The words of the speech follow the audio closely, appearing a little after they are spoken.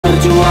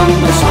berjuang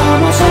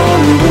bersama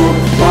seluruh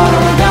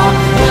warga.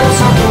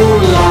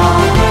 Bersatulah,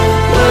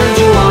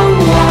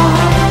 berjuanglah,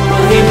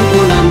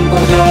 perhimpunan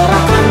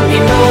pergerakan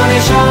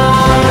Indonesia.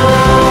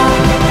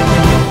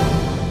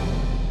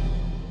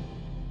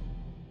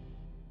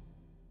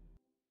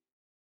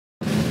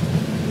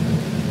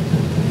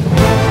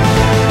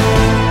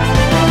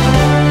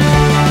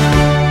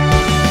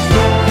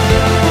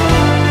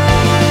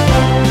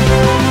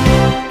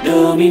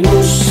 Demi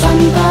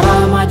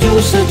Nusantara maju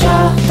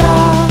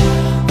sejahtera,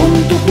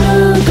 untuk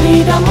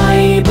negeri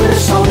damai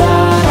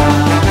bersaudara,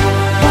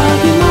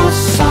 bagi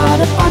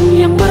masa depan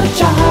yang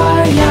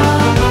bercahaya,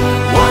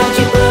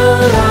 wajib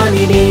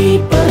berani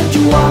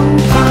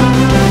diperjuangkan.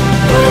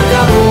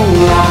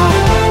 Bergabunglah,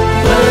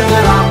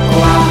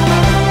 bergeraklah,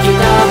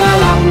 kita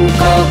galang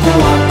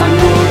kekuatan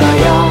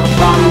budaya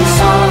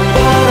bangsa.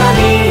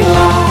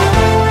 Beranilah,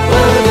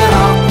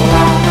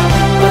 bergeraklah,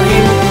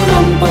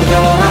 perhimpunan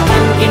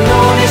pergerakan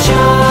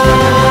Indonesia.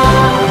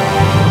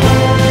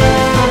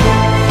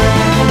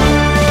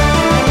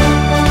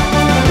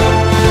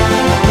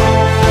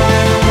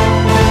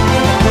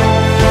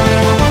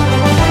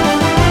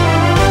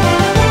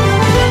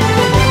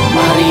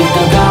 Mari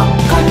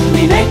tegakkan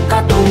Bhinneka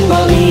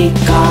Tunggal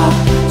Ika,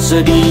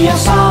 sedia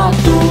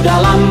satu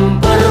dalam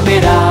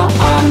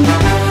perbedaan,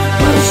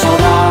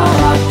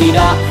 bersaudara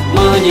tidak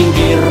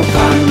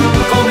menyingkirkan,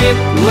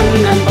 komitmen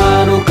dan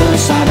penuh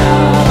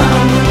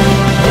kesadaran.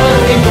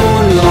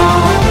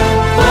 Berhimpunlah,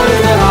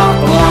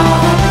 bergeraklah,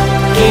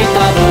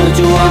 kita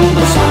berjuang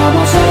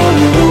bersama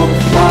seluruh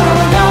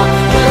warga.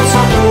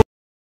 Bersatu.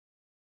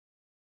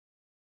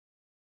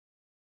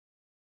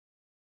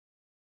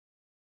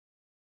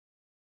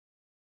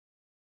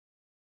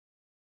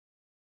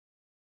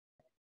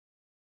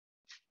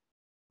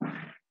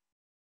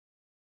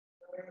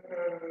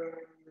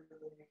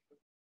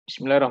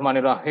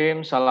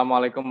 Bismillahirrahmanirrahim.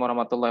 Assalamualaikum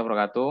warahmatullahi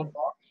wabarakatuh.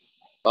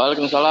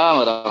 Waalaikumsalam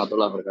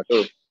warahmatullahi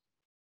wabarakatuh.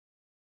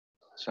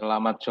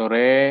 Selamat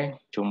sore,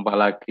 jumpa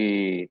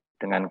lagi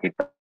dengan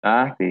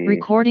kita di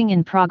Recording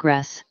in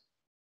progress.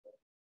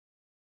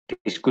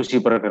 diskusi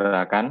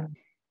pergerakan.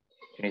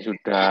 Ini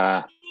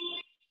sudah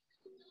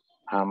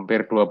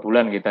hampir 2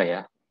 bulan kita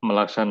ya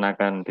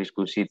melaksanakan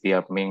diskusi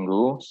tiap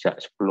minggu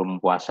sejak sebelum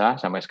puasa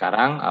sampai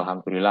sekarang.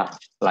 Alhamdulillah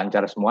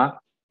lancar semua.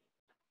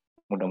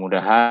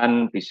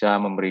 Mudah-mudahan bisa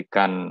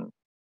memberikan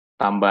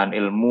tambahan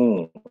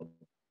ilmu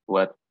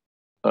buat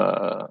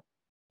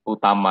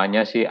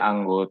utamanya sih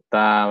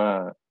anggota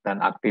dan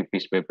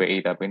aktivis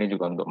PPI, tapi ini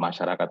juga untuk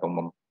masyarakat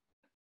umum.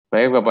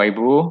 Baik Bapak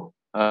Ibu,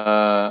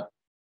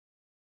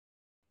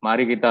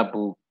 mari kita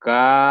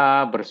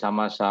buka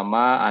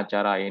bersama-sama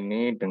acara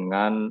ini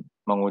dengan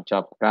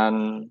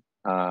mengucapkan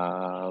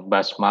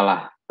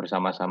basmalah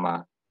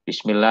bersama-sama.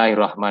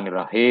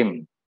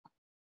 Bismillahirrahmanirrahim.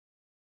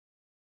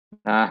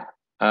 Nah,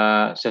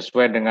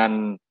 sesuai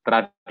dengan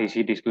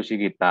tradisi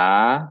diskusi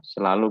kita,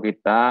 selalu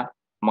kita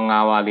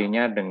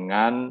mengawalinya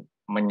dengan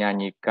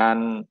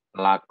menyanyikan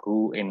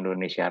lagu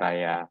Indonesia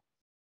Raya.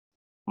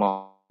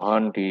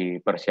 Mohon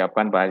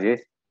dipersiapkan Pak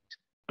Aziz.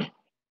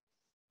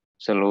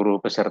 Seluruh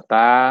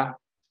peserta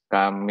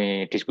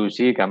kami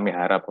diskusi, kami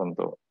harap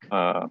untuk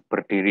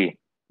berdiri.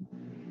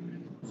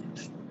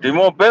 Di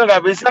mobil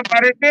nggak bisa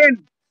Pak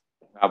Ritin.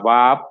 Nggak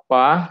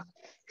apa-apa.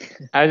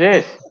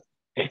 Aziz.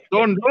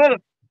 Tundul.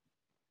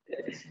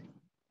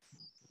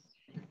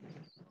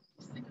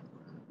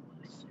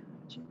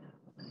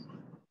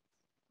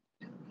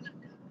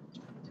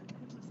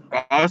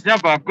 Kaosnya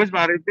bagus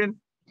Pak Ritin.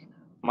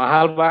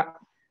 Mahal Pak.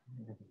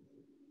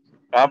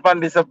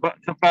 Kapan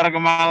disebar ke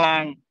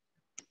Malang?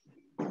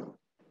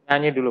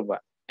 Nyanyi dulu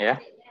Pak,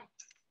 ya.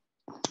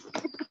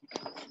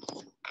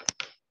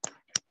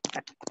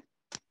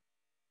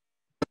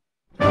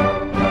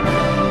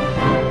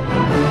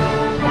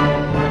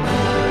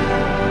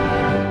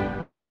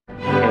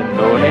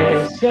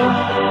 Indonesia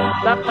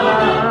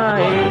tanah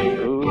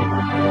airku,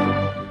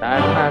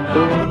 tanah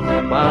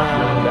tumpah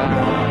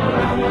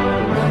darahku.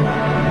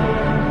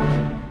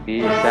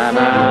 Di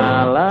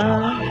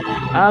sanalah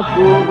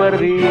aku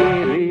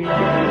berdiri,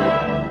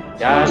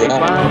 jadi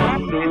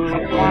pandu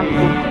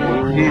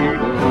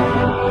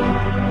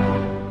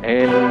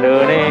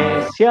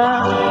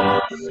Indonesia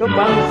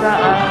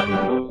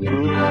kebangsaanku,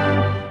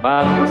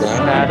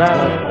 bangsa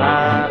dan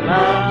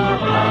tanah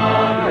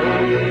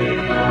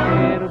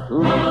airku.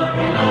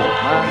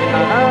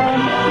 Maka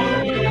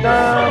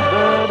kita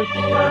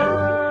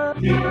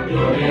bersatu,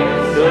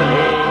 Indonesia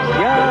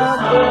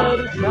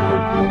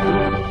bersatu.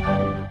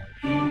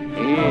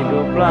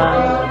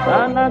 Hiduplah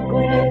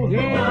tanahku,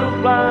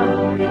 hiduplah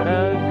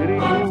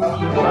negeriku,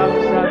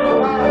 bangsaku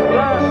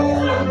dan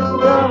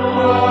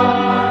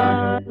semuanya.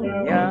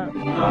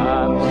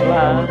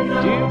 Bangsa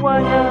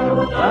jiwanya,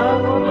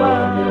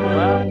 bangunlah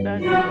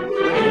badannya.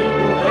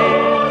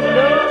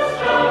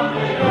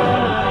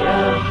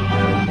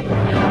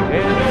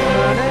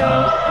 Indonesia,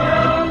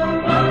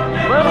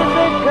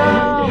 merdeka,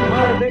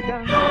 merdeka,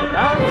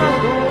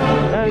 tanahku,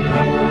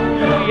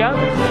 negeriku yang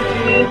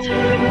suci.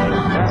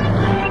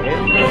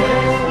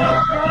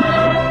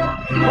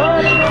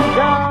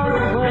 Merdeka,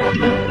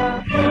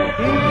 merdeka,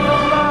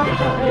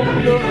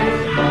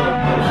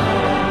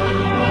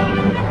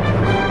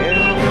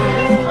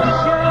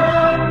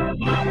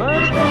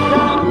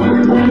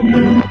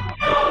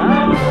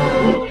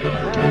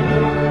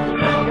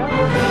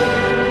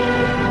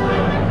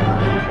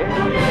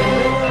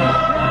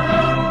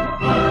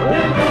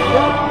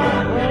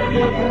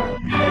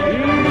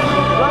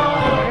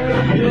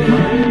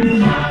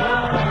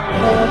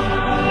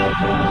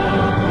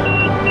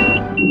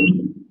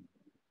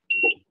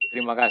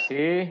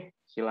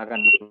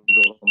 Silakan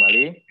duduk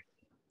kembali.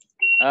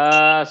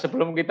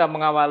 Sebelum kita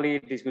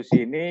mengawali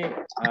diskusi ini,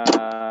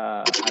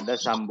 ada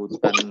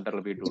sambutan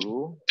terlebih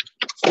dulu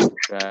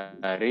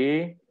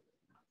dari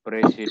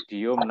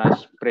Presidium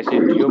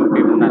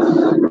BIMNAS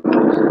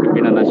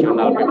Pimpinan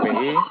Nasional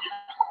PPI,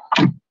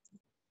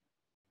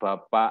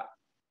 Bapak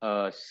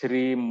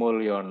Sri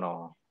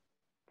Mulyono,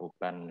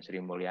 bukan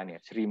Sri Mulyani,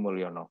 Sri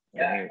Mulyono.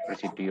 Ini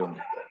Presidium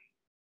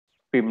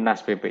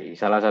BIMNAS PPI,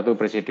 salah satu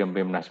Presidium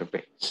BIMNAS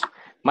PPI.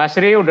 Mas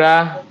Sri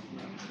udah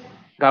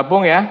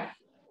gabung ya?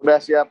 Udah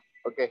siap,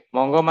 oke.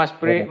 Monggo Mas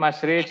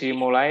Sri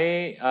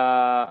dimulai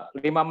 5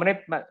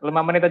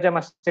 menit aja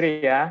Mas Sri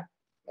ya.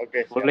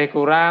 Oke. Boleh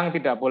kurang,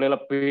 tidak boleh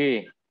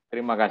lebih.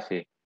 Terima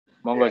kasih.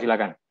 Monggo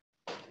silakan.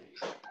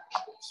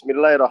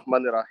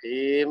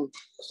 Bismillahirrahmanirrahim.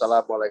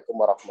 Assalamualaikum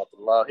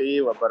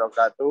warahmatullahi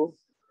wabarakatuh.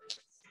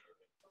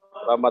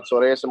 Selamat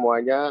sore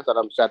semuanya,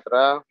 salam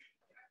sejahtera.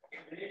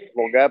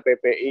 Semoga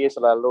PPI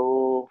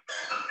selalu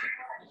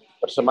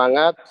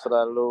bersemangat,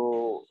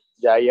 selalu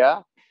jaya,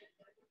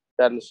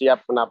 dan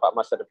siap menapak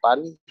masa depan,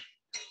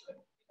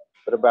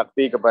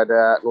 berbakti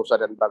kepada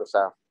nusa dan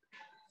bangsa.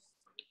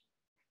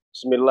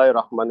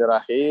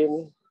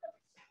 Bismillahirrahmanirrahim.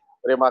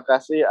 Terima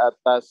kasih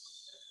atas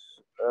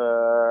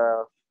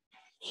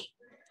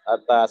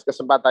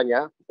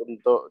kesempatannya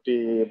untuk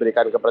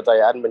diberikan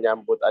kepercayaan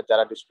menyambut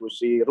acara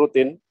diskusi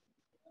rutin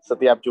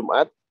setiap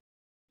Jumat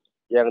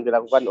yang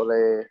dilakukan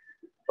oleh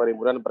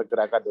Perhimpunan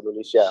Pergerakan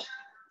Indonesia.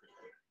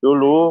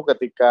 Dulu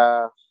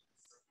ketika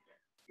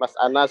Mas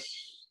Anas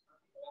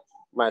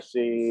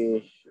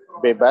masih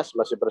bebas,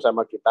 masih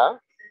bersama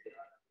kita,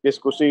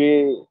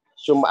 diskusi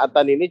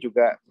Jumatan ini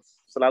juga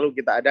selalu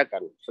kita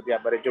adakan setiap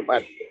hari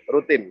Jumat,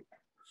 rutin,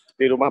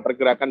 di Rumah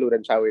Pergerakan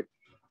Duren Sawit.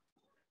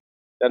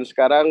 Dan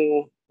sekarang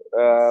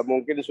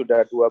mungkin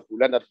sudah 2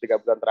 bulan atau 3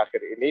 bulan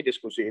terakhir ini,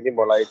 diskusi ini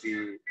mulai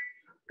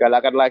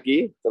digalakan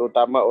lagi,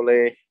 terutama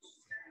oleh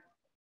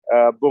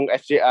Bung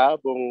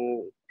SJA,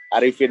 Bung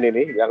Arifin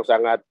ini, yang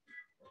sangat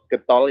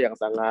getol, yang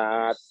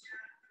sangat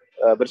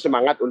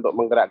bersemangat untuk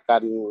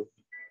menggerakkan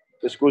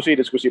diskusi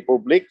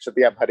publik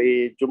setiap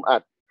hari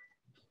Jumat.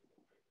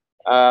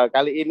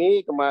 Kali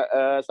ini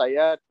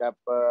saya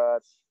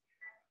dapat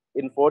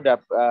info,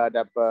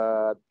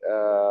 dapat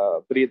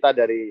berita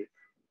dari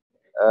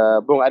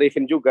Bung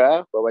Arifin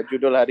juga, bahwa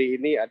judul hari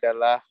ini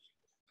adalah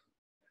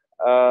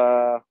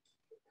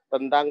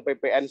tentang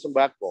PPN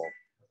Sembako.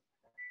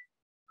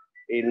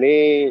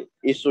 Ini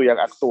isu yang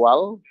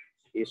aktual,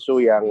 isu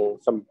yang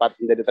sempat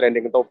menjadi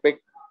trending topik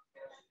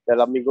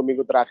dalam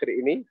minggu-minggu terakhir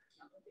ini.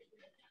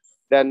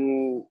 Dan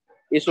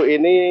isu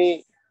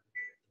ini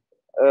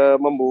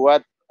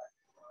membuat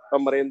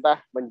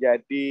pemerintah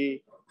menjadi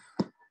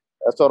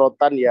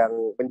sorotan yang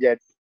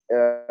menjadi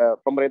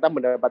pemerintah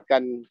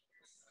mendapatkan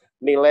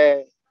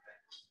nilai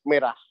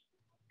merah.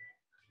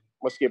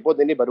 Meskipun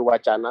ini baru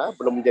wacana,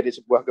 belum menjadi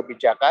sebuah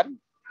kebijakan,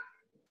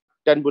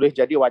 dan boleh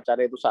jadi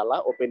wacana itu salah,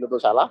 opini itu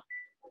salah,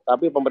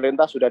 tapi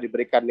pemerintah sudah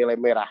diberikan nilai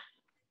merah,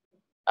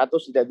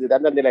 atau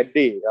setidaknya nilai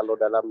D kalau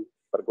dalam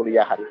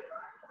perkuliahan.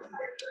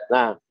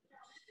 Nah,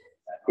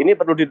 ini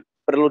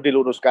perlu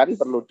diluruskan,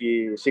 perlu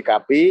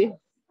disikapi,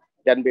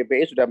 dan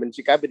PPI sudah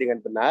mensikapi dengan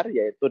benar,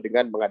 yaitu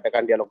dengan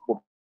mengadakan dialog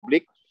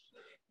publik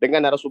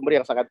dengan narasumber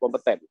yang sangat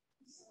kompeten.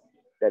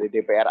 Dari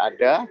DPR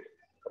ada,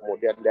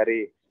 kemudian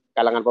dari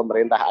kalangan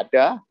pemerintah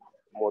ada,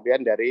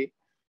 kemudian dari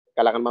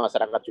kalangan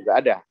masyarakat juga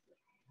ada.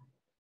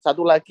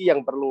 Satu lagi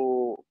yang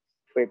perlu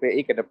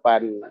PPI ke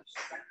depan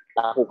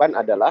lakukan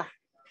adalah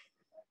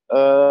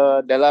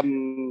dalam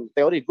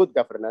teori good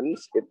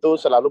governance itu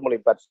selalu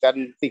melibatkan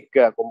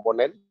 3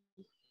 komponen,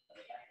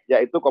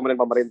 yaitu komponen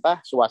pemerintah,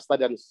 swasta,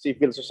 dan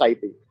civil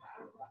society.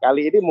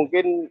 Kali ini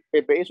mungkin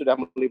PPI sudah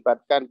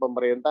melibatkan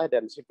pemerintah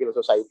dan civil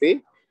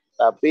society,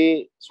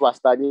 tapi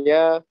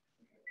swastanya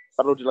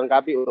perlu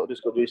dilengkapi untuk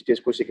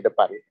diskusi ke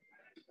depan.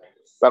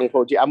 Bang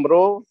Fauzi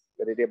Amro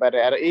dari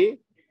DPR RI,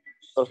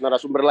 terus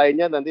narasumber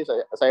lainnya nanti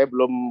saya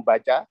belum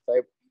baca, saya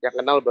yang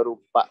kenal baru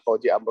Pak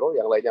Fauzi Amro,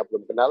 yang lainnya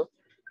belum kenal.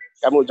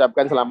 Kami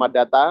ucapkan selamat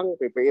datang,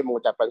 PPI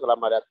mengucapkan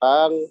selamat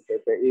datang,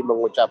 PPI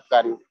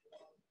mengucapkan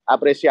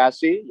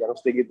apresiasi yang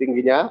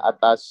setinggi-tingginya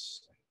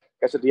atas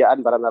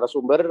kesediaan para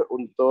narasumber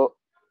untuk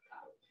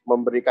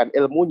memberikan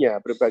ilmunya,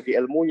 berbagi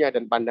ilmunya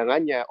dan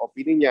pandangannya,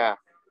 opininya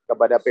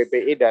kepada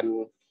PPI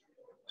dan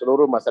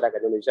seluruh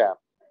masyarakat Indonesia.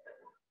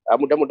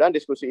 Mudah-mudahan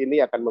diskusi ini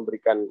akan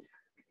memberikan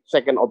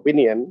second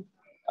opinion,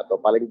 atau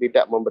paling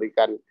tidak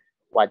memberikan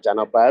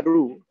wacana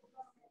baru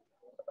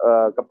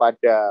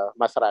kepada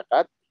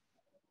masyarakat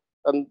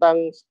tentang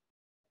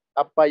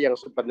apa yang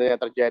sebenarnya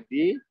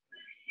terjadi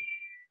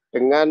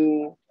dengan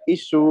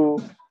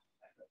isu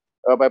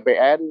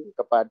PPN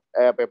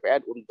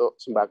untuk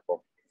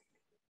sembako.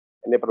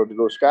 Ini perlu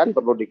diluruskan,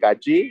 perlu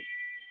dikaji,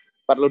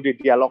 perlu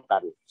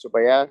didialogkan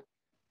supaya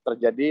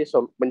terjadi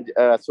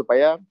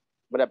supaya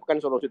mendapatkan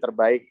solusi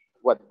terbaik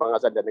buat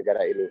bangsa dan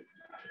negara ini.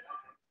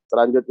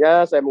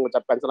 Selanjutnya saya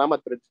mengucapkan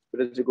selamat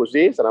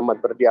berdiskusi, selamat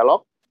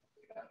berdialog,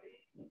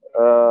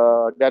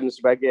 dan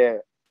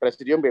sebagai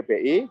Presidium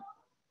PPI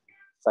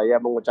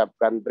saya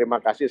mengucapkan terima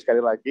kasih sekali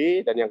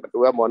lagi, dan yang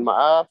kedua mohon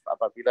maaf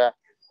apabila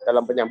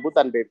dalam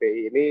penyambutan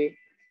BPI ini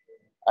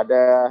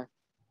ada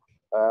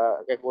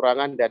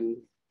kekurangan dan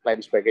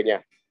lain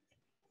sebagainya.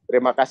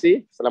 Terima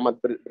kasih,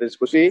 selamat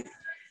berdiskusi.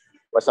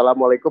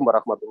 Wassalamualaikum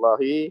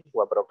warahmatullahi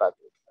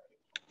wabarakatuh.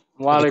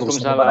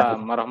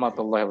 Waalaikumsalam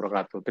warahmatullahi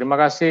wabarakatuh. Terima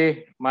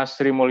kasih Mas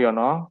Sri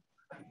Mulyono.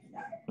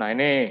 Nah,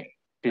 ini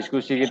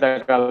diskusi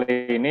kita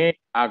kali ini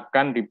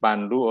akan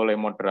dipandu oleh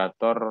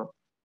moderator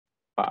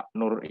Pak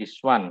Nur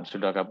Iswan.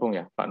 Sudah gabung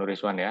ya Pak Nur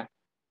Iswan ya?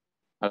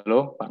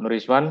 Halo Pak Nur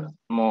Iswan,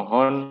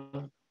 mohon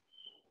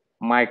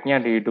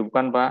mic-nya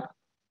dihidupkan Pak.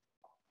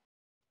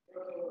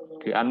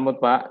 Di-unmute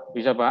Pak,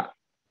 bisa Pak?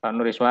 Pak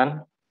Nur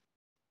Iswan.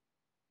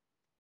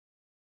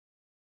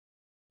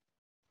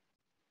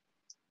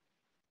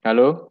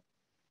 Halo?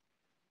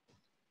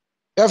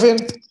 Kevin.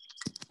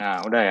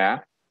 Nah, udah ya.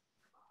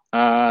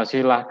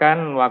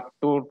 Silahkan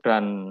waktu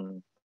dan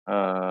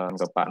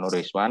ke Pak Nur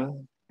Iswan.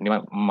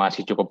 Ini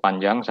masih cukup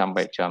panjang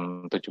sampai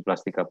jam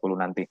 17.30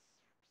 nanti.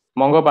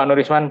 Monggo Pak Nur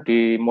Iswan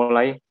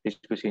dimulai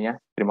diskusinya.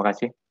 Terima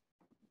kasih.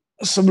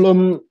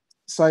 Sebelum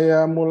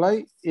saya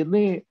mulai,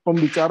 ini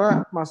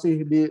pembicara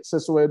masih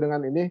sesuai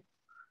dengan ini,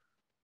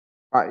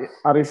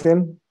 Pak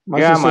Arifin?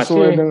 Masih ya,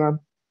 sesuai masih. dengan...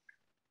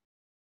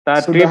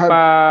 Tadi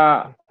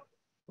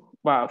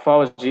Pak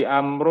Fauzi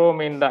Amro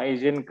minta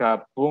izin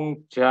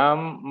gabung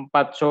jam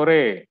 4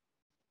 sore.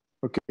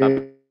 Oke.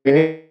 Tapi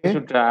ini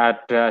sudah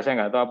ada, saya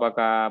nggak tahu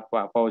apakah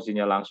Pak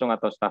Fauzinya langsung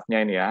atau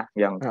stafnya ini ya,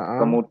 yang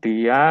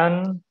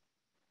kemudian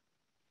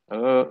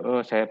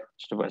saya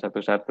coba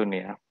satu-satu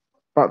nih ya.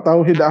 Pak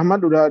Tauhid Ahmad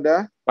udah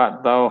ada?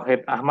 Pak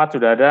Tauhid Ahmad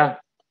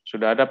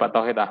sudah ada Pak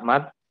Tauhid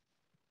Ahmad.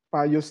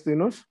 Pak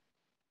Justinus?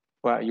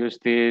 Pak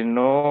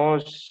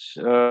Justinus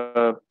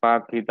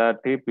pagi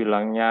tadi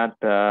bilangnya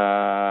ada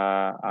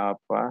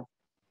apa?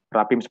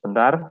 Rapim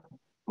sebentar.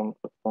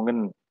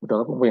 Mungkin udah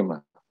gabung ya,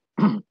 Mbak?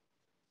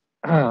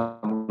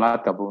 Mulai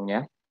gabungnya.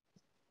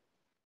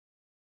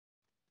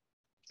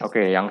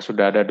 Oke, yang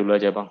sudah ada dulu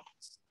aja, Bang.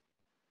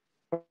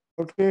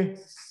 Oke.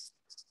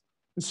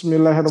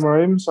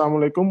 Bismillahirrahmanirrahim.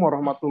 Assalamualaikum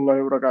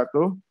warahmatullahi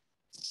wabarakatuh.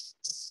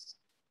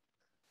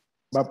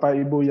 Bapak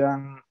Ibu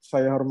yang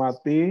saya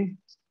hormati,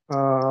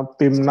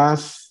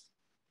 Timnas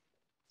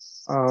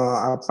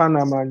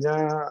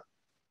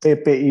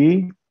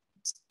PPI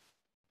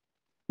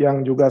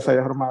yang juga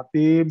saya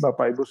hormati,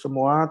 Bapak Ibu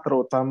semua,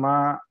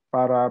 terutama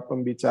para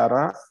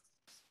pembicara.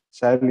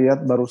 Saya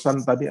lihat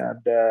barusan tadi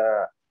ada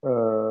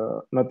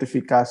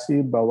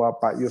notifikasi bahwa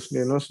Pak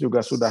Justinus juga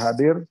sudah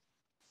hadir.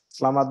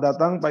 Selamat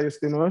datang Pak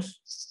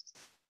Justinus.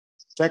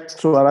 Cek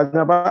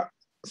suaranya Pak,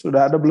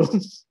 sudah ada belum?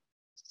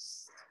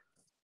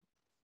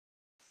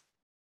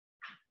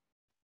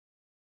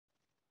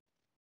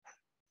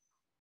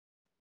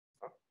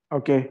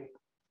 Oke,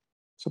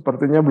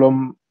 sepertinya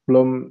belum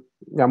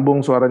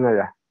nyambung suaranya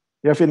ya.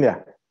 Ya, Vin ya?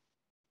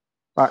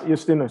 Pak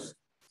Justinus?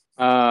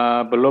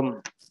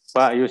 Belum.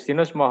 Pak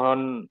Justinus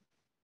mohon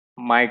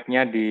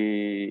mic-nya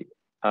di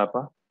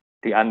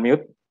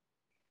unmute.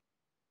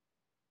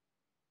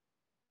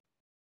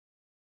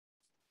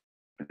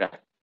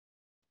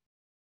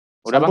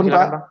 Udah Bang,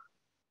 silakan Bang.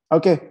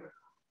 Oke.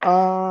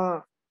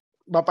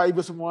 Bapak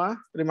Ibu semua,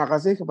 terima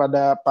kasih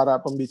kepada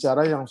para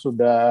pembicara yang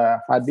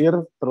sudah hadir,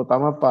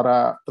 terutama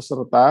para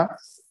peserta.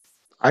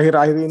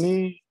 Akhir-akhir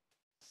ini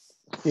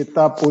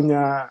kita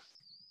punya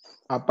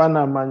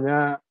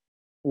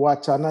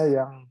wacana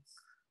yang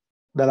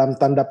dalam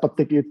tanda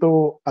petik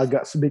itu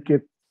agak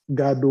sedikit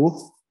gaduh,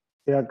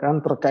 ya kan,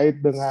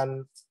 terkait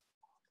dengan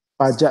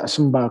pajak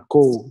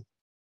sembako.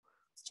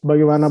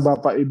 Sebagaimana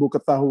Bapak Ibu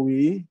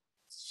ketahui,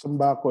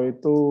 sembako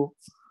itu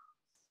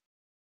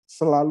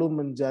selalu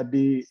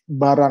menjadi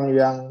barang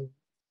yang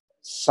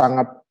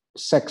sangat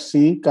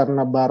seksi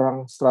karena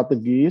barang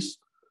strategis,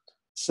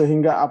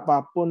 sehingga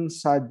apapun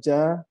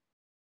saja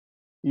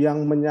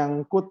yang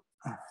menyangkut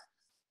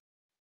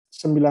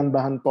 9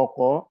 bahan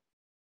pokok,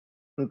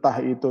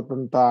 entah itu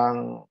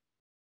tentang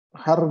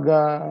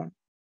harga,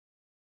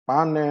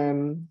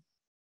 panen,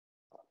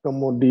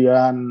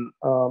 kemudian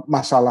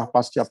masalah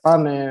pasca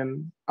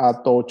panen,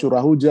 atau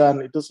curah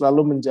hujan, itu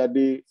selalu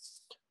menjadi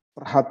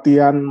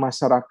perhatian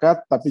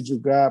masyarakat, tapi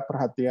juga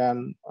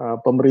perhatian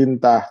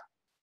pemerintah.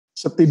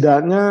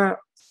 Setidaknya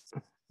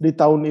di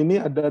tahun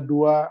ini ada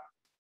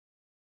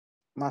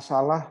 2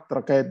 masalah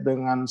terkait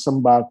dengan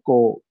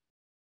sembako.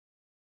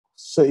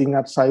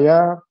 Seingat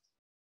saya,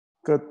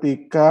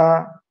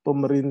 ketika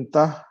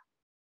pemerintah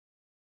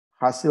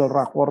hasil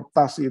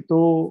rakortas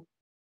itu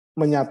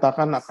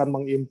menyatakan akan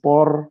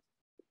mengimpor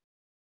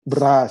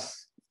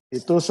beras,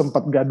 itu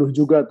sempat gaduh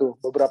juga tuh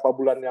beberapa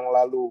bulan yang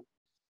lalu.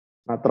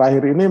 Nah,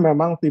 terakhir ini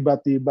memang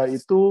tiba-tiba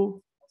itu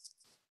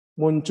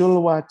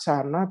muncul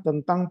wacana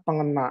tentang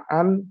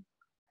pengenaan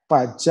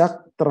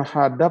pajak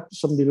terhadap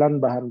 9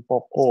 bahan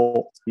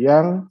pokok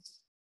yang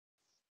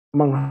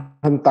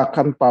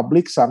menghentakkan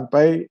publik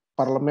sampai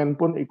parlemen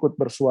pun ikut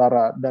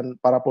bersuara, dan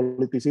para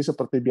politisi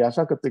seperti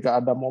biasa ketika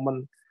ada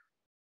momen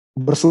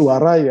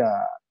bersuara ya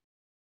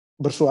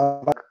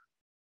bersuara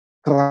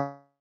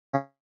keras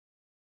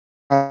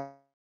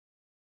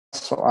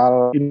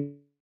soal ini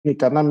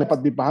karena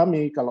dapat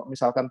dipahami kalau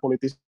misalkan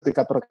politik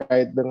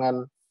terkait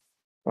dengan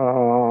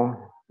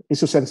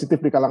isu sensitif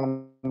di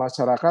kalangan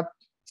masyarakat,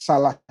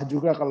 salah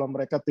juga kalau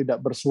mereka tidak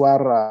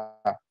bersuara.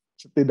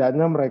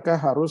 Setidaknya mereka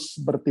harus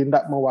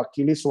bertindak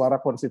mewakili suara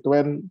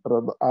konstituen,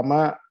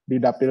 terutama di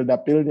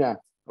dapil-dapilnya.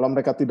 Kalau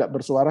mereka tidak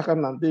bersuara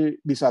kan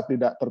nanti bisa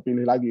tidak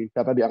terpilih lagi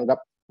karena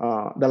dianggap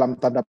dalam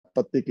tanda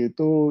petik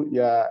itu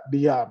ya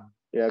diam,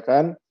 ya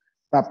kan.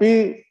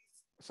 Tapi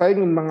saya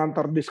ingin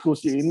mengantar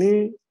diskusi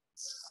ini,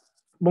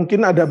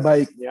 mungkin ada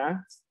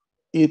baiknya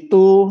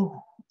itu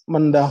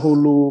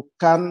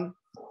mendahulukan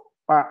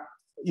Pak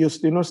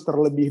Justinus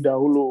terlebih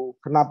dahulu.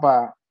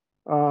 Kenapa?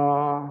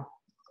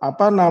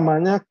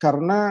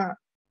 Karena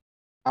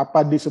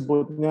apa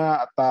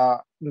disebutnya,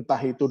 atau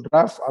entah itu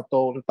draft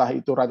atau entah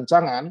itu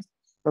rancangan,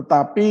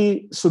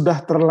 tetapi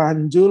sudah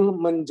terlanjur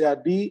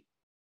menjadi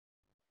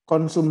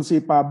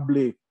konsumsi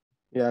publik,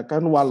 ya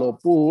kan,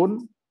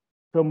 walaupun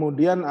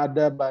kemudian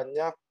ada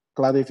banyak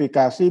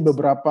klarifikasi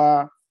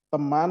beberapa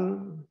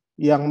teman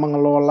yang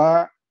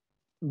mengelola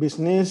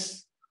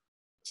bisnis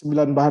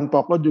 9 bahan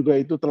pokok juga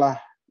itu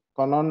telah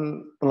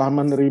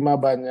menerima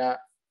banyak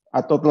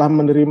atau telah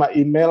menerima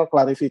email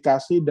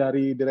klarifikasi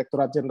dari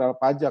Direktorat Jenderal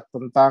Pajak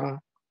tentang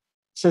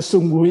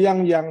sesungguhnya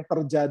yang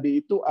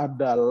terjadi itu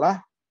adalah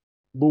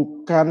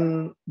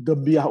bukan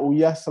gebiah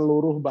uyah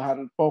seluruh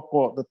bahan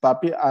pokok,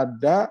 tetapi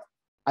ada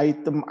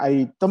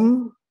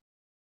item-item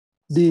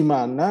di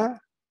mana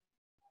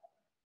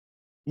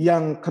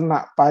yang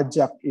kena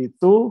pajak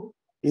itu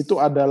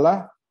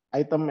adalah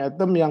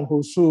item-item yang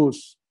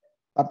khusus.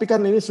 Tapi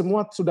kan ini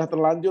semua sudah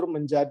terlanjur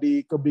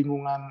menjadi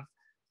kebingungan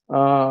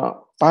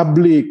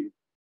publik.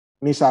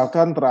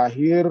 Misalkan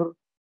terakhir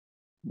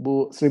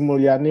Bu Sri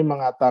Mulyani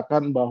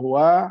mengatakan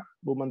bahwa,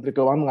 Bu Menteri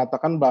Keuangan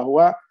mengatakan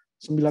bahwa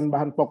 9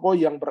 bahan pokok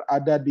yang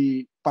berada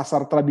di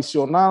pasar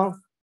tradisional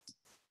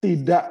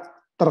tidak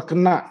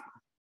terkena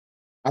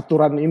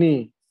aturan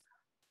ini.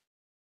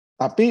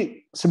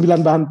 Tapi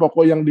 9 bahan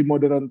pokok yang di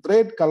modern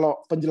trade,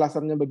 kalau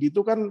penjelasannya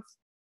begitu kan,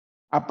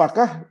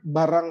 apakah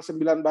barang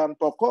 9 bahan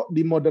pokok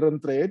di modern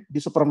trade,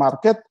 di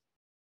supermarket,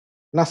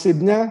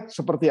 nasibnya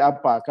seperti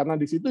apa? Karena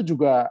di situ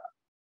juga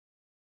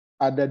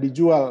ada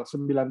dijual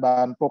 9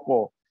 bahan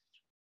pokok.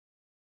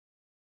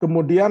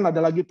 Kemudian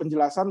ada lagi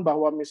penjelasan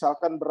bahwa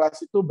misalkan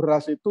beras itu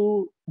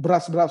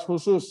beras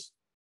khusus,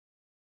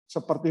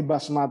 seperti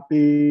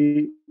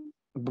basmati,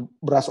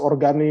 beras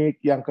organik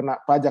yang kena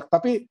pajak.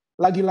 Tapi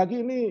lagi-lagi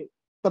ini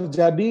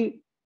terjadi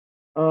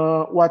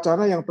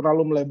wacana yang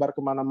terlalu melebar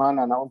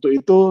kemana-mana. Nah, untuk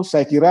itu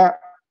saya kira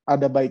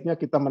ada baiknya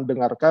kita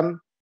mendengarkan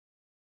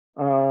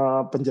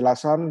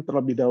penjelasan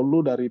terlebih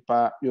dahulu dari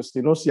Pak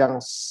Justinus yang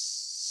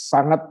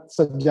sangat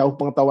sejauh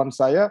pengetahuan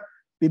saya,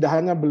 tidak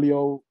hanya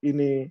beliau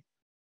ini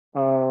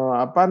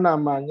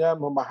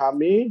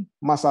memahami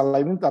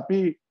masalah ini,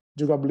 tapi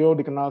juga beliau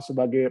dikenal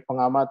sebagai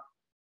pengamat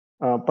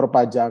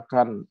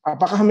perpajakan.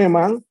 Apakah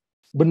memang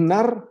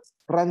benar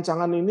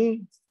rancangan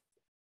ini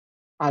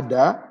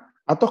ada,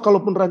 atau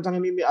kalaupun rancangan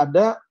ini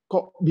ada,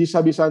 kok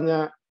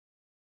bisa-bisanya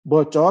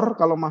bocor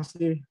kalau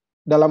masih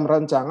dalam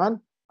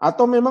rancangan,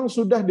 atau memang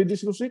sudah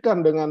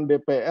didiskusikan dengan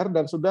DPR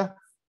dan sudah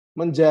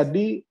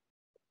menjadi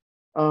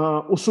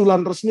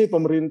usulan resmi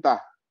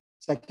pemerintah?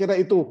 Saya kira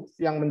itu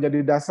yang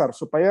menjadi dasar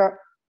supaya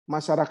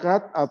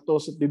masyarakat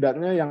atau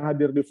setidaknya yang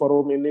hadir di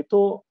forum ini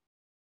tuh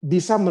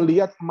bisa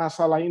melihat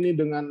masalah ini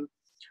dengan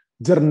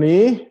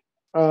jernih,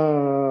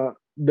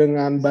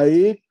 dengan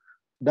baik,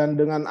 dan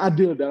dengan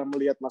adil dalam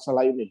melihat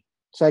masalah ini.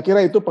 Saya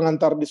kira itu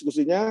pengantar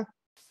diskusinya.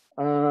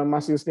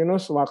 Mas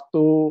Justinus,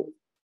 waktunya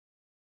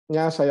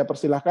saya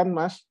persilahkan,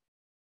 Mas.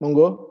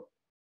 Monggo.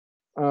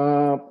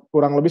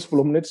 Kurang lebih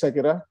 10 menit saya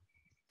kira.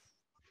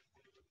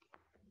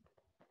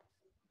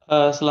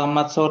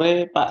 Selamat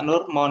sore Pak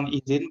Nur, mohon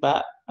izin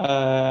Pak.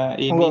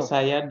 Ini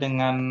saya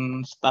dengan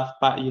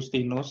staf Pak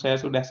Justinus, saya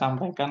sudah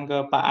sampaikan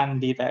ke Pak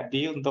Andi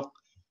tadi untuk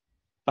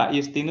Pak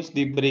Justinus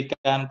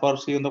diberikan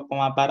porsi untuk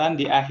pemaparan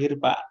di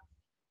akhir Pak,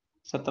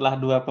 setelah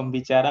 2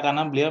 pembicara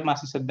karena beliau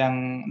masih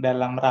sedang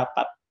dalam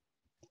rapat.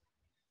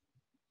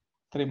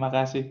 Terima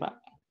kasih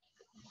Pak.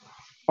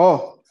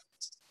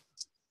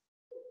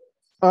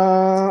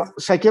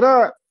 Saya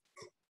kira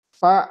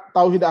Pak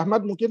Tauhid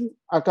Ahmad mungkin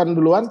akan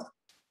duluan.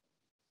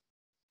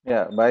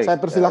 Ya, baik. Saya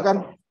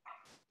persilakan.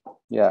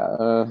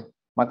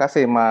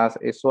 Makasih Mas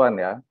Iswan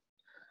ya.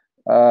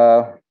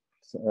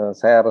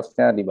 Saya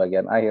harusnya di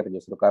bagian akhir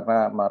justru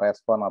karena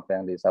merespon apa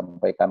yang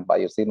disampaikan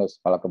Pak Justinus,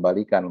 malah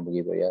kebalikan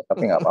begitu ya.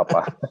 Tapi nggak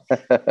apa-apa.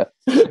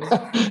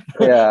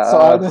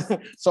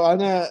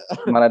 Soalnya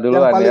mana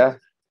duluan ya?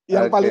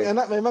 Yang paling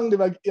enak memang di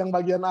bagian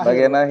akhir.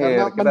 Bagian akhir.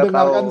 Karena kita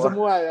mendengarkan tahu.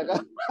 Semua ya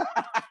kan.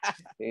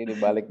 Ini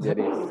balik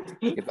jadi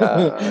kita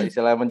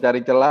istilahnya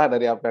mencari celah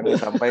dari apa yang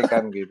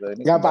disampaikan gitu.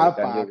 Ini nggak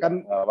apa-apa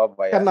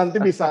kan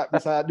nanti bisa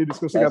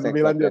didiskusikan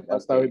lebih lanjut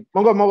Mas Tauhid.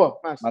 Monggo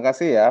Mas.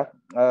 Makasih ya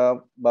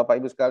Bapak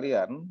Ibu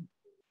sekalian.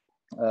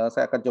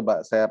 Saya akan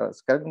coba share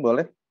screen,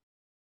 boleh?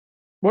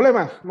 Boleh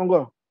Mas,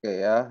 monggo.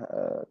 Oke ya.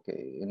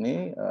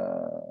 Ini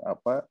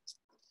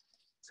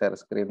share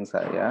screen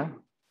saya.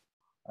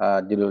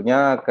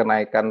 Judulnya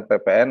kenaikan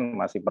PPN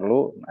masih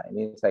perlu. Nah,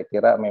 ini saya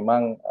kira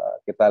memang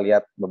kita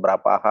lihat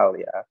beberapa hal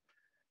ya.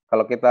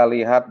 Kalau kita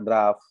lihat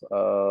draft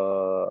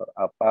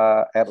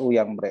RU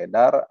yang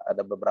beredar,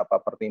 ada beberapa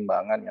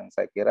pertimbangan yang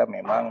saya kira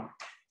memang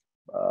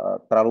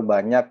terlalu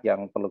banyak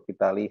yang perlu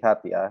kita lihat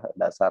ya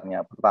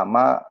dasarnya.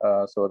 Pertama,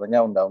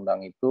 sebenarnya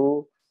undang-undang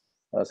itu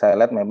saya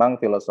lihat memang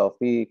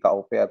filosofi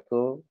KUP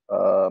itu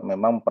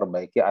memang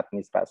memperbaiki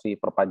administrasi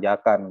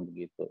perpajakan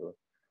begitu.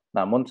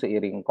 Namun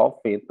seiring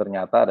COVID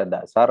ternyata ada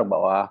dasar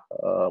bahwa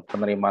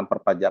penerimaan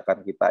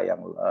perpajakan kita yang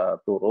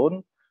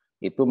turun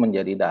itu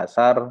menjadi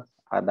dasar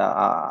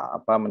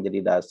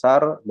menjadi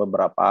dasar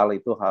beberapa hal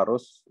itu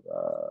harus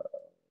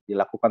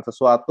dilakukan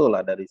sesuatu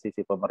lah dari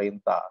sisi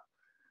pemerintah.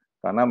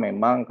 Karena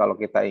memang kalau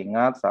kita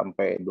ingat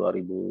sampai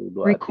 2023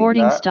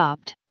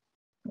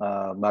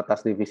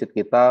 batas defisit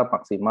kita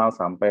maksimal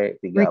sampai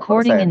 3%.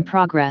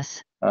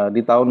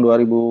 Di tahun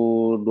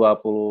 2021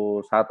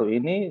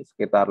 ini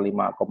sekitar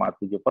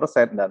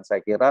 5,7% dan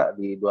saya kira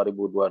di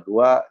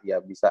 2022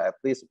 ya bisa at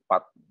least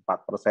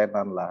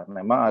 4%-an lah.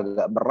 Memang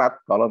agak berat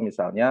kalau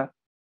misalnya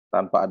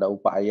tanpa ada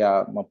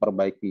upaya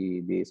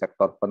memperbaiki di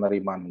sektor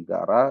penerimaan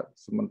negara,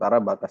 sementara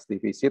batas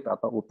defisit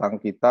atau utang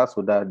kita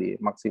sudah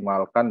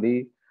dimaksimalkan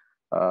di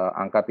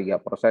angka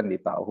 3% di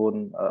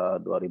tahun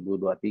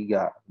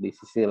 2023. Di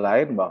sisi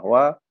lain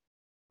bahwa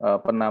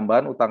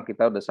penambahan utang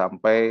kita sudah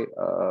sampai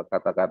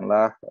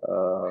katakanlah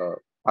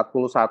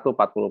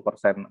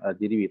 41-40%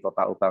 GDP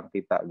total utang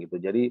kita gitu.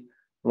 Jadi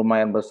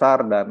lumayan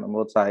besar dan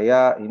menurut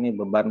saya ini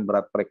beban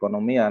berat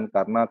perekonomian.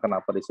 Karena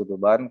kenapa disebut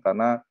beban?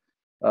 Karena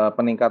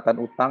peningkatan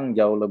utang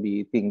jauh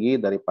lebih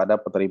tinggi daripada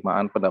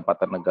penerimaan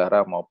pendapatan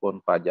negara maupun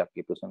pajak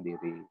itu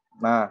sendiri.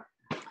 Nah,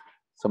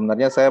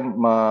 sebenarnya saya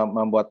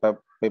membuat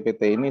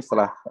PPT ini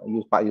setelah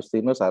Pak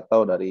Justinus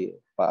atau dari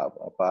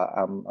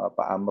Pak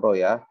Amro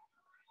ya.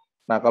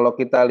 Nah, kalau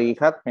kita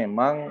lihat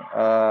memang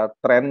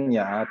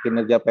trennya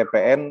kinerja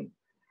PPN,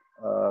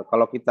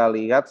 kalau kita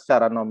lihat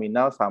secara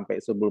nominal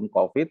sampai sebelum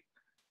COVID,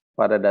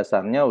 pada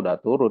dasarnya udah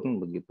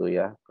turun begitu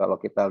ya. Kalau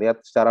kita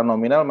lihat secara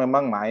nominal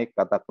memang naik,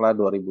 katakanlah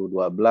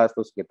 2012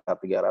 itu sekitar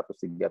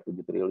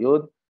 337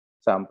 triliun,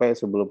 sampai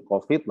sebelum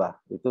COVID lah,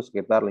 itu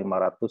sekitar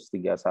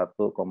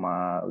 531,5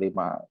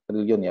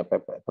 triliun ya,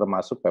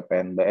 termasuk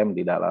PPNBM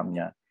di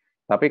dalamnya.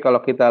 Tapi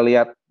kalau kita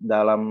lihat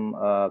dalam,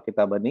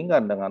 kita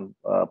bandingkan dengan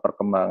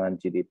perkembangan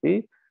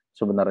GDP,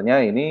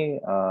 sebenarnya ini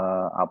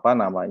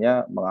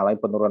mengalami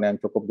penurunan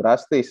yang cukup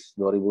drastis.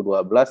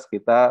 2012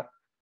 kita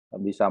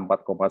bisa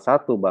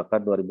 4,1,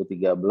 bahkan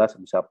 2013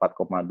 bisa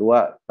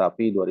 4,2,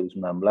 tapi 2019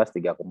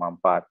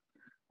 3,4.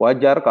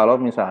 Wajar kalau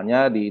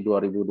misalnya di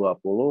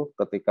 2020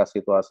 ketika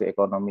situasi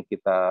ekonomi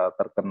kita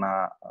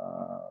terkena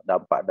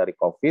dampak dari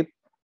COVID,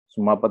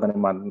 semua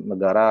penerimaan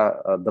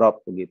negara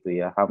drop begitu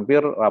ya.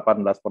 Hampir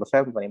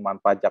 18% penerimaan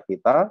pajak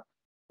kita,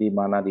 di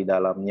mana di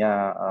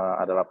dalamnya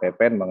adalah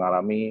PPN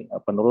mengalami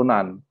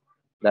penurunan.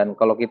 Dan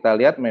kalau kita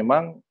lihat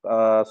memang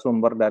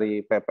sumber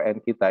dari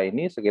PPN kita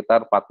ini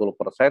sekitar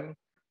 40%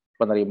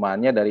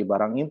 penerimaannya dari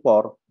barang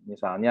impor,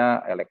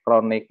 misalnya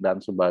elektronik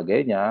dan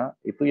sebagainya,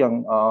 itu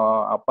yang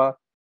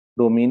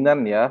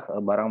dominan ya,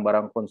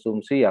 barang-barang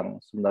konsumsi yang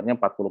sebenarnya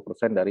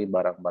 40% dari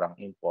barang-barang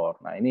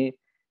impor. Nah, ini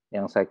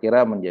yang saya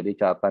kira menjadi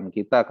catatan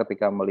kita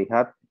ketika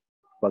melihat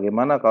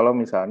bagaimana kalau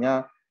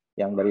misalnya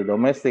yang dari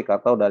domestik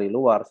atau dari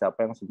luar,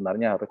 siapa yang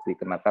sebenarnya harus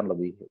dikenakan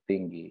lebih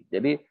tinggi.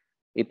 Jadi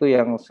itu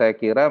yang saya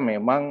kira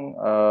memang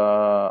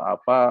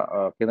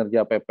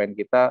kinerja PPN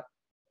kita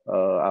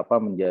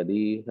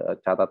menjadi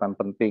catatan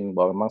penting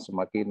bahwa memang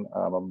semakin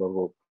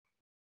memburuk.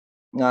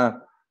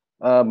 Nah,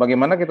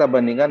 bagaimana kita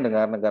bandingkan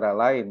dengan negara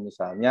lain,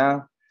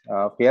 misalnya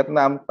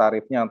Vietnam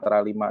tarifnya antara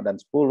 5 dan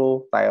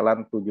 10,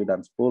 Thailand 7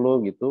 dan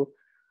 10 gitu,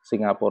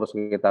 Singapura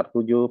sekitar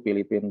 7,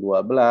 Filipina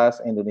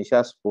 12,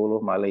 Indonesia 10,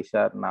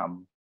 Malaysia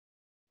 6.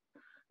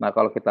 Nah,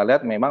 kalau kita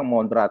lihat memang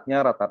moderatnya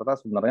rata-rata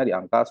sebenarnya di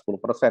angka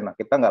 10%. Nah,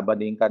 kita nggak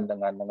bandingkan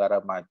dengan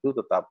negara maju,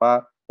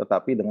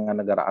 tetapi dengan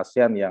negara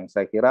ASEAN yang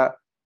saya kira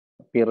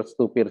peers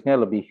to peers-nya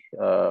lebih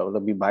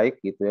baik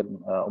gitu ya.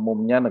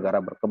 Umumnya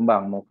negara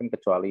berkembang, mungkin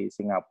kecuali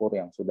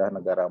Singapura yang sudah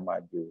negara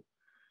maju.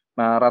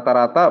 Nah,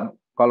 rata-rata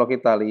kalau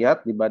kita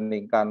lihat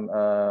dibandingkan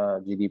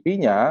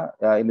GDP-nya,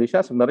 ya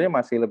Indonesia sebenarnya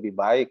masih lebih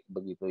baik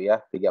begitu ya,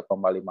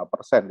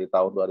 3,5% di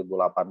tahun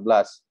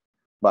 2018.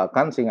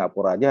 Bahkan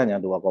Singapura aja hanya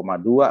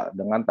 2,2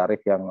 dengan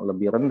tarif yang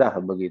lebih rendah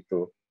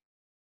begitu.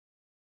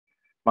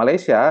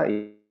 Malaysia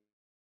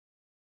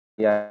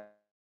ya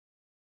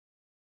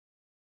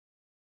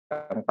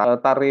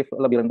tarif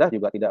lebih rendah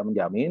juga tidak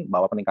menjamin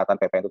bahwa peningkatan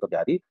PPN itu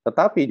terjadi,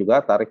 tetapi juga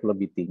tarif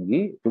lebih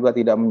tinggi juga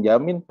tidak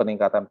menjamin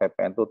peningkatan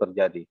PPN itu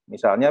terjadi.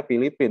 Misalnya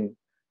Filipina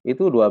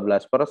itu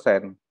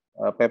 12%,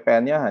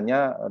 PPN-nya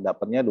hanya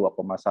dapatnya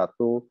 2,1%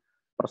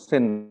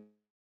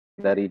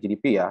 dari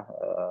GDP ya.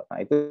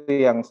 Nah, itu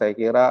yang saya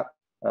kira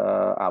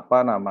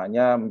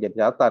menjadi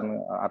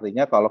catatan.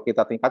 Artinya kalau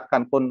kita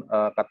tingkatkan pun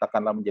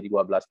katakanlah menjadi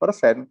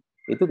 12%,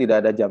 itu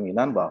tidak ada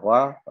jaminan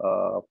bahwa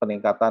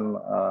peningkatan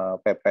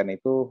PPN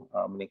itu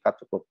meningkat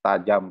cukup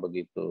tajam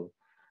begitu.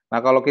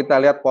 Nah, kalau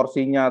kita lihat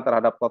porsinya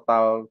terhadap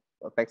total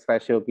tax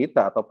ratio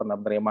kita atau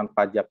penerimaan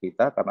pajak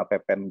kita, karena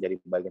PPN menjadi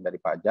bagian dari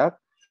pajak,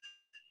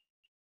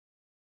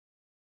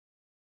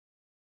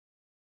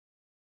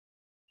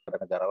 pada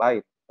negara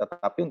lain.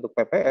 Tetapi untuk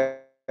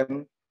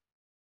PPN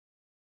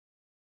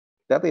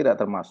kita tidak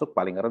termasuk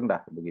paling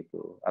rendah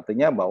begitu.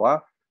 Artinya bahwa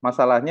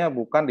masalahnya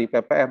bukan di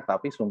PPN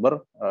tapi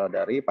sumber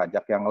dari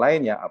pajak yang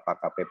lainnya,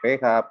 apakah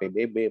PPH,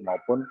 PBB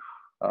maupun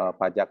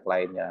pajak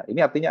lainnya. Ini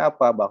artinya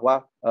apa?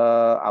 Bahwa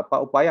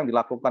upaya yang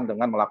dilakukan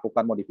dengan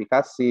melakukan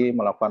modifikasi,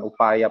 melakukan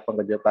upaya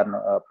pengejutan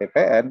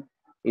PPN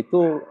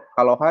itu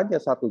kalau hanya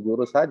satu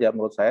jurus saja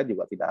menurut saya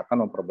juga tidak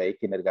akan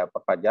memperbaiki negara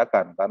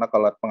perpajakan, karena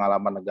kalau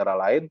pengalaman negara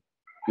lain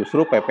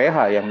justru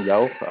PPH yang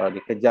jauh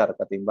dikejar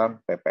ketimbang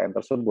PPN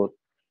tersebut.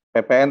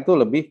 PPN itu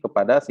lebih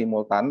kepada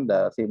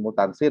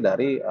simultansi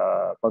dari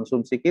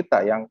konsumsi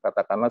kita yang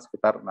katakanlah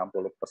sekitar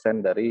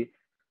 60% dari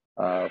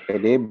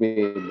PDB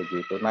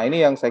begitu. Nah,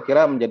 ini yang saya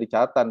kira menjadi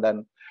catatan, dan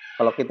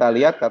kalau kita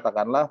lihat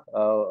katakanlah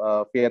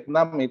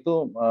Vietnam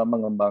itu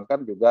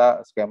mengembangkan juga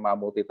skema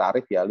multi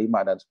tarif ya 5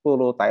 dan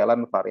 10,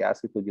 Thailand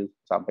variasi 7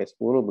 sampai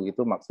 10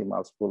 begitu,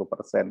 maksimal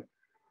 10%.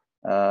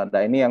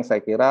 Nah, ini yang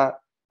saya kira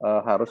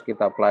harus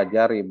kita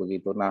pelajari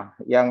begitu. Nah,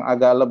 yang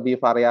agak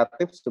lebih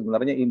variatif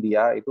sebenarnya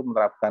India itu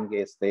menerapkan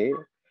GST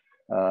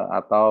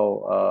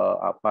atau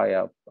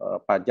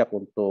pajak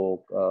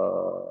untuk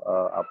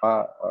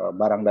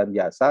barang dan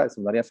jasa,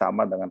 sebenarnya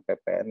sama dengan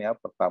PPN ya,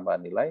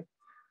 pertambahan nilai.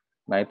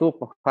 Nah, itu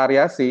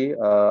variasi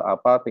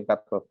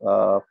tingkat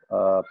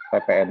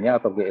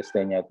PPN-nya atau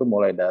GST-nya itu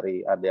mulai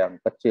dari ada yang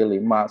kecil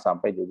 5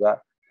 sampai juga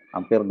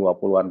hampir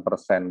 20%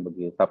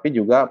 begitu. Tapi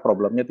juga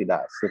problemnya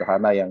tidak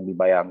sederhana yang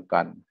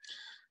dibayangkan.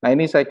 Nah,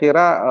 ini saya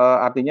kira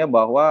artinya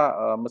bahwa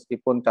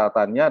meskipun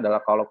catatannya adalah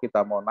kalau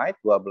kita mau naik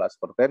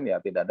 12% ya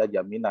tidak ada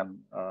jaminan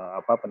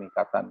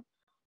peningkatan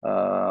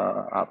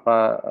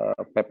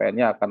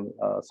PPN-nya akan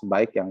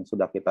sebaik yang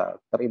sudah kita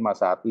terima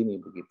saat ini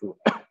begitu.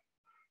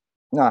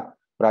 Nah,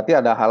 berarti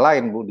ada hal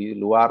lain Bu di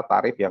luar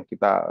tarif yang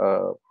kita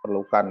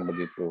perlukan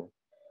begitu.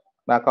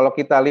 Nah, kalau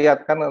kita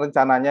lihat kan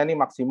rencananya ini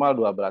maksimal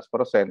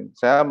 12%.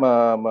 Saya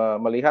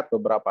melihat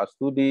beberapa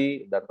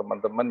studi dan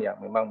teman-teman yang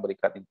memang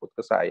berikan input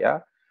ke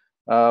saya,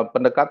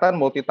 pendekatan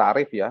multi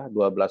tarif ya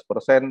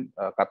 12%,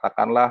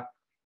 katakanlah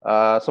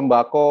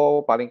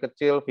sembako paling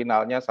kecil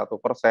finalnya 1%,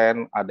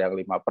 ada yang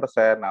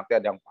 5%, nanti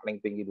ada yang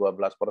paling tinggi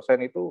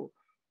 12%, itu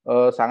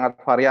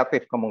sangat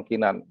variatif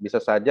kemungkinan.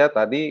 Bisa saja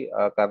tadi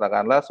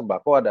katakanlah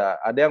sembako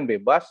ada yang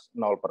bebas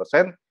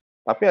 0%,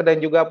 tapi ada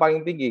yang juga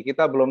paling tinggi.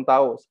 Kita belum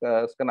tahu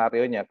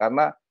skenarionya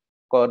karena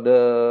kode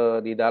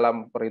di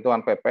dalam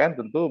perhitungan PPN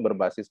tentu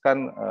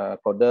berbasiskan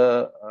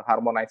kode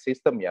harmonized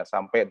system ya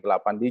sampai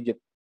 8 digit.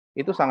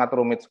 Itu sangat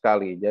rumit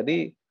sekali.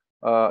 Jadi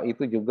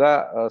itu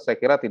juga saya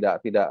kira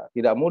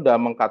tidak mudah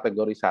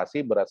mengkategorisasi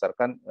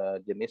berdasarkan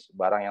jenis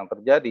barang yang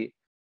terjadi.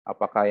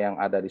 Apakah yang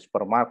ada di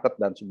supermarket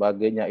dan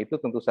sebagainya, itu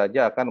tentu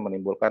saja akan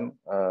menimbulkan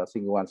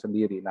singgungan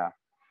sendiri. Nah,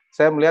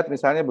 saya melihat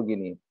misalnya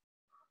begini,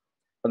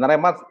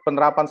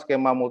 penerapan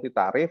skema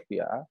multitarif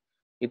ya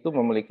itu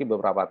memiliki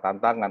beberapa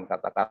tantangan,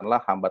 katakanlah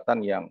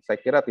hambatan yang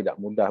saya kira tidak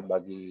mudah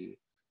bagi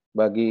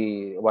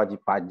wajib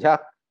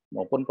pajak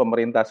maupun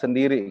pemerintah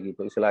sendiri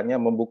gitu, istilahnya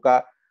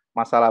membuka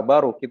masalah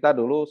baru. Kita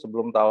dulu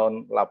sebelum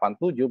tahun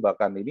 87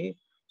 bahkan ini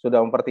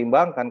sudah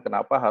mempertimbangkan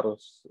kenapa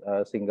harus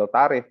single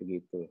tarif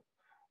gitu.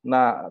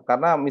 Nah,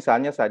 karena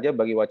misalnya saja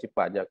bagi wajib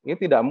pajak ini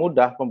tidak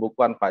mudah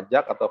pembukuan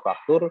pajak atau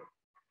faktur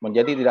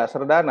menjadi tidak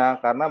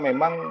sederhana karena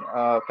memang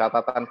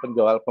catatan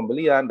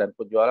pembelian dan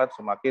penjualan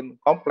semakin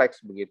kompleks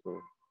begitu.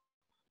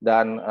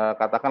 Dan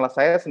katakanlah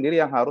saya sendiri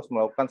yang harus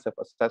melakukan self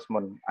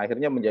assessment,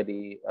 akhirnya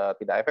menjadi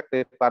tidak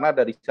efektif karena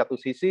dari satu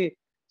sisi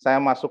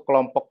saya masuk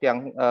kelompok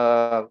yang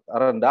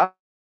rendah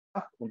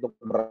untuk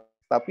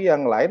tapi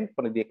yang lain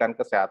pendidikan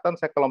kesehatan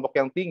saya kelompok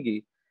yang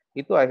tinggi,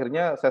 itu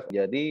akhirnya saya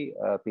jadi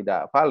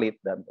tidak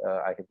valid dan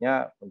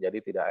akhirnya menjadi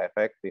tidak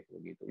efektif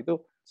begitu. Itu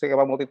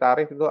skema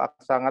multitarif itu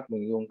sangat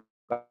membingungkan.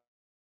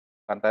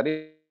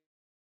 Tadi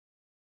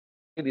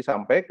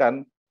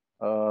disampaikan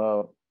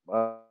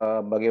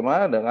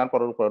bagaimana dengan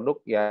produk-produk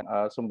yang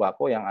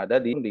sembako yang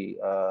ada di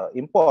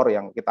impor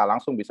yang kita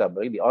langsung bisa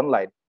beli di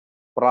online.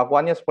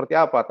 Perlakuannya seperti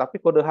apa? Tapi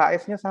kode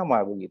HS-nya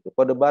sama begitu,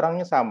 kode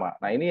barangnya sama.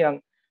 Nah, ini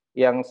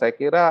yang saya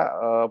kira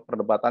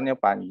perdebatannya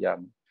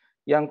panjang.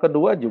 Yang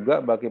kedua juga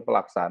bagi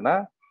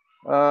pelaksana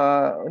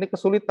ini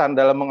kesulitan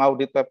dalam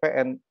mengaudit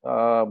PPN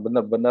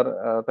benar-benar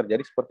terjadi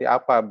seperti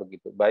apa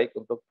begitu, baik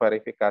untuk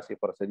verifikasi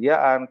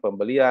persediaan,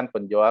 pembelian,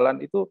 penjualan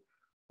itu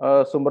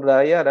sumber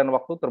daya dan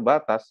waktu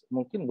terbatas,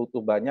 mungkin butuh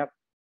banyak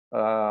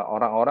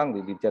orang-orang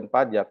di Ditjen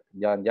Pajak.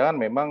 Jangan-jangan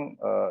memang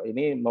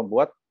ini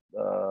membuat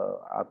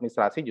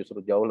administrasi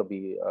justru jauh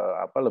lebih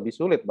lebih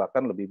sulit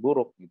bahkan lebih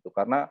buruk gitu,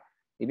 karena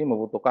ini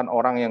membutuhkan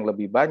orang yang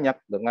lebih banyak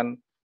dengan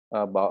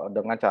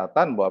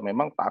catatan bahwa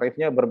memang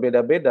tarifnya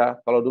berbeda-beda.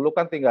 Kalau dulu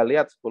kan tinggal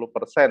lihat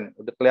 10%,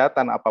 udah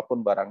kelihatan apapun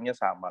barangnya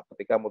sama.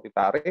 Ketika multi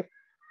tarif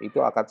itu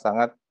akan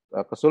sangat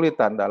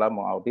kesulitan dalam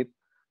mengaudit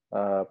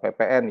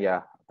PPN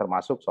ya,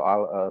 termasuk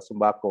soal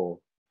sembako.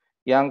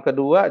 Yang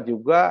kedua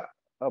juga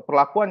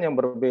perlakuan yang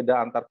berbeda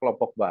antar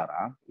kelompok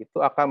barang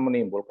itu akan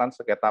menimbulkan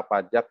sengketa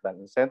pajak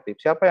dan insentif.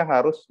 Siapa yang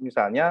harus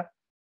misalnya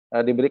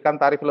diberikan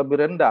tarif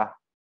lebih rendah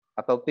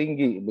atau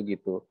tinggi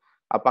begitu?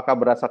 Apakah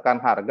berdasarkan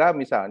harga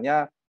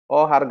misalnya,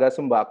 oh harga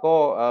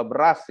sembako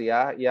beras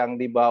ya yang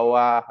di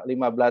bawah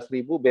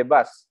 15.000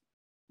 bebas,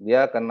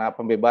 dia kena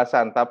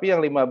pembebasan. Tapi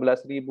yang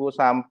 15.000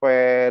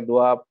 sampai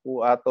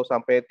 20 atau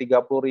sampai 30.000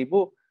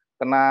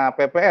 kena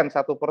PPN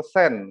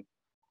 1%.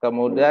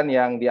 Kemudian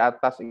yang di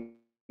atas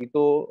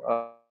itu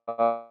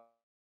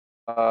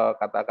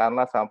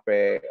katakanlah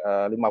sampai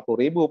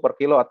 50.000 per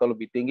kilo atau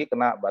lebih tinggi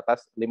kena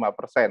batas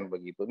 5%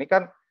 begitu. Ini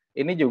kan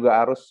ini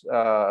juga harus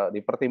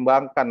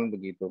dipertimbangkan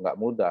begitu, nggak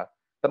mudah.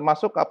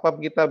 Termasuk apa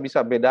kita bisa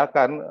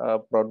bedakan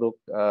produk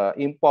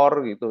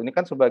impor gitu. Ini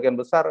kan sebagian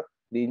besar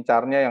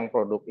diincarnya yang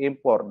produk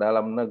impor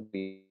dalam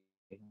negeri.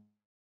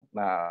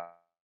 Nah,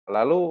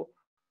 lalu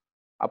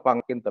apa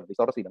mungkin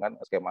terdistorsi dengan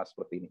skema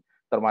seperti ini?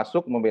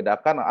 Termasuk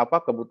membedakan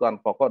apa kebutuhan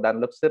pokok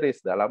dan luxuries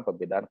dalam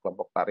perbedaan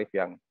kelompok tarif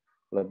yang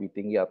lebih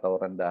tinggi atau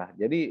rendah.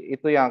 Jadi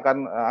itu yang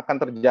akan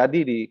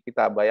terjadi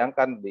kita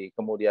bayangkan di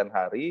kemudian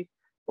hari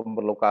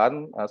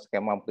pemberlukan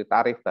skema multi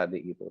tarif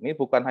tadi gitu. Ini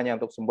bukan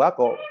hanya untuk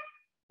sembako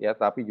ya,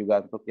 tapi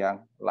juga untuk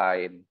yang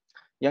lain.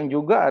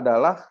 Yang juga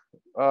adalah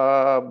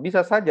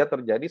bisa saja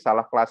terjadi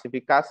salah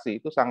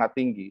klasifikasi itu sangat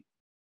tinggi.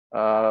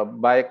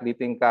 Baik di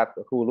tingkat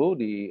hulu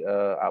di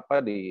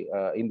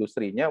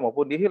industrinya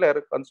maupun di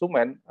hilir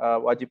konsumen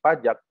wajib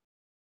pajak,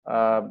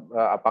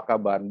 apakah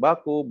bahan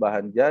baku,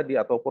 bahan jadi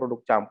atau produk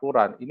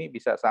campuran, ini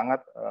bisa sangat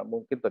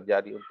mungkin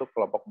terjadi untuk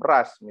kelompok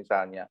beras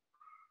misalnya.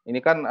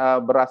 Ini kan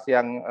beras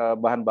yang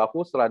bahan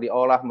baku setelah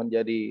diolah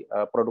menjadi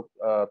produk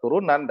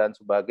turunan dan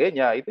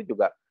sebagainya, itu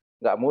juga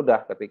nggak mudah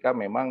ketika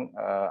memang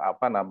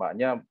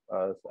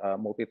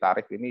multi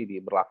tarif ini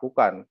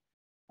diberlakukan.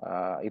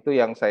 Itu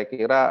yang saya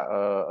kira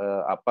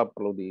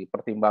perlu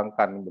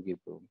dipertimbangkan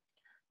begitu.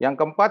 Yang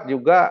keempat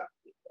juga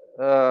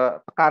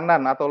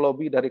tekanan atau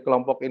lobby dari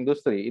kelompok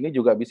industri ini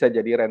juga bisa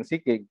jadi rent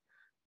seeking.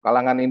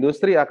 Kalangan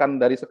industri akan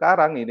dari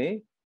sekarang ini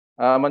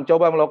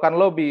mencoba melakukan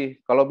lobby.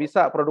 Kalau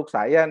bisa produk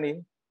saya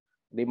nih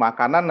di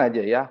makanan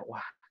aja ya,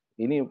 wah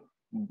ini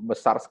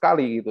besar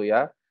sekali gitu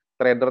ya.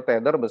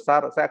 Trader-trader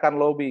besar, saya akan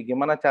lobby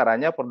gimana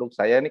caranya produk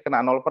saya ini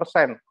kena 0%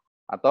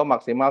 atau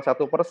maksimal 1%.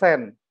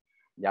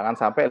 Jangan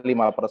sampai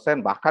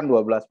 5%, bahkan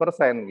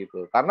 12%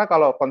 gitu. Karena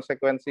kalau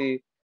konsekuensi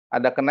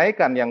ada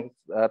kenaikan yang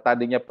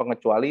tadinya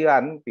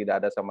pengecualian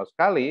tidak ada sama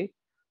sekali,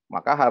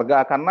 maka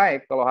harga akan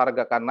naik. Kalau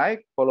harga akan naik,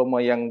 volume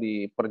yang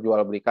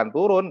diperjualbelikan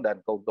turun dan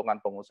keuntungan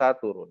pengusaha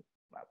turun.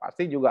 Nah,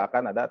 pasti juga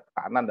akan ada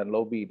tekanan dan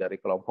lobby dari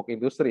kelompok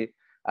industri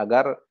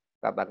agar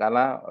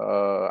katakanlah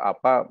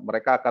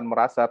mereka akan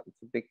merasa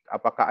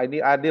apakah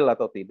ini adil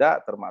atau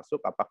tidak, termasuk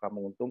apakah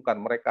menguntungkan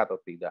mereka atau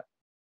tidak.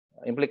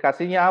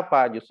 Implikasinya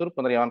apa? Justru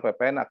penerimaan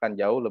PPN akan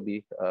jauh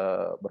lebih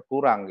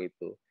berkurang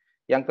gitu.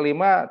 Yang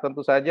kelima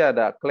tentu saja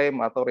ada klaim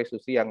atau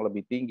restitusi yang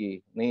lebih tinggi.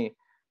 Nih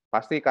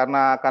pasti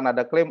karena akan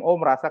ada klaim,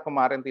 merasa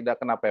kemarin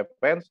tidak kena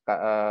PPN,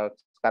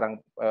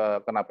 sekarang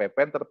kena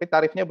PPN, tapi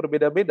tarifnya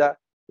berbeda-beda.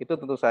 Itu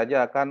tentu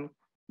saja akan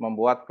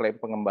membuat klaim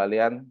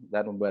pengembalian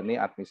dan membebani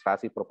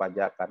administrasi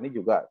perpajakan. Ini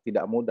juga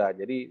tidak mudah.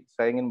 Jadi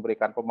saya ingin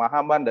memberikan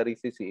pemahaman dari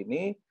sisi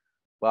ini,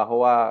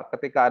 bahwa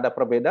ketika ada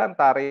perbedaan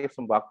tarif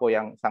sembako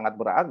yang sangat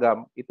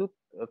beragam, itu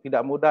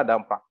tidak mudah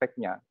dalam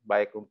prakteknya,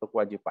 baik untuk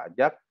wajib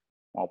pajak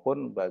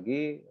maupun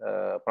bagi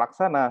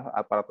pelaksana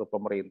aparatur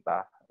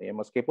pemerintah. Ya,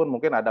 meskipun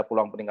mungkin ada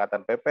peluang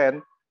peningkatan PPN,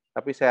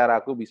 tapi saya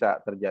ragu bisa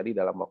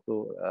terjadi dalam waktu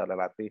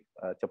relatif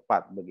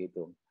cepat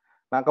begitu.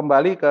 Nah,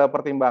 kembali ke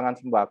pertimbangan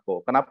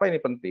sembako. Kenapa ini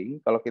penting?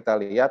 Kalau kita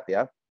lihat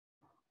ya,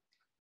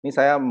 ini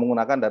saya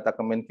menggunakan data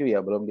Kemenq ya,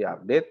 belum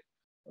diupdate.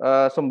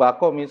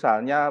 Sembako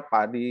misalnya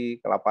padi,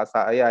 kelapa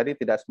sawit, ini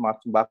tidak semua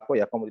sembako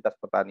ya, komoditas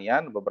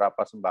pertanian,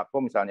 beberapa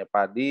sembako misalnya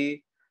padi,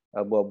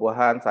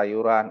 buah-buahan,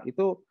 sayuran,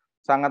 itu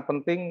sangat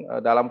penting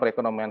dalam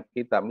perekonomian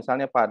kita.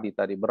 Misalnya padi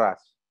tadi,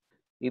 beras,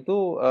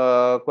 itu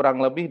kurang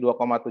lebih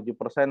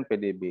 2,7%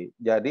 PDB.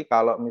 Jadi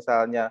kalau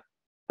misalnya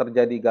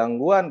terjadi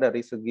gangguan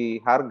dari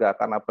segi harga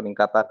karena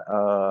peningkatan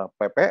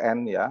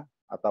PPN ya,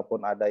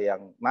 ataupun ada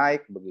yang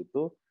naik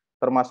begitu,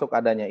 termasuk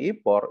adanya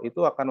impor,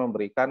 itu akan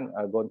memberikan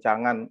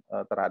goncangan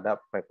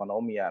terhadap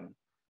perekonomian.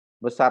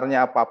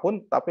 Besarnya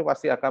apapun, tapi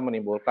pasti akan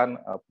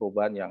menimbulkan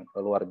perubahan yang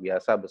luar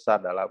biasa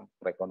besar dalam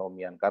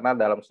perekonomian. Karena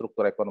dalam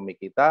struktur ekonomi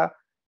kita,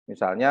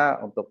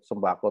 misalnya untuk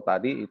sembako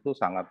tadi itu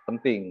sangat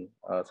penting,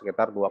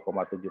 sekitar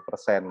 2,7%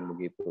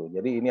 begitu.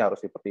 Jadi ini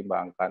harus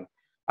dipertimbangkan.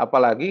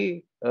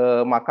 Apalagi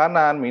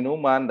makanan,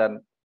 minuman, dan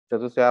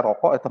khususnya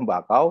rokok,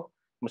 tembakau,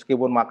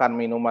 meskipun makan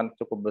minuman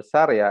cukup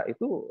besar ya,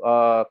 itu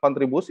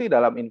kontribusi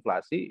dalam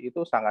inflasi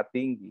itu sangat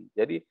tinggi.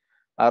 Jadi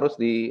harus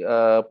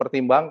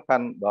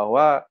dipertimbangkan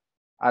bahwa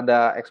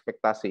ada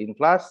ekspektasi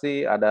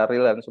inflasi, ada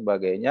real dan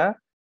sebagainya,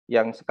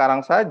 yang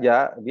sekarang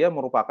saja dia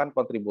merupakan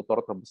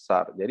kontributor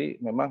terbesar.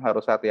 Jadi memang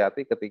harus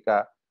hati-hati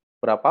ketika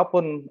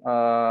berapapun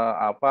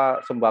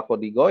sembako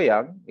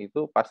digoyang,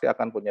 itu pasti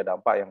akan punya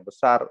dampak yang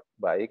besar,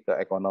 baik ke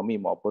ekonomi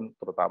maupun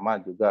terutama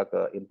juga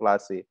ke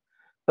inflasi.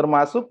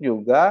 Termasuk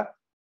juga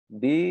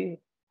di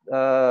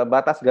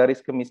batas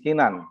garis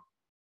kemiskinan.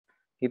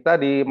 Kita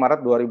di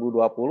Maret 2020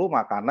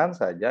 makanan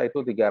saja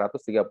itu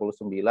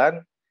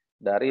 339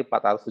 dari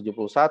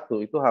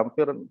 471, itu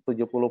hampir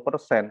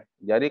 70%.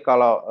 Jadi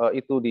kalau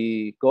itu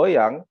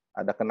digoyang,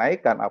 ada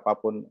kenaikan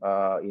apapun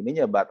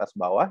ininya batas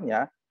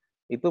bawahnya,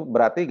 itu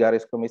berarti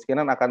garis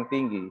kemiskinan akan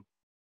tinggi,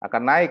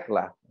 akan naik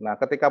lah. Nah,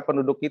 ketika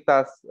penduduk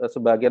kita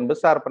sebagian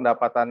besar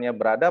pendapatannya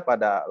berada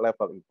pada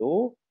level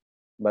itu,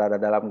 berada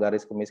dalam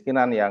garis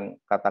kemiskinan yang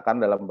katakan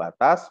dalam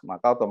batas,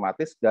 maka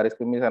otomatis garis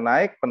kemiskinan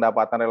naik,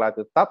 pendapatan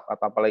relatif tetap,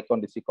 atau apalagi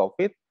kondisi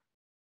COVID,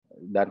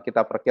 dan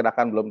kita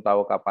perkirakan belum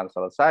tahu kapan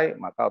selesai,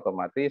 maka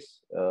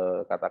otomatis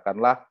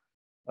katakanlah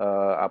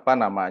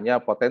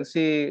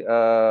potensi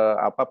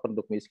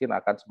penduduk miskin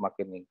akan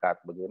semakin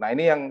meningkat begitu. Nah,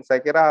 ini yang saya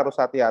kira harus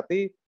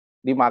hati-hati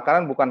di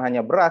makanan, bukan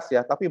hanya beras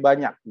ya, tapi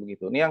banyak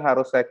begitu. Ini yang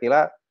harus saya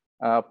kira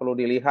perlu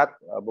dilihat,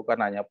 bukan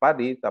hanya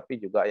padi, tapi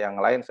juga yang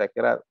lain saya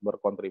kira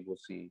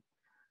berkontribusi.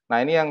 Nah,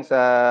 ini yang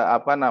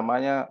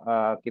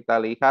kita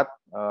lihat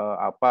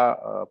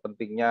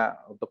pentingnya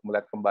untuk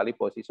melihat kembali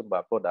posisi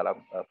sembako dalam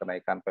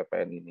kenaikan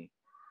PPN ini.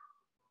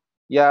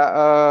 Ya,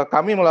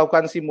 kami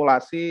melakukan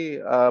simulasi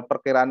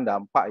perkiraan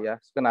dampak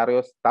ya, skenario,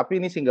 tapi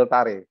ini single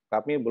tarif.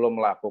 Kami belum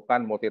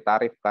melakukan multi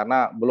tarif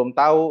karena belum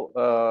tahu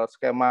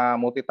skema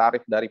multi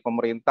tarif dari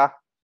pemerintah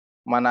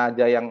mana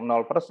aja yang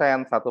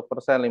 0%, 1%,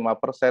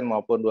 5%,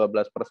 maupun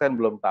 12%,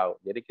 belum tahu.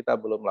 Jadi kita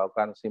belum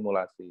melakukan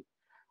simulasi.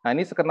 Nah,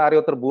 ini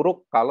skenario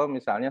terburuk kalau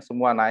misalnya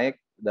semua naik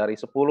dari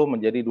 10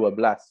 menjadi 12,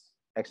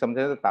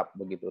 exemption tetap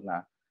begitu.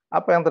 Nah,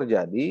 apa yang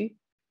terjadi?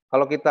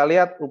 Kalau kita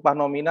lihat upah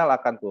nominal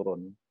akan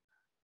turun.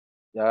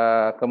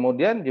 Ya,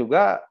 kemudian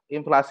juga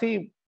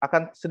inflasi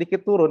akan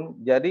sedikit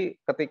turun. Jadi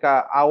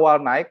ketika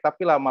awal naik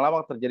tapi lama-lama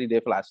terjadi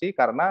deflasi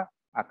karena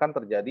akan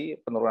terjadi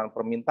penurunan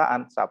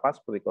permintaan sama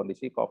seperti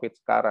kondisi COVID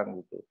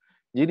sekarang gitu.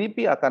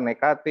 GDP akan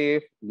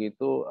negatif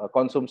gitu,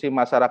 konsumsi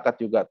masyarakat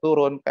juga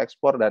turun,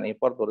 ekspor dan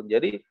impor turun.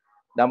 Jadi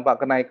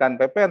dampak kenaikan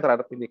PPN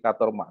terhadap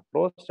indikator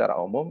makro secara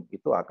umum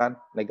itu akan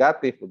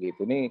negatif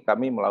begitu. Ini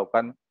kami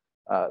melakukan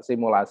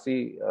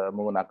simulasi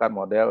menggunakan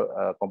model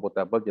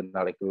computable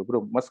general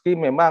equilibrium. Meski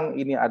memang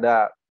ini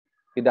ada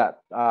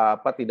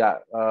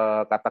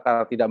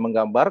katakan tidak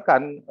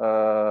menggambarkan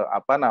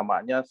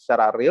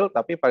secara real,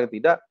 tapi paling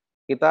tidak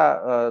kita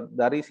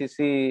dari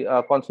sisi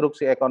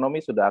konstruksi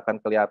ekonomi sudah akan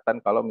kelihatan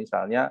kalau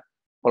misalnya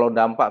kalau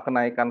dampak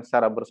kenaikan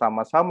secara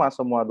bersama-sama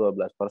semua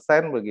 12%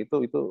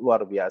 begitu, itu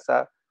luar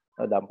biasa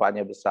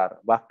dampaknya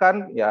besar.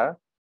 Bahkan ya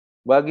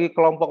bagi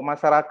kelompok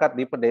masyarakat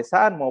di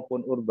pedesaan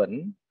maupun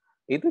urban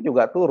itu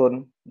juga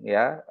turun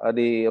ya,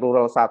 di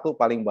rural 1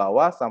 paling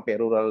bawah sampai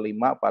rural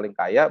 5 paling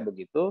kaya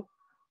begitu,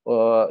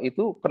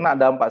 itu kena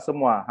dampak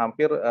semua,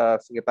 hampir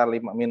sekitar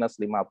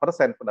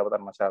 -5% pendapatan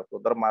masyarakat,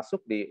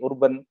 termasuk di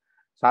urban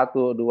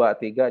 1, 2,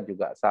 3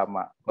 juga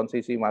sama.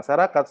 Konsumsi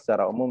masyarakat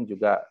secara umum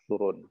juga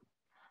turun.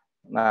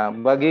 Nah,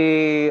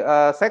 bagi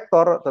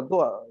sektor tentu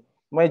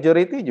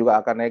majority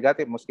juga akan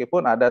negatif,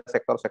 meskipun ada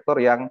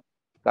sektor-sektor yang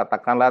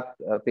katakanlah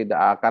tidak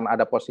akan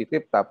ada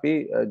positif,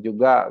 tapi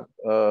juga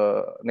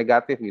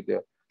negatif gitu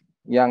ya.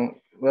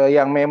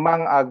 Yang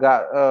memang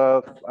agak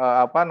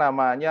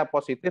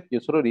positif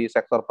justru di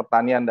sektor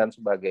pertanian dan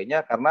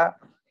sebagainya, karena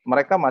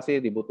mereka masih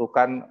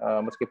dibutuhkan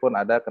meskipun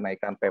ada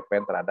kenaikan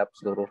PPN terhadap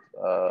seluruh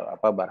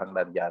barang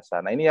dan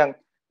jasa. Nah, ini yang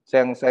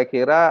saya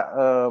kira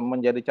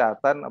menjadi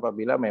catatan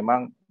apabila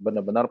memang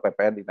benar-benar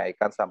PPN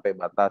dinaikkan sampai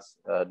batas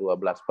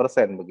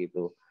 12%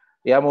 begitu.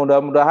 Ya,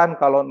 mudah-mudahan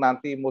kalau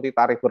nanti multi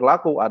tarif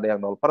berlaku ada yang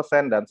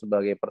 0% dan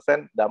sebagai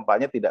persen,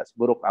 dampaknya tidak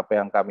seburuk apa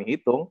yang kami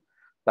hitung.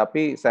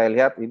 Tapi saya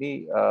lihat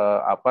ini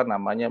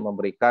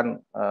memberikan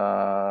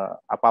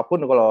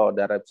apapun kalau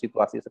dari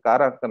situasi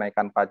sekarang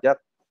kenaikan pajak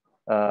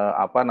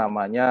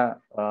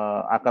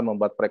akan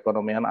membuat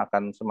perekonomian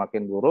akan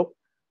semakin buruk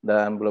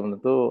dan belum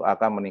tentu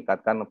akan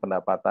meningkatkan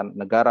pendapatan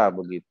negara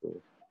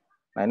begitu.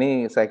 Nah,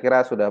 ini saya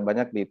kira sudah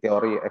banyak di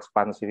teori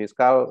ekspansi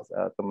fiskal,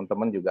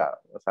 teman-teman juga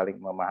saling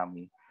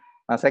memahami.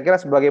 Nah, saya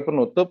kira sebagai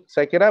penutup,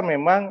 saya kira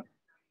memang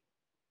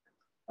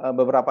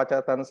beberapa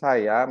catatan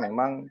saya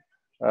memang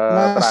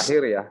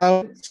terakhir ya.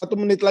 1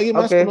 menit lagi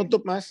Mas,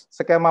 penutup Mas.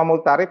 Skema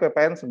multarif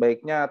PPN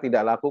sebaiknya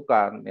tidak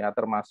lakukan ya,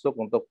 termasuk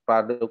untuk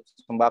produk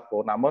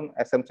sembako, namun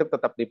exemption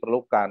tetap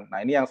diperlukan.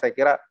 Nah, ini yang saya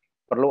kira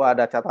perlu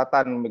ada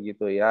catatan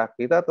begitu ya.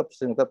 Kita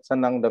tetap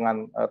senang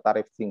dengan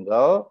tarif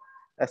single,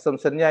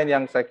 exemption-nya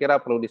yang saya kira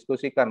perlu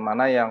diskusikan,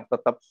 mana yang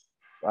tetap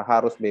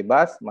harus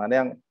bebas, mana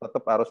yang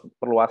tetap harus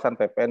perluasan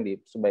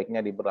PPN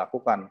sebaiknya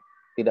diberlakukan.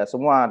 Tidak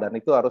semua, dan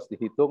itu harus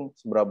dihitung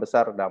seberapa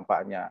besar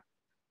dampaknya.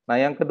 Nah,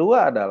 yang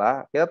kedua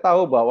adalah kita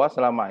tahu bahwa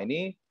selama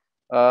ini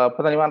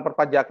penerimaan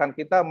perpajakan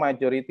kita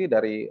majority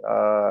dari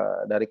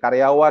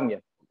karyawan ya.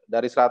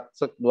 Dari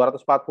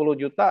 240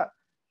 juta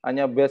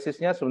hanya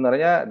basisnya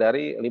sebenarnya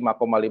dari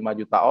 5,5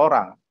 juta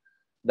orang.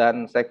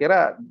 Dan saya kira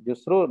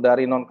justru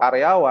dari non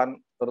karyawan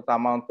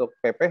terutama untuk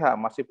PPH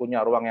masih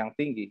punya ruang yang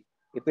tinggi.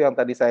 Itu yang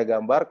tadi saya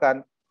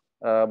gambarkan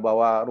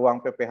bahwa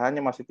ruang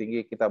PPH-nya masih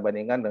tinggi kita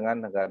bandingkan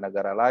dengan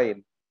negara-negara lain.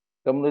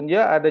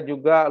 Kemudian ada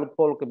juga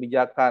loophole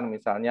kebijakan,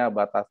 misalnya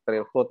batas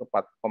threshold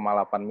 4,8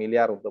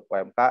 miliar untuk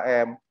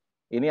UMKM.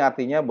 Ini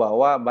artinya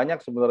bahwa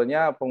banyak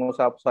sebenarnya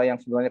pengusaha-pengusaha yang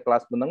sebenarnya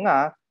kelas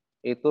menengah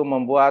itu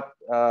membuat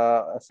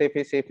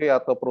CV-CV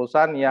atau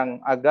perusahaan yang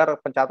agar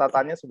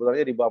pencatatannya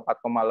sebenarnya di bawah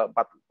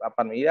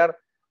 4,8 miliar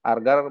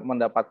agar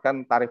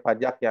mendapatkan tarif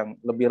pajak yang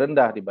lebih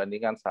rendah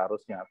dibandingkan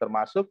seharusnya.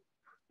 Termasuk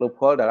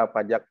loophole dalam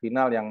pajak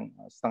final yang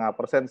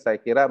 0,5%, saya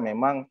kira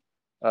memang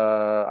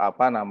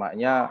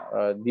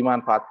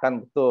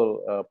dimanfaatkan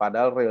betul,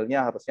 padahal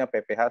realnya harusnya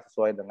PPh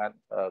sesuai dengan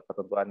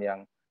ketentuan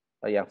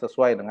yang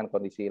sesuai dengan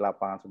kondisi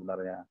lapangan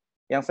sebenarnya.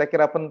 Yang saya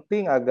kira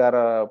penting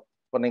agar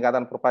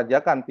peningkatan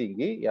perpajakan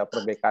tinggi, ya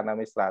perbaikan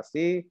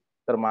administrasi,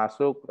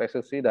 termasuk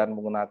restitusi dan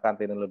menggunakan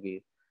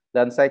teknologi.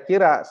 Dan saya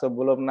kira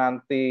sebelum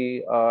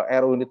nanti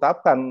RUU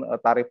ditetapkan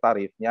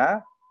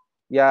tarif-tarifnya,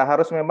 ya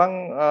harus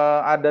memang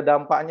ada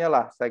dampaknya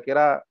lah. Saya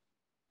kira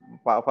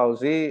Pak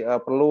Fauzi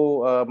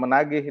perlu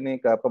menagih ini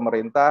ke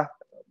pemerintah,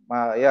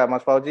 ya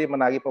Mas Fauzi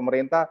menagih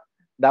pemerintah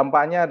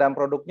dampaknya dan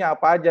produknya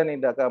apa aja nih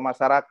ke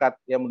masyarakat.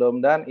 Ya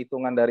mudah-mudahan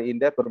hitungan dari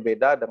Indef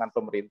berbeda dengan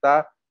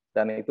pemerintah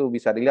dan itu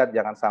bisa dilihat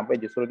jangan sampai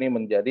justru ini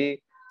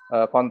menjadi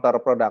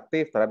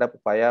counterproduktif terhadap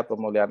upaya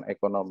pemulihan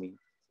ekonomi.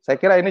 Saya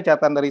kira ini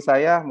catatan dari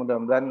saya,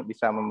 mudah-mudahan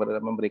bisa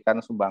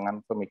memberikan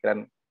sumbangan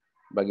pemikiran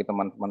bagi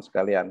teman-teman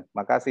sekalian.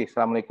 Makasih.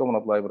 Assalamualaikum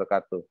warahmatullahi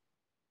wabarakatuh.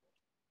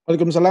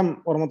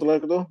 Waalaikumsalam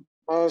warahmatullahi wabarakatuh.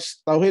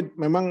 Mas Tauhid,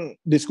 memang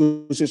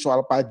diskusi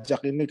soal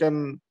pajak ini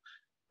kan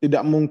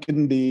tidak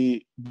mungkin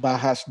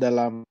dibahas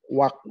dalam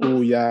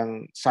waktu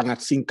yang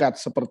sangat singkat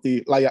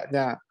seperti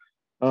layaknya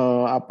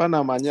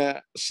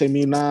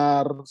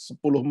seminar 10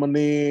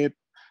 menit,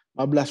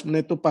 15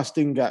 menit itu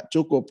pasti nggak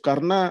cukup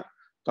karena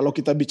kalau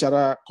kita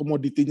bicara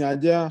komoditinya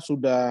aja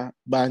sudah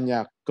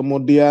banyak,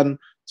 kemudian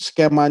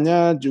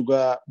skemanya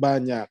juga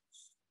banyak,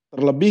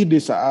 terlebih di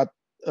saat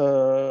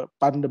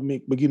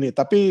pandemik begini.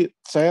 Tapi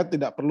saya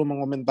tidak perlu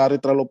mengomentari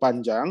terlalu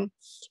panjang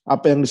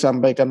apa yang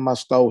disampaikan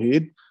Mas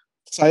Tauhid.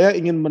 Saya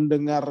ingin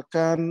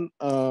mendengarkan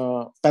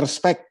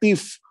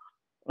perspektif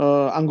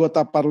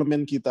anggota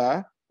parlemen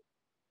kita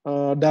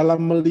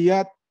dalam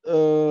melihat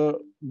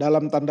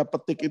dalam tanda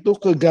petik itu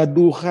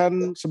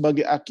kegaduhan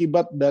sebagai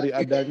akibat dari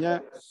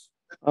adanya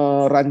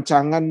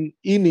rancangan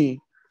ini.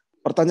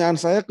 Pertanyaan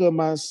saya ke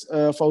Mas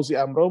Fauzi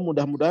Amro,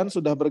 mudah-mudahan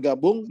sudah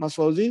bergabung. Mas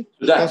Fauzi,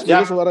 tes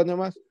dulu suaranya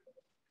Mas.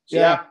 Siap.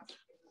 Ya.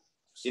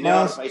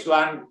 Senior Mas, Pak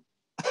Iswan.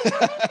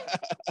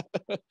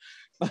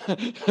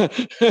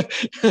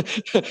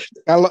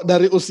 kalau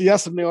dari usia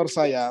senior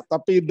saya,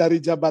 tapi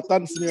dari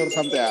jabatan senior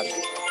sampean.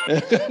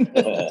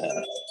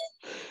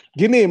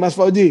 Gini Mas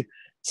Fauzi,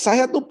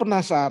 saya tuh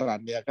penasaran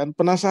ya kan,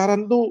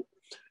 penasaran tuh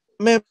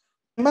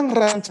memang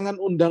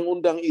rancangan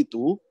undang-undang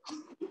itu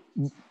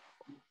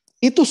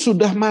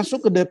sudah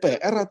masuk ke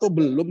DPR atau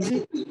belum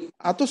sih?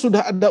 Atau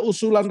sudah ada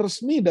usulan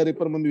resmi dari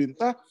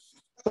pemerintah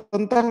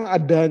tentang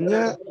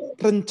adanya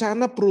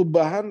rencana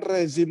perubahan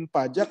rezim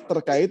pajak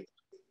terkait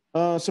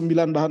 9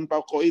 bahan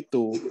pokok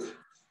itu?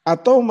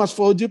 Atau Mas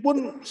Fauzi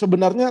pun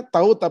sebenarnya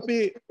tahu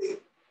tapi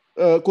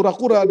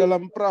kura-kura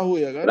dalam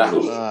perahu ya kan?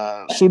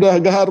 Sudah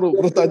garu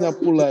bertanya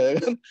pula ya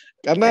kan?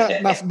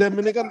 Karena Nasdem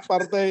ini kan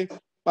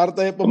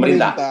partai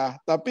pemerintah.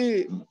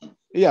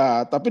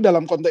 Tapi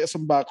dalam konteks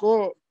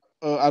sembako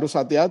harus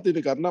hati-hati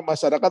nih karena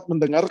masyarakat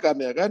mendengarkan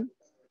ya kan?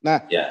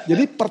 Nah,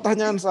 jadi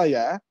pertanyaan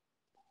saya,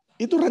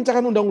 itu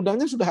rancangan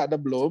undang-undangnya sudah ada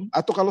belum?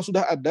 Atau kalau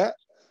sudah ada,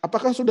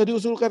 apakah sudah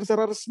diusulkan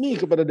secara resmi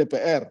kepada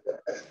DPR?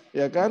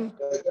 Ya kan?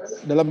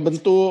 Dalam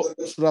bentuk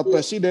surat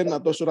presiden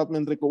atau surat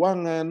menteri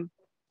keuangan.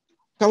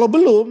 Kalau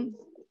belum,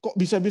 kok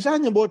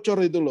bisa-bisanya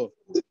bocor itu loh.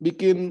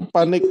 Bikin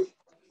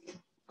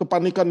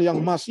kepanikan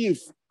yang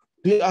masif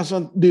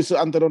di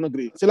seantero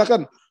negeri.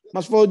 Silakan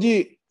Mas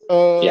Fauzi,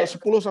 10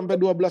 sampai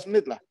 12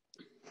 menit lah.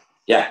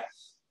 Ya,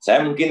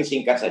 saya mungkin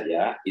singkat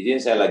saja. Izin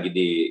saya lagi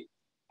di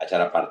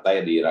acara partai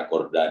di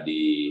Rakorda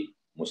di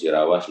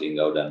Musirawas,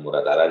 Linggau, dan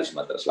Muratara di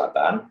Sumatera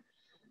Selatan.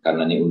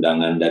 Karena ini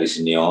undangan dari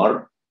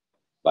senior,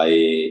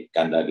 baik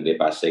Kanda Gede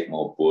Pasek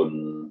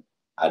maupun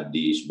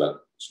Adi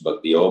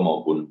Subaktio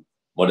maupun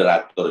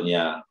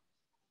moderatornya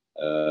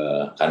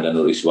Kanda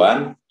Nur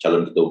Iswan,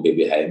 calon ketua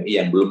PBHMI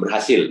yang belum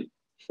berhasil.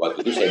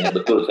 Waktu itu saya ingat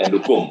betul, saya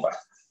dukung, Pak.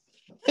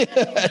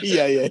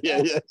 Iya.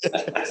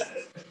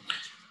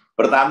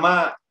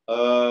 Pertama,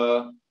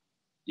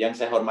 yang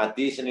saya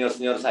hormati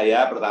senior-senior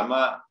saya,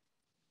 pertama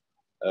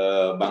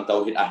Bang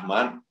Tauhid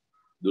Ahmad,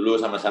 dulu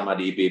sama-sama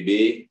di IPB,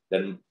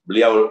 dan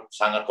beliau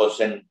sangat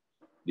konsen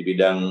di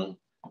bidang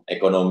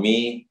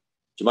ekonomi.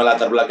 Cuma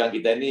latar belakang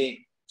kita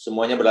ini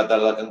semuanya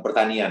berlatar belakang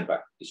pertanian,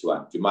 Pak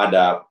Iswan. Cuma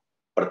ada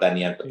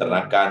pertanian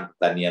peternakan,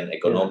 pertanian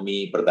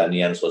ekonomi,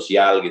 pertanian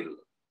sosial gitu.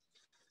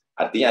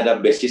 Artinya ada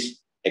basis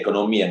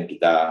ekonomi yang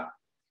kita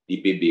di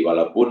IPB,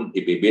 walaupun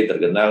IPB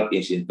terkenal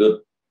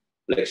institut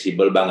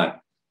fleksibel banget.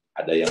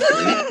 Ada yang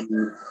peneliti.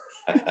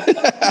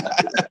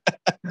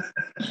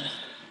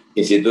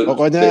 Institut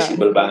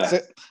fleksibel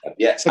banget.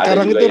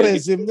 Sekarang itu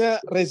rezimnya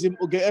rezim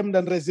UGM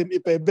dan rezim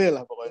IPB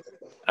lah pokoknya.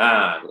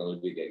 Kurang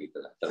lebih kayak gitu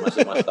lah.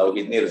 Termasuk Mas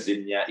Tauhid ini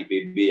rezimnya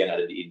IPB yang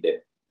ada di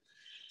Indef.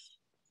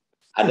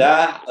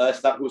 Ada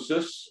staf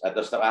khusus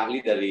atau staf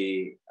ahli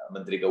dari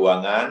Menteri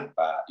Keuangan,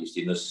 Pak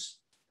Justinus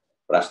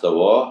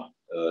Prastowo,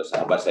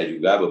 sahabat saya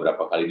juga,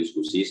 beberapa kali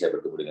diskusi saya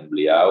bertemu dengan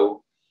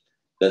beliau,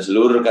 dan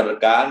seluruh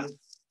rekan-rekan,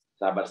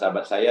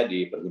 sahabat-sahabat saya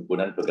di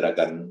Perhimpunan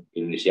Pergerakan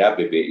Indonesia,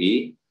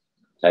 PPI.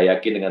 Saya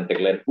yakin dengan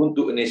tagline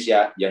untuk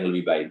Indonesia yang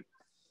lebih baik.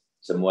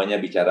 Semuanya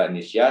bicara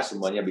Indonesia,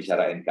 semuanya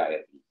bicara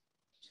NKRI.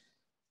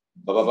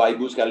 Bapak-bapak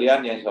Ibu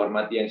sekalian yang saya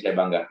hormati, yang saya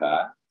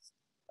banggakan,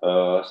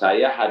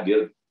 saya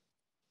hadir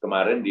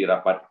kemarin di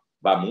rapat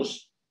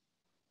BAMUS.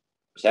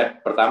 Saya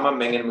pertama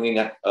ingin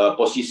mengingat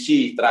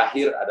posisi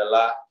terakhir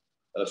adalah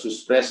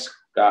Suspres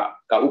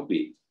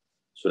KUP,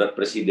 Surat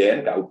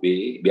Presiden KUP.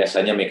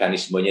 Biasanya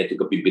mekanismenya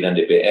itu ke pimpinan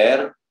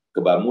DPR, ke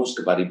BAMUS,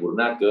 ke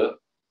paripurna, ke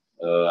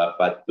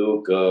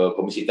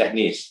Komisi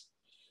Teknis.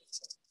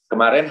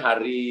 Kemarin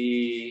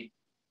hari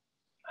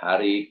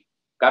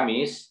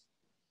Kamis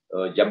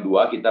jam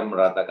 2 kita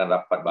meratakan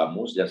rapat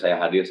BAMUS dan saya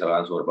hadir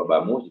secara langsung rapat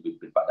BAMUS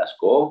dipimpin Pak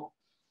Dasko.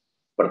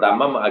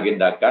 Pertama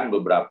mengagendakan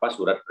beberapa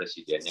surat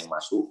presiden yang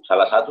masuk.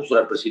 Salah satu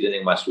surat presiden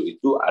yang masuk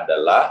itu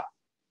adalah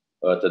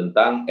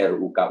tentang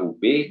RUU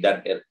KUP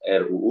dan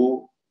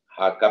RUU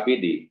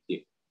HKPD,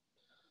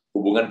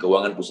 hubungan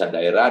keuangan pusat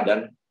daerah,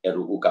 dan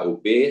RUU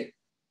KUP,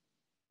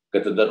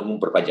 Ketentuan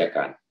Umum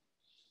Perpajakan.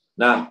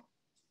 Nah,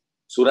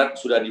 surat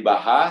sudah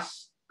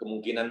dibahas,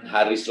 kemungkinan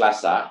hari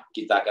Selasa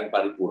kita akan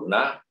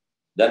paripurna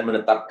dan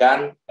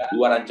menetapkan 2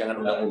 rancangan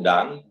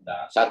undang-undang,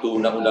 1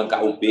 undang-undang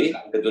KUP,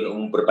 Ketentuan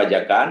Umum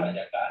Perpajakan,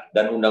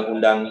 dan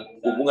undang-undang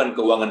hubungan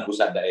keuangan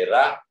pusat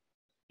daerah,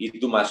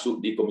 itu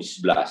masuk di Komisi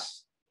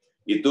 11.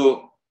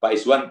 Itu Pak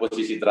Iswan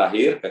posisi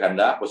terakhir,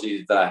 Kakanda,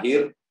 posisi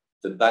terakhir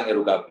tentang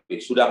RUU KUP.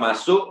 Sudah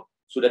masuk,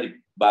 sudah di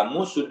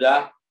BAMUS,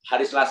 sudah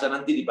hari Selasa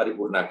nanti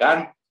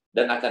diparipurnakan,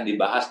 dan akan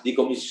dibahas di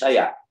komisi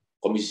saya,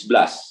 Komisi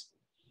 11.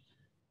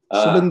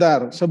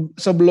 Sebentar,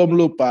 sebelum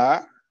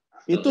lupa,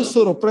 itu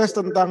surpres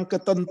tentang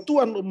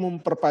Ketentuan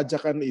Umum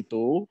Perpajakan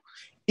itu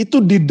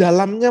di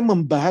dalamnya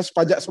membahas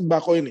pajak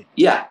sembako ini?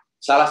 Iya,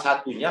 salah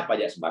satunya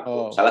pajak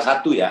sembako. Salah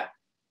satu ya.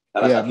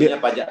 Salah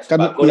satunya pajak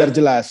sembako kan biar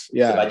jelas.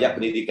 Ya.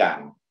 Pajak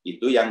pendidikan.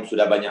 Itu yang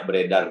sudah banyak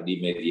beredar di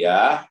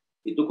media,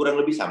 itu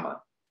kurang lebih sama.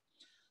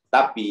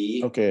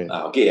 Tapi,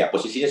 ya,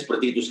 posisinya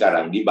seperti itu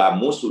sekarang. Di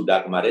BAMUS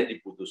sudah kemarin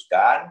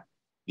diputuskan,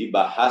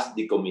 dibahas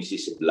di Komisi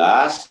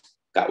 11,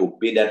 KUP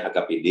dan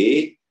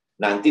HKPD,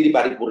 nanti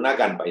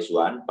diparipurnakan Pak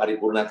Iswan,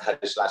 paripurna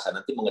hari Selasa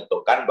nanti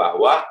mengetokkan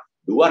bahwa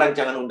 2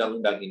 rancangan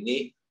undang-undang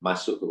ini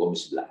masuk ke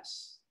Komisi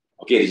 11.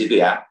 Oke, di situ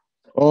ya.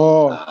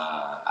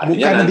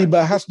 Bukan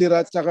dibahas di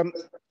rancangan,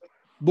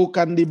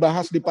 bukan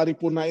dibahas di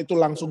paripurna itu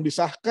langsung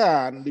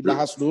disahkan,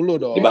 dibahas dulu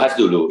dong. Dibahas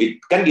dulu.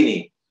 Kan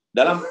gini,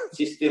 dalam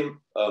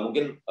sistem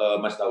mungkin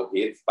Mas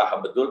Tauhid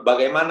paham betul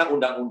bagaimana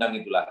undang-undang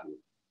itu lahir.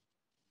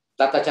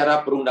 Tata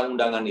cara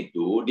perundang-undangan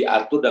itu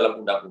diatur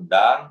dalam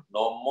Undang-Undang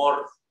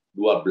Nomor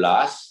 12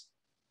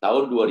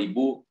 tahun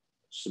 2010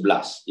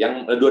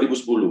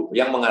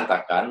 yang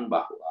mengatakan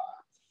bahwa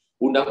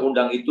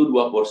undang-undang itu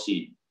 2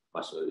 porsi,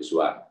 Mas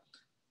Iswan.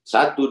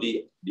 1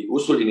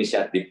 diusul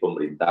inisiatif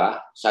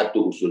pemerintah, 1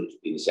 usul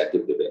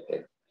inisiatif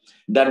DPR,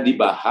 dan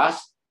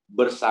dibahas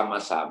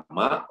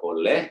bersama-sama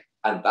oleh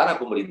antara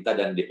pemerintah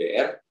dan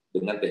DPR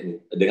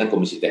dengan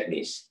komisi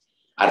teknis.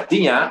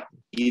 Artinya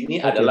ini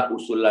adalah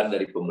usulan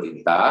dari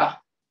pemerintah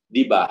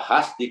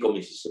dibahas di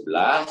Komisi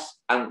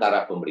 11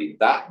 antara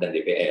pemerintah dan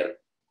DPR.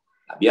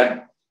 Nah,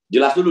 biar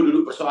jelas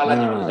dulu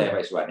persoalannya menurut saya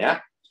Pak Iswan ya.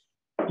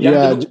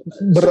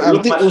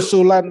 Berarti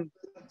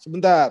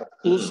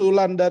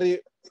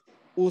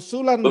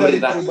usulan dari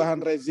perubahan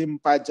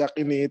rezim pajak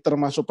ini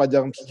termasuk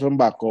pajak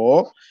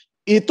sembako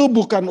itu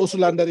bukan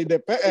usulan dari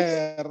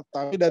DPR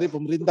tapi dari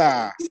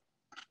pemerintah.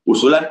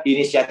 Usulan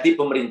inisiatif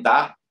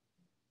pemerintah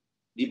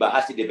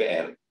dibahas di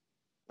DPR.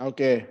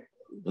 Oke,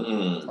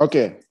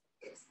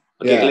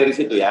 clear di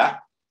situ ya.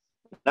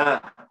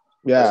 Nah,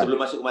 sebelum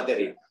masuk ke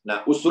materi.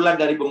 Nah, usulan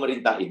dari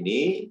pemerintah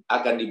ini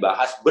akan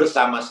dibahas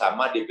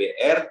bersama-sama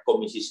DPR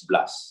Komisi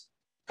 11.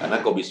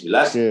 Karena Komisi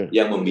 11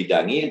 yang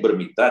membidangi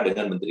bermitra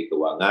dengan Menteri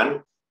Keuangan,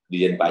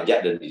 Dirjen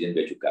Pajak, dan Dirjen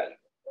Bea Cukai.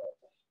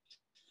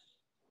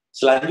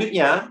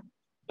 Selanjutnya,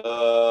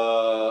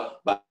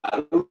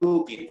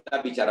 baru kita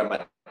bicara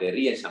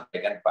materi yang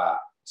disampaikan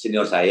Pak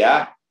senior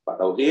saya, Pak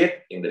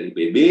Tauhid, yang dari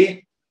PB.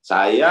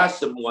 Saya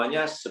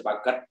semuanya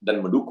sepakat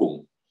dan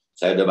mendukung.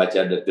 Saya sudah baca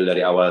detail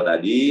dari awal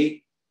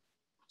tadi.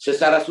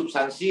 Secara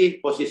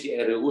substansi, posisi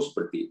RUU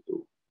seperti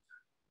itu.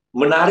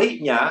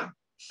 Menariknya,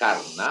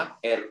 karena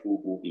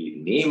RUU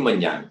ini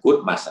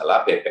menyangkut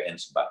masalah PPN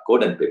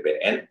sembako dan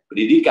PPN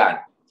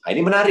pendidikan. Nah,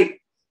 ini menarik.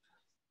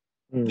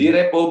 Di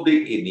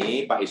Republik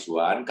ini, Pak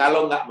Iswan,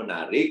 kalau nggak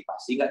menarik,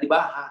 pasti nggak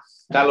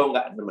dibahas. Kalau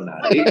nggak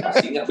menarik,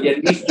 pasti nggak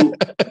menjadi isu.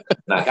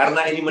 Nah,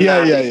 karena ini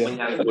menarik,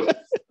 menyangkut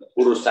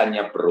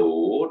urusannya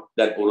perut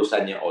dan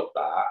urusannya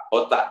otak.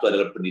 Otak itu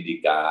adalah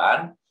pendidikan,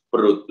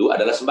 perut itu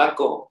adalah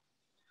sembako.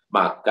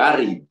 Maka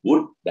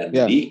ribut dan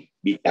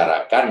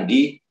dibicarakan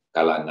di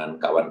kalangan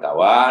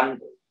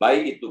kawan-kawan,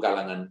 baik itu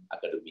kalangan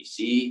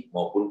akademisi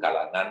maupun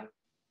kalangan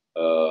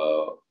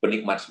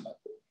penikmat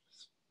sembako.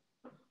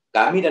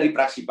 kami dari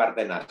fraksi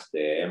Partai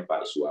Nasdem,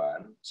 Pak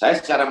Iswan, saya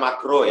secara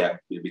makro ya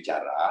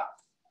berbicara,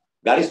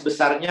 garis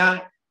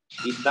besarnya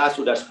kita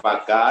sudah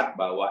sepakat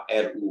bahwa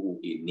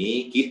RUU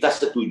ini kita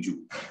setuju.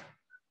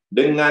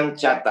 Dengan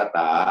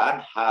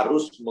catatan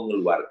harus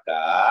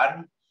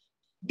mengeluarkan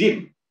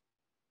DIM.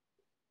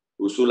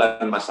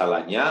 Usulan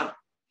masalahnya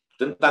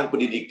tentang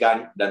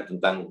pendidikan dan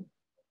tentang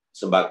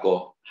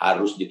sembako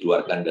harus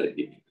dikeluarkan dari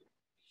DIM.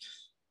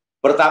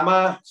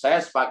 Pertama,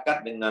 saya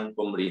sepakat dengan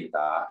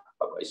pemerintah,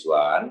 Bapak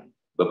Iswan.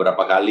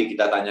 Beberapa kali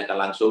kita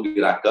tanyakan langsung di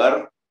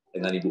Raker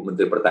dengan Ibu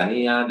Menteri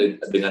Pertanian,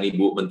 dengan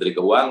Ibu Menteri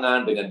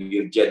Keuangan, dengan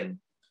Dirjen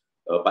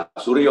Pak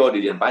Suryo,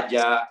 Dirjen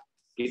Pajak.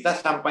 Kita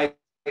sampaikan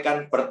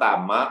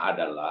pertama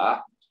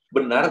adalah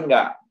benar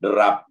nggak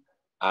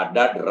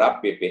ada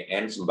derap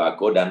PPN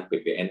sembako dan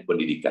PPN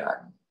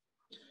pendidikan.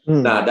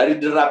 Nah,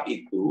 dari derap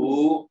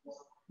itu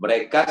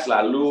mereka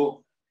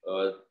selalu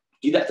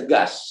tidak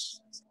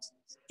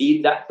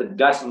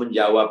tegas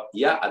menjawab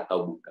ya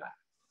atau bukan.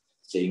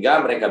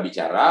 Sehingga mereka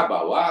bicara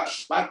bahwa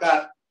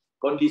sepakat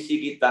kondisi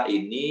kita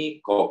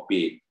ini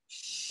COVID.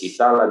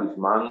 Kita lagi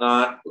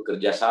semangat,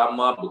 bekerja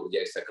sama,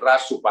 bekerja ekstra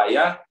keras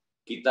supaya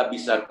kita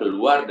bisa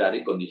keluar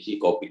dari kondisi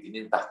COVID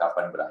ini entah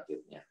kapan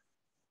berakhirnya.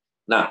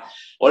 Nah,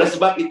 oleh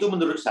sebab itu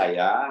menurut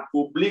saya,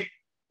 publik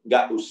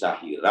nggak usah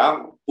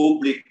hirau,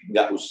 publik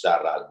nggak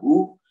usah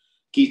ragu,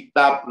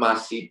 kita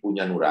masih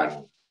punya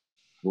nurani.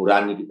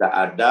 Nurani kita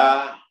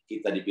ada,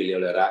 kita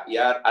dipilih oleh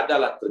rakyat,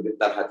 adalah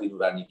tergetar hati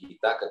nurani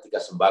kita ketika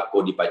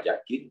sembako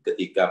dipajakin,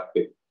 ketika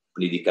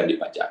pendidikan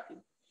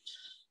dipajakin.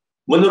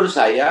 Menurut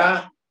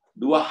saya,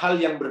 dua hal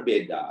yang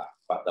berbeda,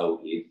 Pak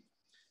Tauhid,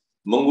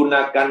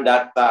 menggunakan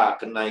data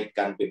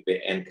kenaikan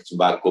PPN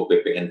sembako,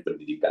 PPN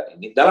pendidikan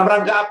ini. Dalam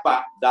rangka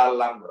apa?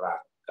 Dalam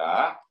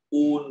rangka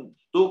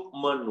untuk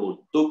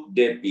menutup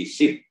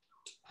defisit.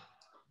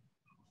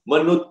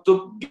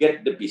 Menutup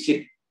gap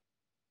defisit.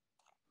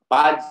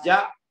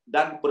 Pajak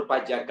dan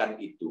perpajakan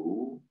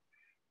itu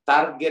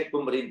target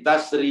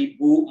pemerintah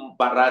 1.440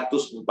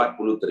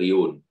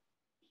 triliun.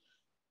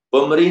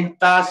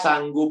 Pemerintah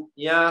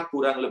sanggupnya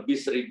kurang lebih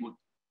 1.000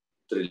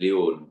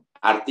 triliun.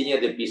 Artinya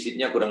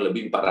defisitnya kurang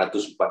lebih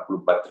 444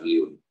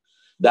 triliun.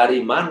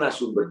 Dari mana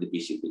sumber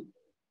defisit itu?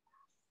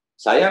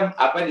 Saya,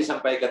 apa yang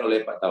disampaikan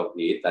oleh Pak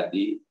Tauhid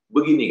tadi,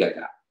 begini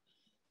kakak.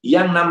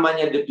 Yang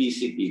namanya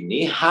defisit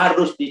ini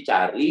harus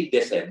dicari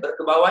Desember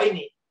ke bawah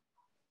ini.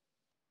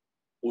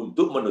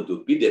 Untuk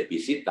menutupi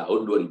defisit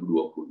tahun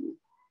 2020.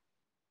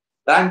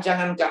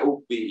 Rancangan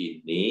KUP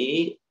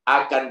ini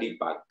akan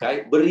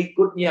dipakai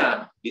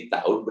berikutnya di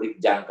tahun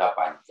jangka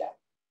panjang.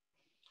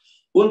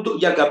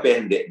 Untuk jangka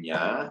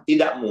pendeknya,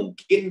 tidak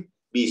mungkin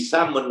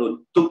bisa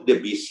menutup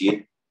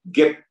defisit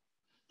gap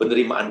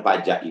penerimaan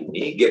pajak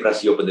ini, gap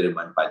rasio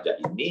penerimaan pajak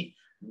ini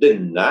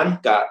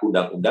dengan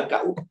undang-undang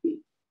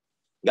KUP.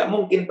 Nggak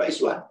mungkin, Pak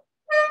Iswan.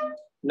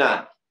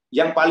 Nah,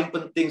 yang paling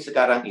penting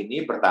sekarang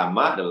ini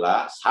pertama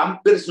adalah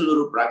hampir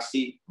seluruh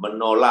fraksi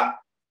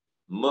menolak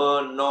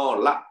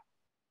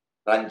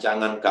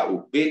rancangan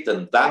KUP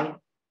tentang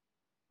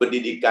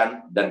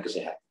pendidikan dan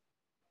kesehatan.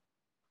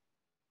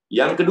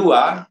 Yang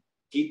kedua,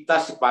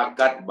 kita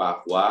sepakat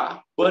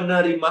bahwa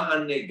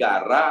penerimaan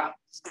negara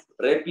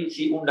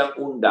revisi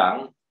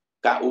undang-undang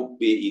KUP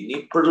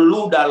ini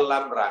perlu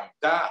dalam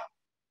rangka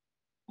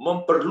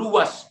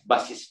memperluas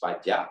basis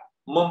pajak,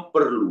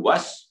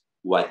 memperluas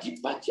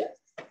wajib pajak.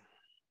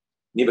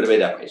 Ini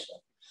berbeda, Pak Iswan.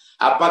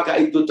 Apakah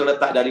itu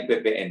terletak dari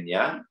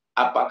PPN-nya,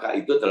 apakah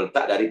itu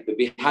terletak dari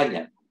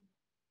PPH-nya?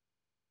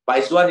 Pak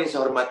Iswan yang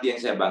saya hormati,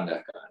 yang saya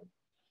banggakan,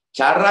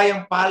 cara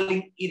yang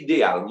paling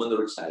ideal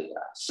menurut saya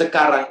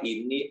sekarang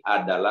ini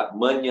adalah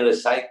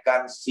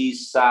menyelesaikan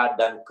sisa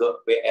dan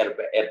PR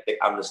teks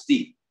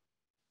amnesti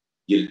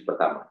jilid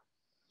pertama.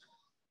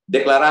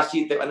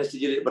 Deklarasi teks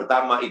amnesti jilid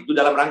pertama itu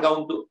dalam rangka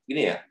untuk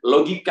ini ya,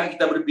 logika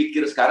kita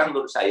berpikir sekarang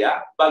menurut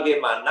saya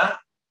bagaimana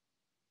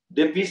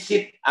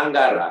defisit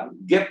anggaran,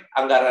 gap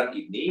anggaran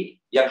ini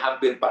yang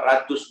hampir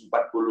 445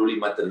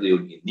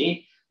 triliun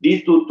ini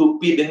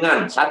ditutupi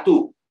dengan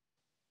satu,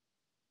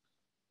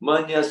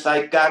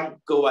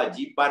 menyelesaikan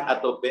kewajiban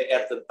atau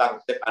PR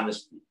tentang teks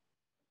amnesti.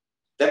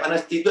 Teks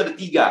amnesti itu ada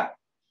 3.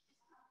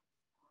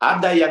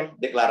 Ada yang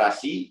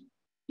deklarasi,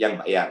 yang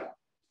bayar.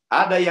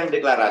 Ada yang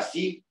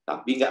deklarasi,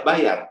 tapi nggak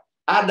bayar.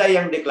 Ada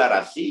yang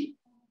deklarasi,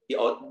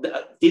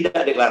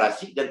 tidak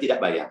deklarasi, dan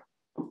tidak bayar.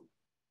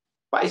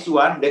 Pak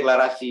Iswan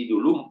deklarasi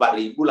dulu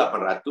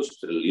 4.800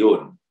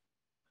 triliun.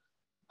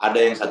 Ada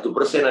yang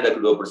 1%, ada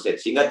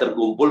 2%, sehingga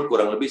terkumpul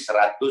kurang lebih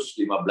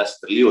 115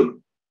 triliun.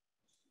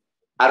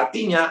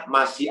 Artinya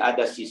masih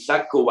ada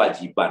sisa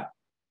kewajiban.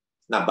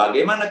 Nah,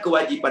 bagaimana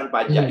kewajiban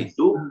pajak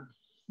itu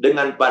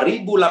dengan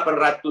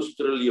 4.800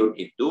 triliun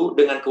itu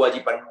dengan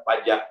kewajiban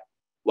pajak,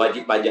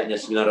 wajib pajaknya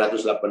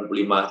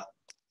 985.000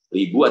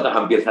 atau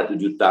hampir 1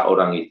 juta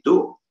orang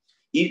itu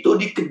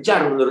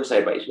dikejar menurut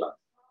saya, Pak Iswan.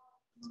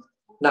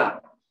 Nah,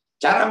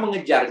 cara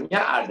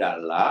mengejarnya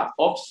adalah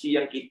opsi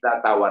yang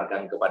kita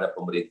tawarkan kepada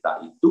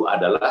pemerintah itu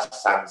adalah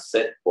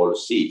sunset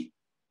policy,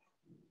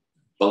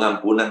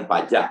 pengampunan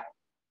pajak.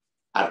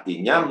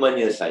 Artinya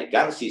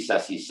menyelesaikan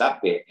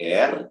sisa-sisa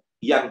PR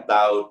yang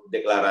tahun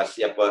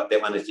deklarasi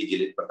tema amnesti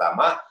jilid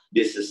pertama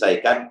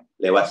diselesaikan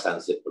lewat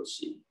sunset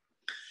policy.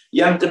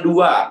 Yang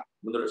kedua,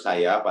 menurut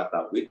saya Pak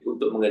Tauhid,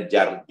 untuk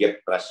mengejar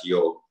gap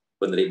rasio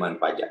penerimaan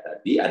pajak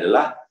tadi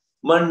adalah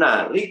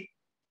menarik,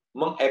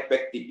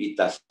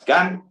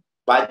 mengefektivitaskan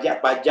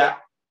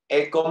pajak-pajak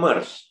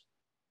e-commerce.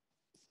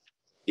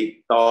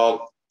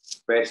 TikTok,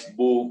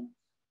 Facebook,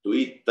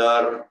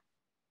 Twitter,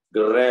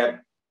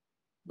 Grab,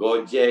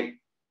 Gojek,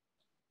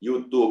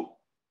 YouTube,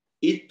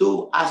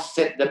 itu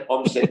aset dan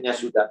omsetnya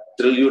sudah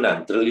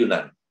triliunan.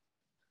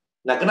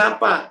 Nah,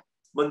 kenapa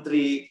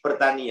Menteri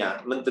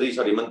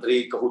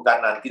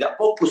Kehutanan tidak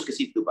fokus ke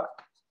situ, Pak?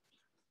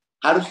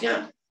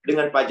 Harusnya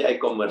dengan pajak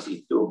e-commerce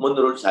itu,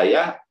 menurut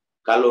saya,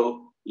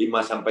 kalau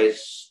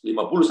 50-100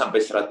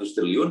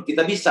 triliun,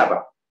 kita bisa,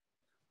 Pak.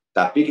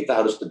 Tapi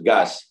kita harus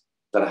tegas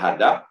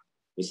terhadap,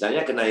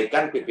 misalnya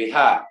kenaikan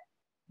PPh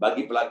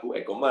bagi pelaku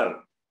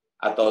e-commerce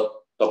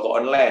atau toko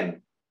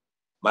online,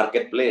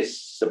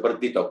 marketplace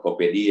seperti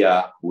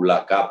Tokopedia,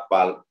 Bula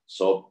Kapal,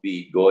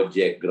 Shopee,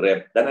 Gojek,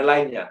 Grab, dan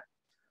lainnya.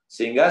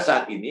 Sehingga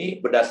saat ini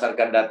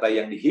berdasarkan data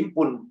yang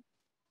dihimpun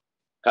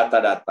Kata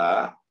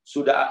Data,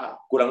 sudah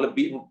kurang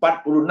lebih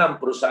 46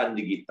 perusahaan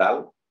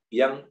digital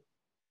yang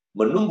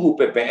menunggu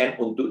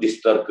PPN untuk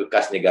disetor ke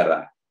kas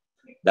negara.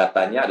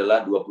 Datanya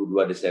adalah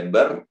 22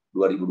 Desember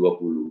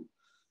 2020.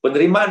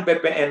 Penerimaan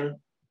PPN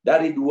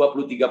dari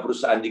 23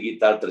 perusahaan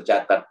digital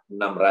tercatat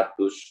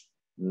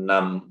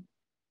 616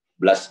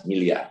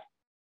 miliar.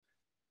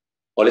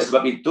 Oleh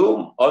sebab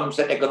itu,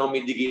 omset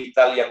ekonomi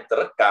digital yang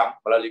terekam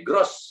melalui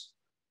gross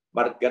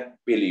market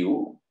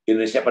value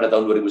Indonesia pada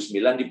tahun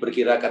 2009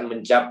 diperkirakan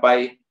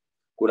mencapai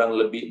kurang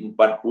lebih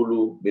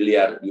 40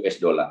 miliar US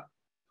dollar.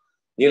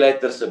 Nilai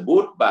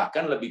tersebut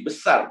bahkan lebih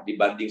besar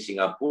dibanding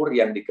Singapura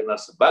yang dikenal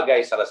sebagai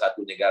salah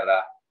satu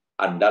negara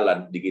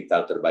andalan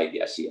digital terbaik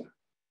di Asia.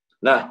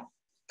 Nah,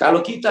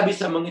 kalau kita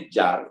bisa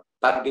mengejar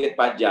target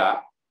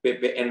pajak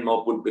PPN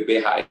maupun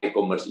PPh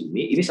e-commerce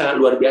ini sangat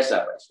luar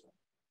biasa, Pak.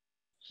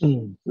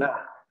 Nah,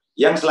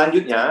 yang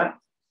selanjutnya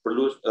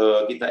perlu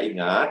kita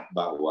ingat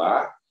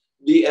bahwa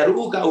di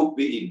RUU KUP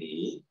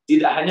ini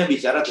tidak hanya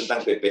bicara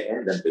tentang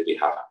PPN dan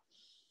PPh,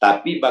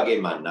 tapi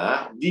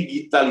bagaimana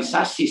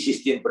digitalisasi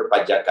sistem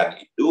perpajakan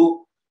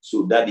itu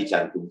sudah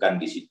dicantumkan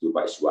di situ,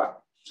 Pak Iswan.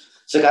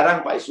 Sekarang,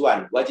 Pak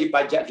Iswan, wajib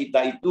pajak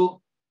kita itu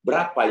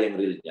berapa yang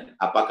realnya?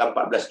 Apakah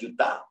 14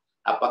 juta?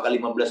 Apakah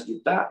 15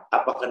 juta?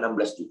 Apakah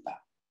 16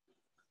 juta?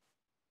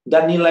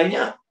 Dan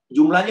nilainya,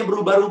 jumlahnya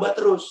berubah-ubah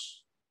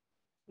terus.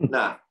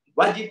 Nah,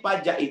 wajib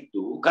pajak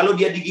itu, kalau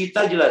dia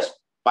digital jelas,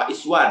 Pak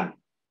Iswan,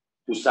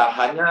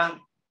 usahanya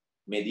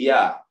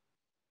media,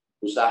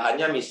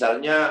 usahanya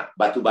misalnya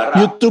batu bara.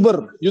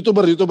 YouTuber.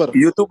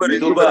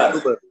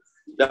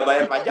 Udah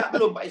bayar pajak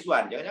belum Pak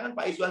Iswan? Jangan-jangan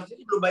Pak Iswan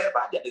sendiri belum bayar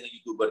pajak dengan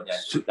YouTubernya,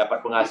 dapat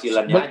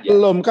penghasilannya aja.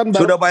 Belum, kan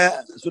baru,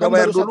 sudah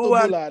bayar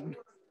duluan.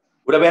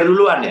 Udah bayar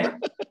duluan ya.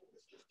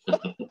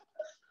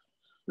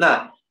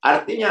 Nah,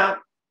 artinya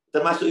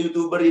termasuk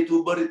YouTuber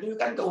itu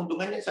kan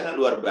keuntungannya sangat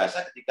luar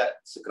biasa ketika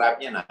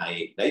subscribe-nya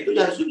naik. Nah, itu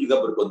harus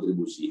juga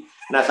berkontribusi.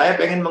 Nah, saya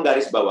pengen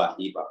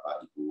menggarisbawahi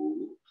Bapak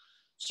Ibu,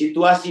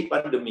 situasi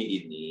pandemi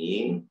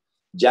ini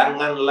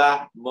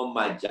janganlah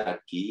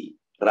memajaki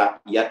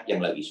rakyat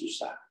yang lagi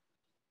susah.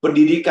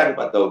 Pendidikan,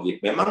 Pak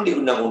Taufik, memang di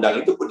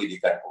undang-undang itu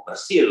pendidikan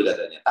komersil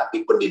katanya,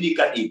 tapi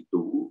pendidikan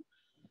itu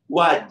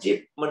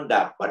wajib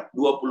mendapat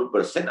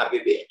 20%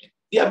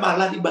 APBN. Dia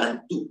malah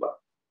dibantu,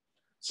 Pak.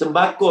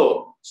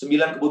 Sembako,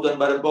 9 kebutuhan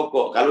barang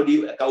pokok. Kalau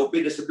di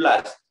KUP ada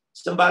 11.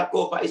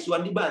 Sembako, Pak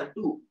Iswan,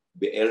 dibantu.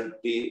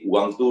 BLT,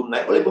 uang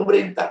tunai oleh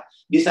pemerintah.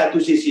 Di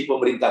satu sisi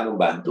pemerintah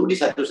membantu, di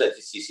satu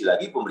sisi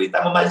lagi pemerintah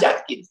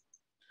memajakin.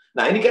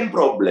 Nah, ini kan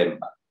problem,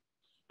 Pak.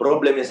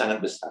 Problem yang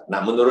sangat besar.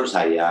 Nah, menurut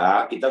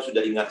saya, kita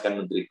sudah ingatkan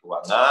Menteri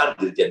Keuangan,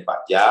 Dirjen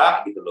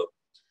Pajak, gitu loh.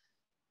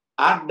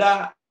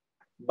 Ada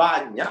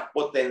banyak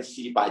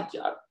potensi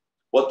pajak,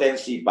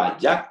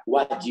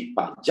 wajib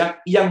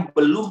pajak yang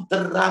belum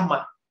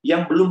teramah,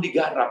 yang belum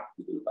digarap,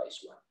 gitu Pak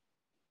Iswan.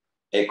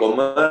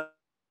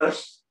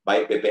 E-commerce,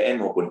 baik PPN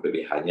maupun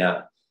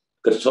PPh-nya.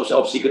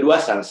 Opsi kedua,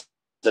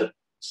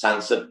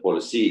 sunset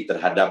policy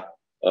terhadap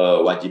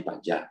wajib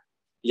pajak.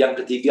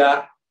 Yang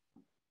ketiga,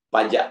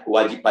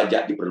 wajib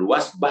pajak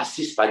diperluas,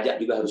 basis pajak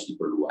juga harus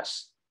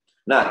diperluas.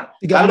 Nah,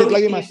 kalau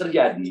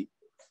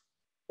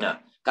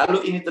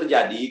ini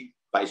terjadi,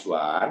 Pak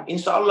Iswan,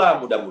 insya Allah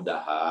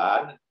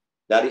mudah-mudahan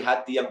dari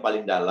hati yang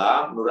paling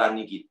dalam,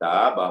 nurani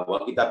kita,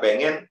 bahwa kita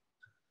pengen,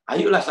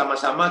 ayolah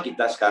sama-sama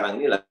kita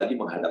sekarang ini lagi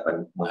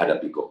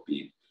menghadapi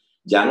COVID.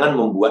 Jangan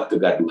membuat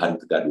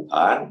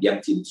kegaduhan-kegaduhan yang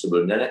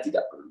sebenarnya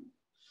tidak perlu.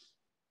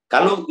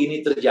 Kalau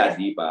ini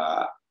terjadi,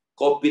 Pak,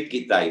 COVID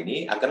kita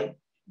ini akan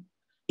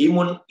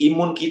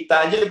imun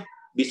kita aja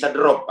bisa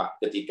drop,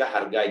 Pak, ketika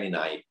harga ini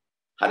naik.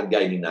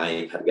 Harga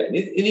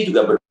ini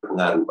juga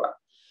berpengaruh, Pak.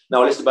 Nah,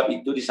 oleh sebab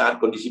itu di saat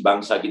kondisi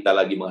bangsa kita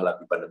lagi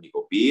menghadapi pandemi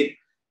COVID,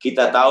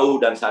 kita tahu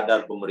dan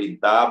sadar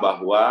pemerintah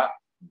bahwa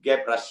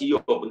gap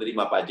rasio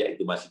penerima pajak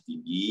itu masih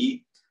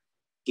tinggi.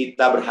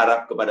 kita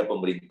berharap kepada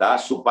pemerintah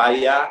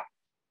supaya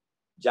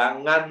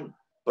jangan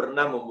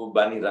pernah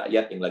membebani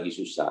rakyat yang lagi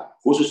susah,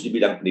 khusus di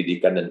bidang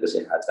pendidikan dan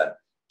kesehatan.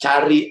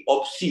 Cari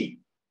opsi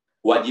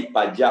wajib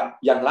pajak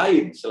yang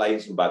lain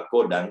selain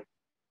sembako dan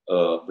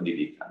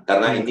pendidikan.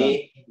 Karena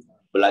ini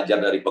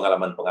belajar dari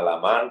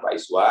pengalaman-pengalaman Pak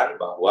Iswan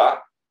bahwa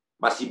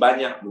masih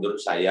banyak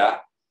menurut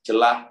saya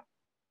celah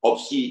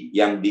opsi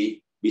yang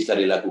bisa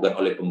dilakukan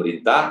oleh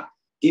pemerintah,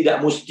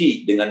 tidak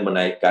mesti dengan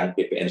menaikkan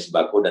PPN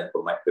sembako dan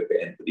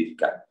PPN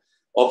pendidikan.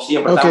 Opsi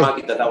yang pertama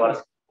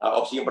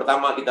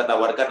kita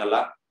tawarkan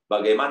adalah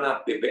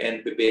bagaimana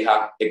PPN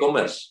PPH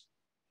e-commerce.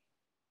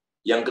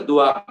 Yang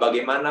kedua,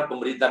 bagaimana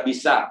pemerintah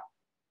bisa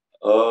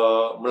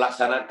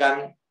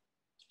melaksanakan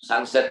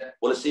sunset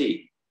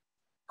policy.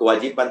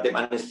 Kewajiban teks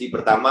amnesti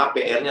pertama,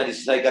 PR-nya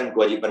diselesaikan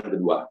kewajiban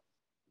kedua.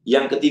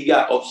 Yang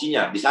ketiga,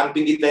 opsinya, di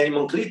samping kita ini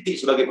mengkritik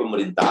sebagai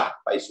pemerintah,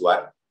 Pak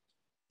Iswan,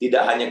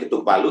 tidak hanya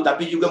ketuk palu,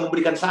 tapi juga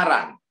memberikan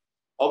saran.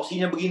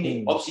 Opsinya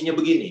begini, opsinya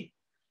begini.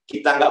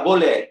 Kita nggak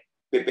boleh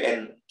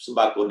PPN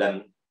sembako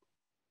dan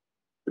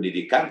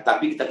pendidikan,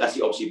 tapi kita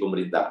kasih opsi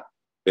pemerintah.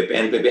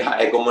 PPN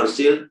PPH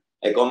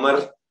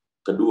e-commerce,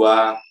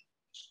 kedua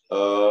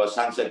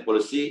sunset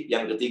policy,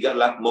 yang ketiga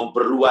adalah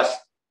memperluas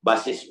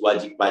basis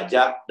wajib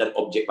pajak dan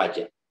objek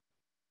pajak.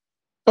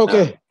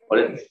 Oke.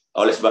 Nah,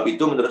 oleh sebab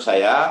itu menurut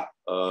saya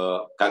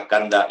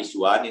Kakanda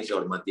Iswan yang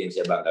saya hormati, yang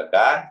saya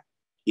banggakan,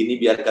 ini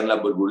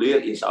biarkanlah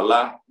bergulir. Insya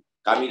Allah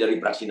kami dari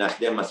Praksi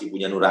Nasdem masih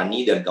punya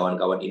nurani dan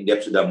kawan-kawan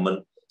Indep sudah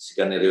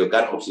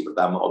menskenariokan opsi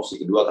pertama, opsi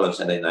kedua kalau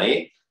seandainya naik.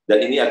 Dan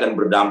ini akan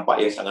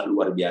berdampak yang sangat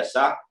luar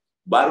biasa.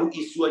 Baru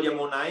isu aja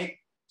mau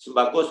naik,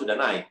 sembako sudah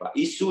naik, Pak.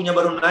 Isunya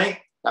baru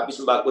naik, tapi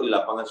sembako di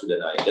lapangan sudah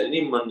naik. Dan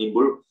ini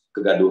menimbul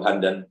kegaduhan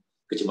dan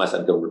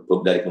kecemasan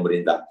dari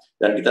pemerintah.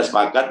 Dan kita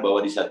sepakat bahwa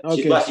di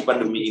situasi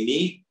pandemi ini,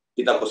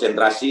 kita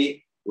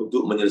konsentrasi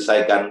untuk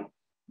menyelesaikan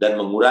dan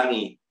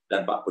mengurangi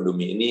dampak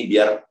pandemi ini,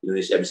 biar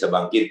Indonesia bisa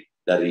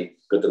bangkit dari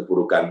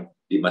keterpurukan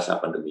di masa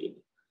pandemi ini.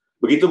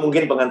 Begitu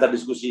mungkin pengantar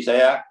diskusi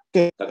saya.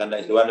 Kakanda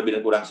Iswan, lebih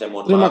dan kurang saya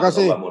mohon Terima maaf.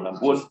 kasih. Mohon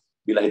ampun.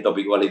 Billahi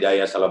taufiq wal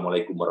hidayah.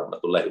 Assalamualaikum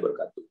warahmatullahi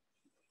wabarakatuh.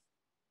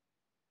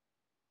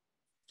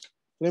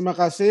 Terima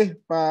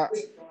kasih Pak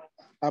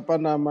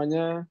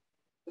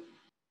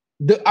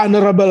The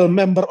Honorable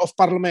Member of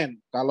Parliament.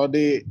 Kalau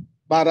di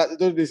Barat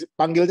itu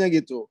dipanggilnya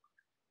gitu.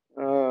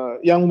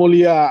 Yang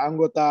mulia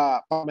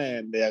anggota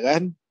parlemen, ya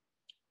kan?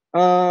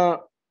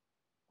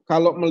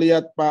 Kalau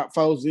melihat Pak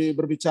Fauzi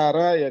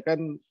berbicara, ya kan,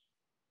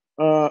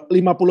 50%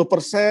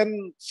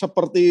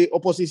 seperti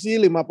oposisi,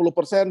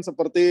 50%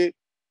 seperti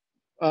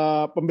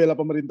pembela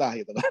pemerintah,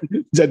 gitu kan.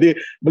 Jadi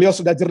beliau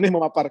sudah jernih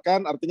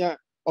memaparkan, artinya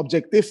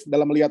objektif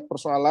dalam melihat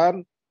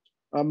persoalan,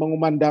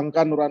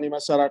 mengumandangkan nurani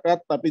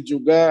masyarakat, tapi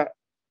juga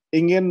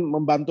ingin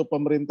membantu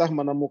pemerintah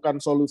menemukan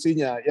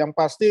solusinya. Yang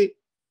pasti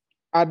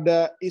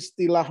ada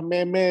istilah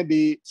meme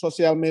di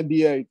sosial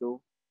media itu,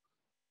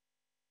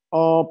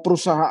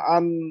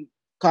 perusahaan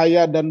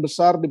kaya dan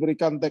besar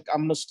diberikan teks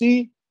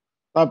amnesti,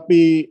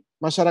 tapi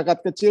masyarakat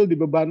kecil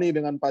dibebani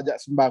dengan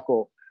pajak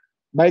sembako.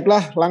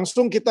 Baiklah,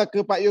 langsung kita ke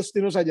Pak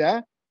Justinus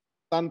saja,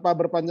 tanpa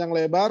berpanjang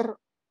lebar.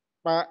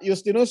 Pak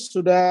Justinus,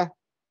 sudah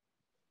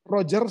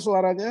Roger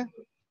suaranya?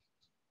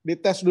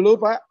 Dites dulu,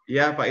 Pak.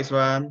 Iya, Pak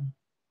Iswan.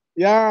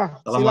 Ya,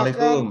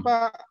 Assalamualaikum. silakan,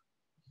 Pak.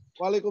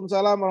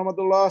 Waalaikumsalam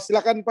warahmatullahi wabarakatuh.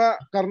 Silakan, Pak,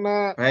 karena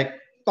Baik.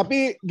 Tapi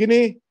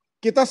gini,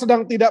 kita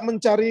sedang tidak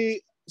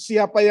mencari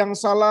siapa yang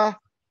salah,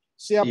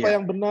 siapa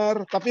yang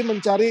benar, tapi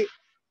mencari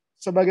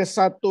sebagai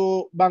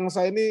satu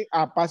bangsa ini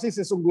apa sih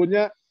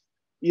sesungguhnya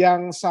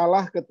yang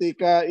salah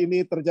ketika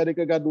ini terjadi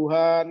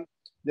kegaduhan.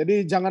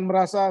 Jadi jangan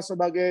merasa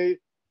sebagai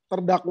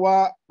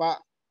terdakwa, Pak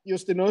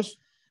Justinus,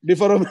 di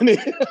forum ini.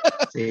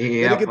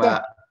 Siap, Jadi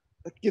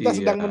kita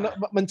sedang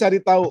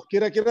mencari tahu.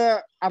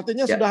 Kira-kira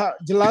artinya sudah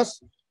jelas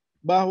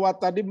bahwa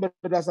tadi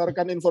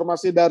berdasarkan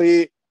informasi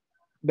dari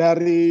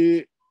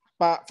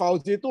Pak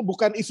Fauzi itu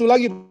bukan isu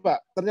lagi,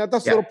 Pak.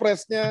 Ternyata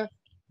surprise-nya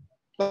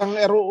tentang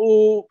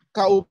RUU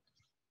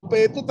KUP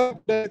itu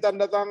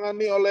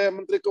ditandatangani oleh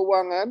Menteri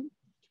Keuangan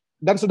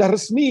dan sudah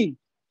resmi.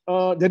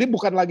 Jadi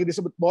bukan lagi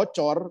disebut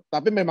bocor,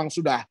 tapi memang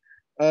sudah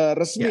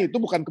resmi. Itu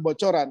bukan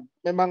kebocoran.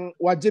 Memang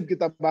wajib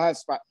kita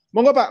bahas, Pak.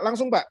 Monggo, Pak,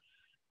 langsung, Pak.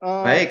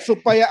 Baik.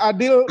 Supaya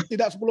adil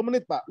tidak 10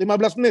 menit, Pak.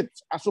 15 menit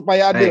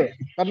supaya adil.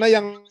 Baik. Karena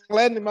yang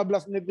lain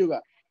 15 menit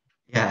juga.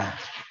 Ya.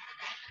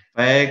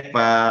 Baik,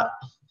 Pak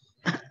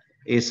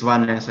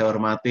Iswan yang saya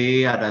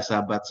hormati, ada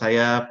sahabat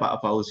saya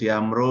Pak Fauzi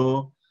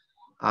Amro,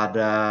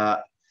 ada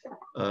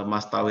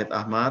Mas Tauhid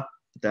Ahmad,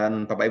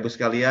 dan Bapak Ibu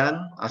sekalian,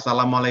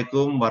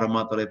 Assalamualaikum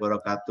warahmatullahi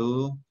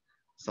wabarakatuh.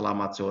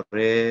 Selamat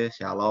sore,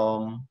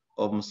 Shalom,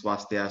 Om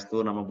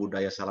Swastiastu, Namo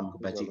Buddhaya, Salam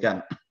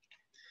Kebajikan.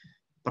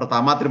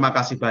 Pertama, terima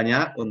kasih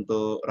banyak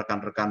untuk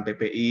rekan-rekan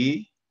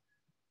PPI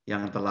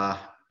yang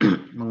telah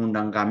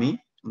mengundang kami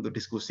untuk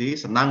diskusi.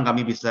 Senang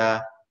kami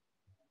bisa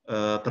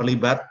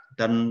terlibat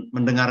dan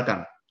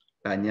mendengarkan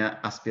banyak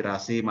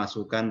aspirasi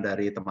masukan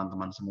dari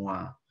teman-teman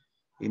semua.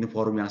 Ini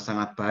forum yang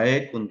sangat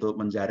baik untuk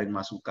menjaring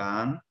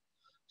masukan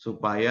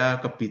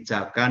supaya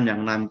kebijakan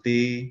yang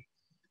nanti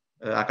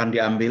akan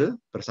diambil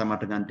bersama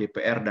dengan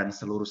DPR dan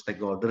seluruh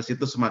stakeholders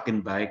itu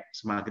semakin baik,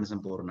 semakin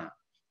sempurna.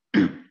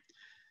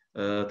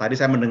 Tadi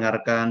saya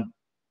mendengarkan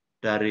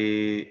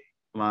dari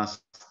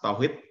Mas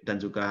Tauhid dan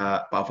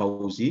juga Pak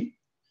Fauzi,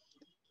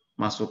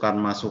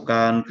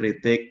 masukan-masukan,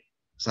 kritik,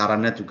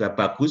 sarannya juga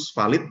bagus,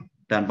 valid,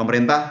 dan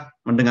pemerintah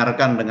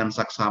mendengarkan dengan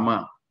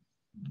saksama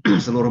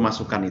seluruh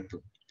masukan itu.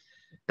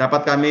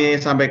 Dapat kami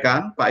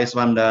sampaikan, Pak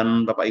Iswan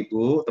dan Bapak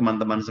Ibu,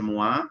 teman-teman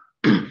semua,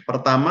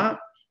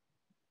 pertama,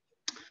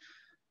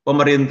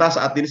 pemerintah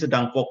saat ini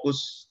sedang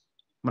fokus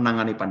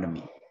menangani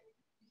pandemi,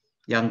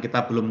 yang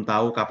kita belum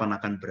tahu kapan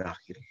akan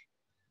berakhir.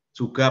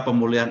 Juga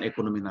pemulihan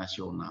ekonomi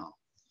nasional.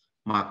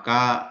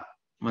 Maka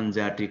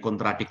menjadi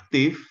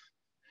kontradiktif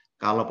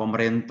kalau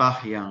pemerintah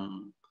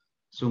yang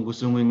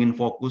sungguh-sungguh ingin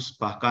fokus,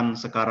 bahkan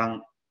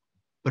sekarang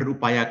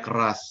berupaya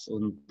keras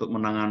untuk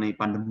menangani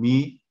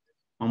pandemi,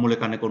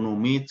 memulihkan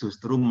ekonomi,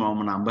 justru mau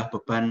menambah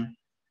beban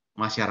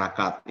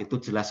masyarakat. Itu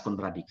jelas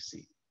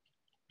kontradiksi.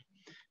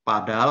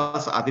 Padahal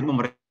saat ini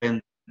pemerintah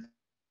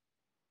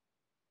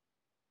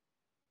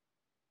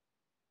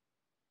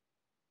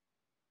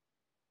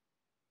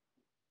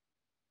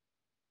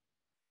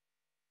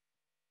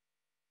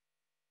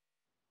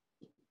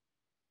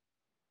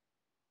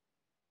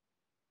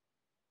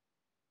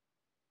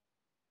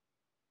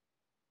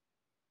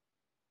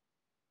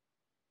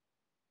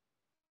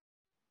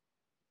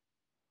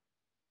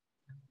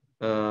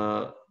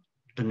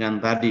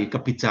dengan tadi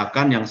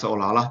kebijakan yang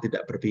seolah-olah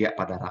tidak berpihak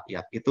pada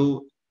rakyat.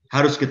 Itu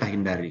harus kita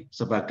hindari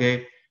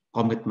sebagai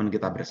komitmen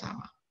kita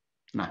bersama.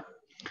 Nah,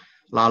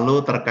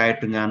 lalu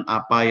terkait dengan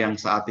apa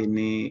yang saat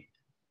ini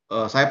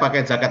saya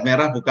pakai jaket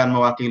merah bukan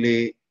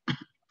mewakili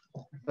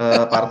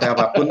partai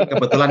apapun,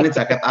 kebetulan ini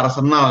jaket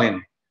Arsenal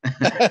ini.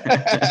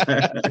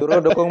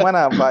 Euro dukung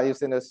mana Pak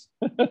Justinus?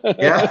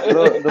 Ya,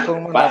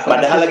 dukung mana?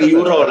 Padahal lagi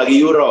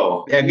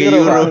Euro. Ya,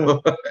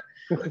 Euro.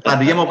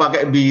 Tadinya mau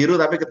pakai biru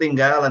tapi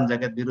ketinggalan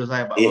jaket biru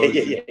saya, Pak.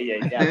 Iya.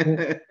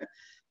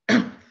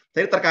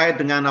 Jadi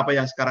terkait dengan apa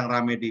yang sekarang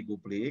ramai di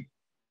publik,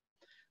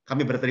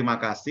 kami berterima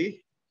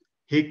kasih.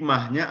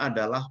 Hikmahnya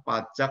adalah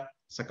pajak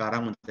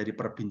sekarang menjadi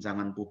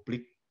perbincangan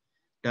publik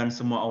dan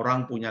semua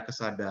orang punya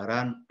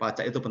kesadaran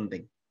pajak itu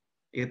penting.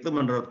 Itu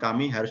menurut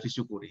kami harus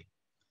disyukuri.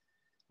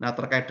 Nah,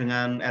 terkait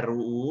dengan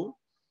RUU,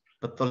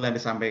 betul yang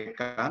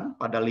disampaikan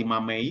pada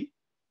 5 Mei,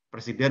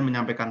 Presiden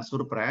menyampaikan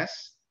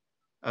surpres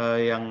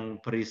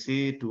yang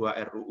berisi 2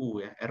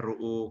 RUU, ya,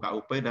 RUU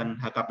KUP dan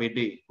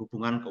HKPD,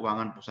 Hubungan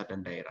Keuangan Pusat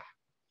dan Daerah.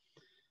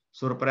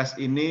 Surpres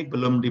ini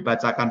belum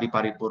dibacakan di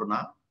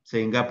paripurna,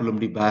 sehingga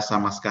belum dibahas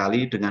sama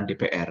sekali dengan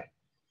DPR.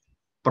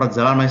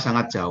 Perjalanan masih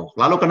sangat jauh.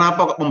 Lalu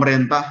kenapa kok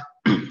pemerintah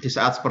di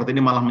saat seperti ini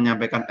malah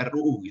menyampaikan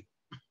RUU? Gitu?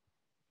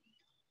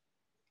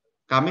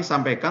 Kami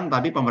sampaikan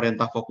tadi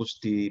pemerintah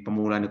fokus di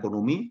pemulihan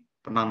ekonomi,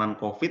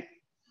 penanganan COVID,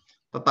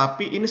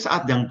 tetapi ini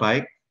saat yang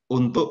baik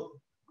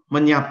untuk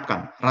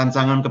menyiapkan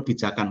rancangan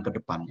kebijakan ke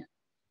depannya.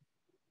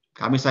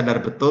 Kami sadar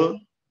betul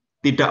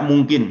tidak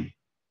mungkin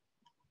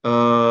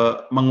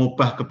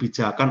mengubah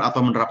kebijakan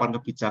atau menerapkan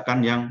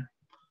kebijakan yang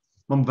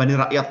membebani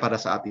rakyat pada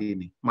saat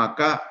ini.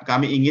 Maka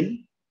kami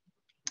ingin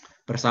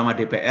bersama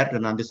DPR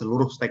dan nanti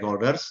seluruh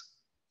stakeholders,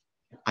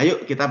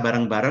 ayo kita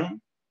bareng-bareng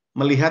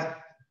melihat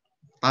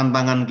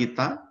tantangan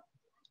kita,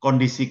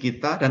 kondisi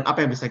kita, dan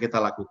apa yang bisa kita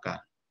lakukan.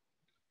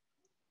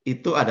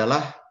 Itu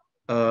adalah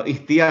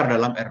ikhtiar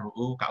dalam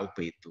RUU KUP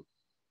itu.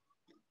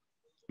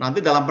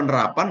 Nanti dalam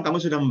penerapan kami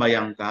sudah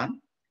membayangkan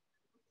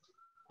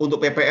untuk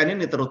PPN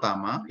ini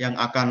terutama yang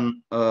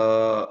akan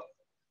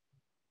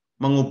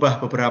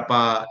mengubah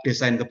beberapa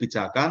desain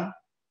kebijakan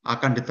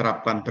akan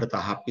diterapkan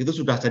bertahap. Itu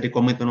sudah jadi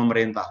komitmen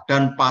pemerintah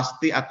dan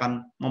pasti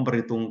akan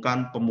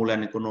memperhitungkan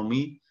pemulihan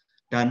ekonomi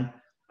dan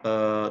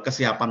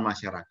kesiapan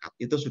masyarakat.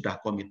 Itu sudah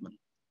komitmen.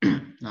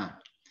 Nah,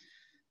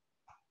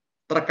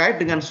 terkait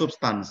dengan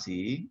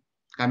substansi,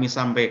 kami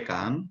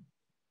sampaikan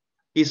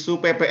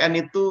isu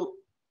PPN itu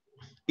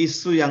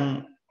isu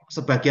yang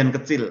sebagian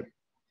kecil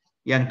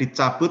yang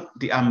dicabut,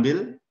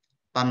 diambil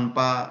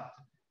tanpa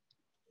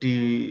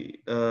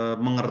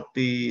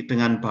dimengerti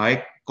dengan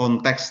baik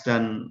konteks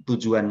dan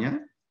tujuannya.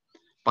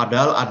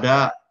 Padahal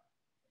ada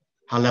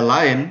hal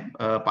lain,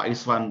 Pak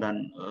Iswan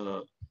dan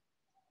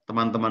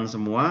teman-teman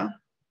semua,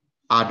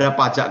 ada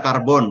pajak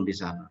karbon di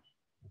sana.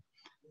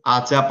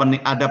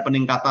 Ada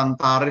peningkatan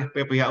tarif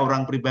PPh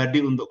orang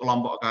pribadi untuk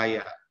kelompok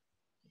kaya.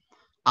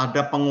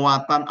 Ada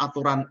penguatan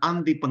aturan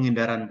anti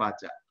penghindaran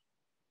pajak.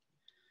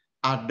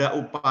 Ada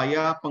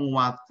upaya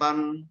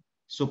penguatan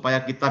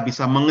supaya kita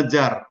bisa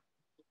mengejar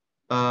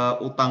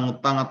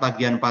utang-utang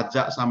tagihan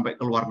pajak sampai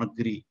ke luar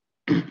negeri,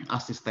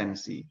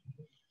 asistensi.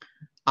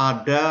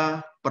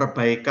 Ada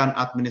perbaikan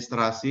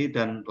administrasi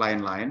dan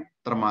lain-lain,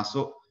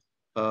 termasuk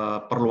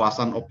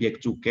perluasan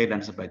objek cukai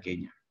dan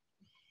sebagainya.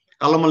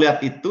 Kalau melihat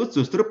itu,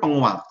 justru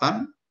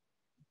penguatan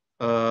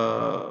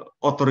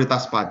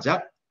otoritas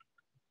pajak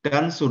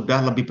dan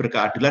sudah lebih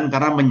berkeadilan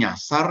karena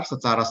menyasar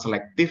secara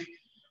selektif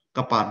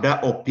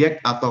kepada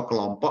objek atau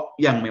kelompok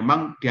yang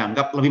memang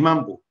dianggap lebih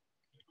mampu.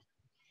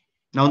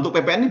 Nah, untuk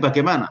PPN ini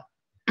bagaimana?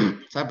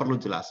 Saya perlu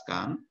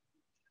jelaskan.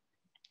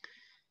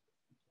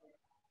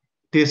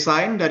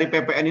 desain dari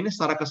PPN ini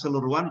secara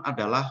keseluruhan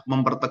adalah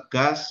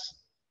mempertegas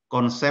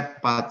konsep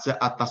pajak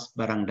atas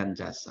barang dan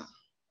jasa.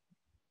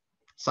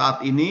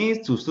 Saat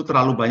ini justru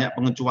terlalu banyak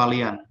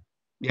pengecualian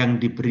yang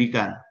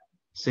diberikan,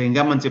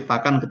 sehingga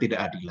menciptakan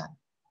ketidakadilan.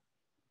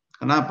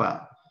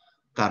 Kenapa?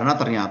 Karena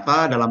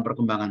ternyata dalam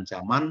perkembangan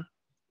zaman,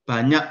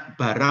 banyak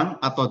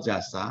barang atau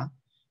jasa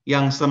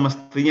yang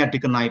semestinya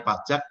dikenai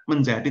pajak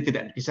menjadi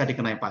tidak bisa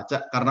dikenai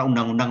pajak karena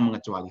undang-undang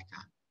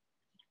mengecualikan.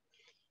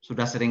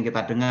 Sudah sering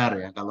kita dengar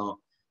ya, kalau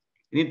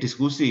ini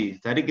diskusi,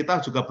 jadi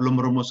kita juga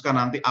belum merumuskan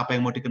nanti apa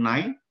yang mau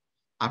dikenai,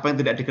 apa yang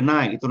tidak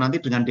dikenai, itu nanti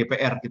dengan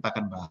DPR kita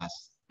akan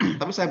bahas.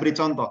 Tapi saya beri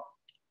contoh,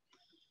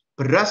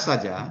 beras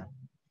saja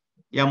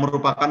yang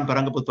merupakan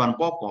barang kebutuhan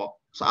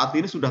pokok, saat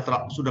ini sudah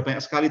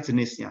banyak sekali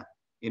jenisnya.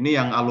 Ini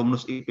yang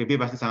alumnus IPB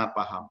pasti sangat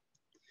paham.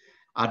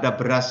 Ada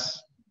beras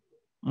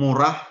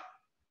murah,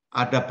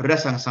 ada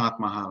beras yang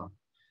sangat mahal.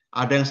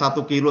 Ada yang 1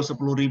 kilo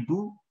 10.000,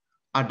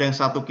 ada yang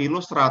 1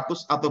 kilo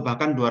 100 atau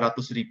bahkan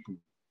 200.000.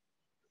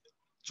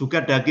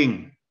 Juga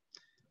daging.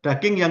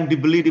 Daging yang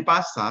dibeli di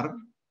pasar,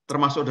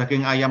 termasuk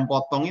daging ayam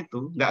potong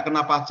itu, nggak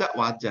kena pajak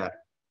wajar.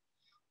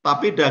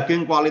 Tapi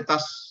daging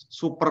kualitas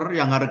super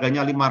yang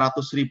harganya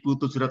 500.000,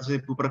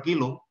 700.000 per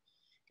kilo,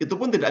 itu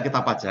pun tidak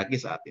kita pajaki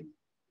saat ini.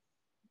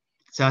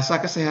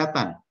 Jasa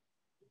kesehatan,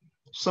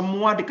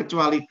 semua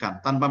dikecualikan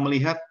tanpa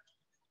melihat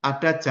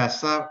ada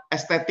jasa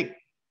estetik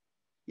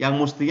yang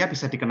mestinya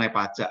bisa dikenai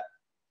pajak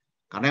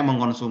karena yang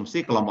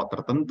mengkonsumsi kelompok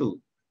tertentu.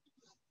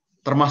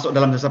 Termasuk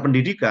dalam jasa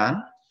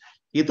pendidikan,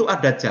 itu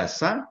ada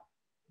jasa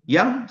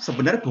yang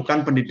sebenarnya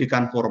bukan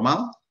pendidikan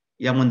formal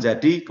yang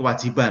menjadi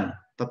kewajiban,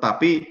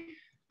 tetapi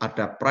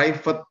ada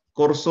private,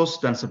 kursus,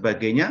 dan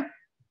sebagainya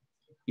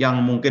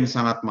yang mungkin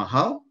sangat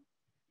mahal,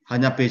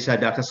 hanya bisa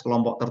diakses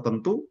kelompok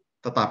tertentu,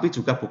 tetapi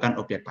juga bukan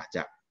objek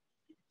pajak.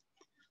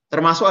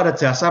 Termasuk ada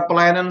jasa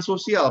pelayanan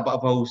sosial,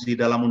 Pak Fauzi,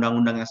 dalam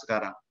undang-undangnya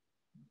sekarang.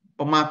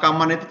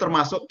 Pemakaman itu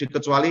termasuk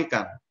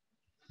dikecualikan.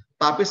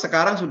 Tapi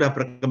sekarang sudah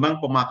berkembang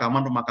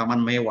pemakaman-pemakaman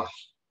mewah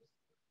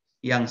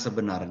yang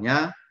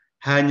sebenarnya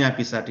hanya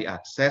bisa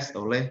diakses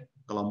oleh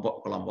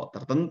kelompok-kelompok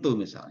tertentu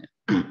misalnya.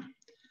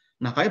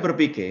 Nah, kami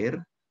berpikir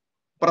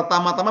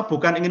pertama-tama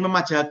bukan ingin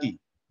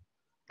memajaki,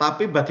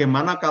 tapi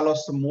bagaimana kalau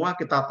semua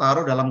kita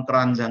taruh dalam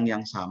keranjang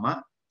yang sama,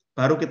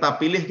 baru kita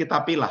pilih,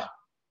 kita pilah.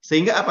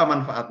 Sehingga apa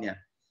manfaatnya?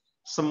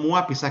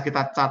 Semua bisa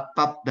kita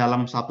catat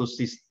dalam satu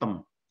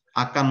sistem.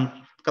 Akan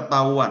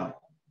ketahuan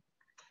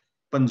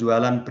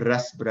penjualan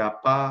beras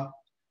berapa,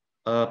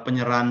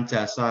 penyerahan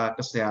jasa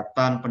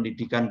kesehatan,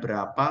 pendidikan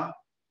berapa,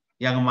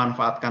 yang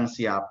memanfaatkan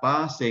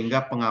siapa,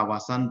 sehingga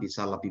pengawasan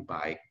bisa lebih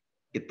baik.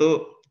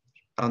 Itu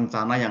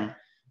rencana yang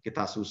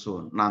kita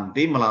susun.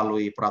 Nanti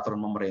melalui peraturan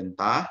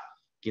pemerintah,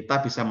 kita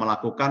bisa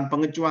melakukan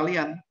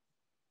pengecualian.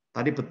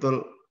 Tadi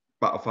betul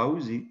Pak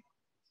Fauzi,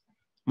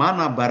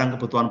 mana barang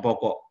kebutuhan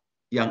pokok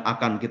yang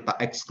akan kita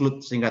exclude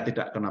sehingga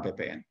tidak kena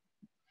PPN?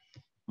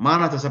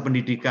 Mana jasa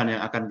pendidikan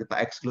yang akan kita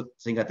exclude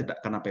sehingga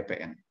tidak kena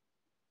PPN?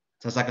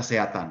 Jasa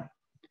kesehatan,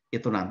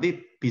 itu nanti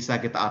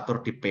bisa kita atur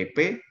di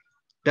PP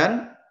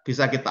dan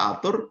bisa kita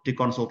atur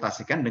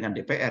dikonsultasikan dengan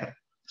DPR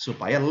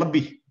supaya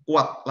lebih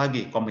kuat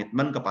lagi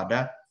komitmen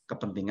kepada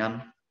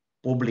kepentingan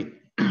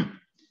publik.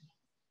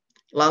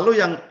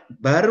 Lalu yang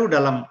baru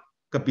dalam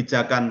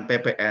kebijakan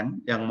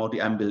PPN yang mau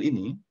diambil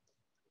ini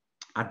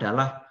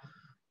adalah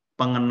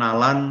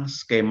pengenalan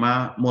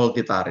skema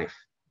multitarif.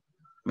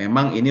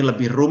 Memang ini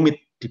lebih rumit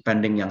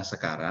dibanding yang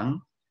sekarang,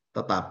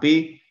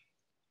 tetapi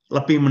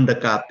lebih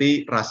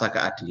mendekati rasa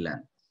keadilan.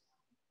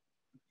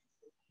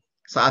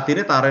 Saat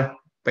ini tarif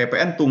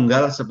PPN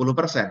tunggal 10%,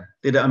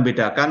 tidak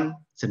membedakan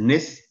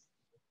jenis,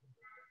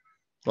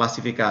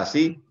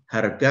 klasifikasi,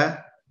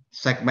 harga,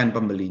 segmen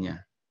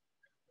pembelinya.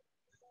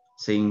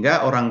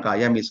 Sehingga orang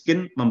kaya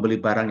miskin membeli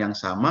barang yang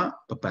sama,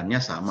 bebannya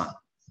sama.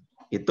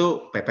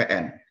 Itu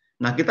PPN.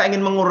 Nah, kita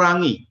ingin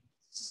mengurangi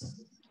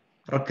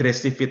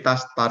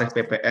regresivitas tarif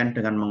PPN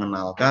dengan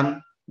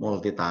mengenalkan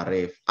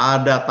multitarif.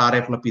 Ada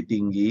tarif lebih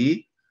tinggi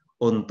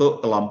untuk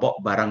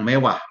kelompok barang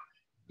mewah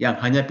yang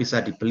hanya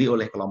bisa dibeli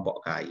oleh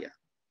kelompok kaya.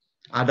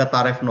 Ada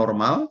tarif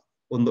normal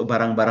untuk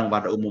barang-barang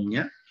pada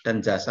umumnya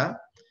dan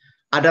jasa.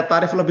 Ada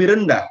tarif lebih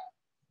rendah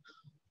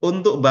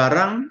untuk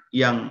barang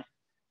yang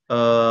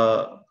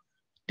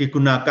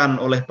digunakan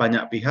oleh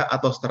banyak pihak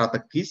atau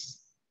strategis.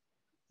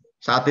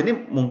 Saat ini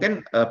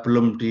mungkin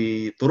belum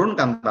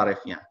diturunkan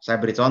tarifnya. Saya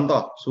beri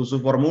contoh,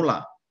 susu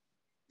formula.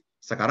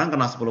 Sekarang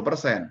kena 10%,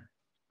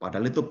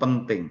 padahal itu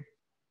penting.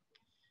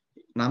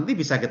 Nanti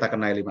bisa kita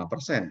kenai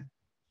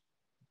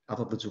 5%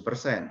 atau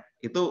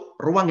 7%. Itu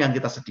ruang yang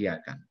kita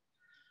sediakan.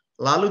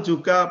 Lalu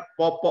juga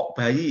popok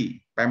bayi,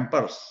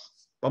 pampers,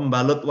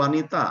 pembalut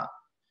wanita,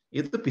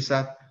 itu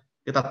bisa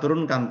kita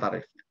turunkan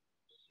tarifnya.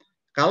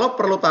 Kalau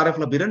perlu tarif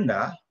lebih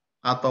rendah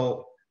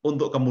atau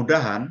untuk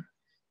kemudahan,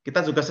 kita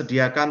juga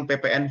sediakan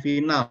PPN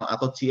final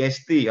atau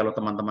GST kalau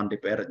teman-teman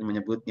DPR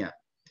menyebutnya.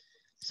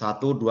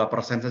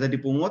 1-2% saja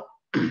dipungut,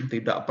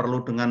 tidak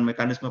perlu dengan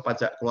mekanisme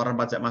pajak keluaran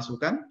pajak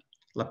masukan,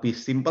 lebih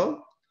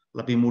simpel,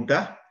 lebih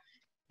mudah,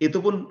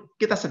 itu pun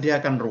kita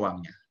sediakan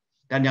ruangnya.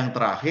 Dan yang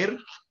terakhir,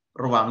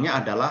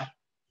 ruangnya adalah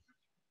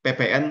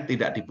PPN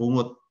tidak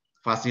dipungut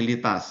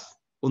fasilitas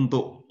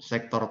untuk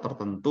sektor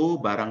tertentu,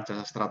 barang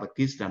jasa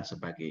strategis, dan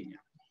sebagainya.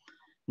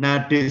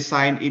 Nah,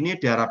 desain ini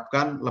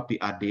diharapkan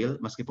lebih adil,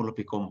 meskipun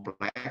lebih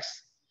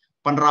kompleks.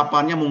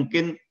 Penerapannya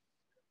mungkin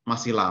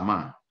masih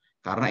lama,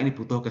 karena ini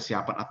butuh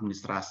kesiapan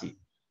administrasi.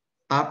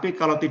 Tapi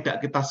kalau tidak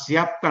kita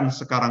siapkan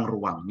sekarang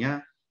ruangnya,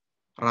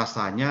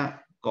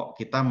 rasanya kok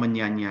kita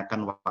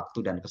menyia-nyiakan waktu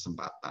dan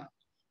kesempatan.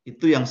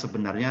 Itu yang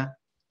sebenarnya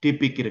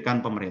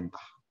dipikirkan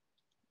pemerintah.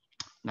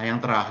 Nah,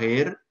 yang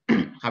terakhir,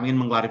 kami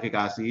ingin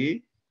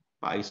mengklarifikasi,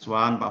 Pak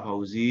Iswan, Pak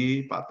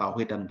Fauzi, Pak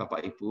Tauhid, dan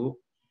Bapak Ibu,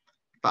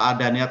 tak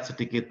ada niat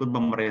sedikit pun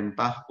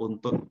pemerintah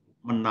untuk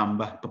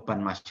menambah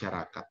beban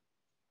masyarakat.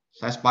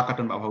 Saya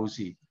sepakat dengan Pak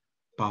Fauzi,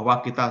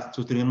 bahwa kita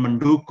justru ingin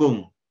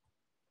mendukung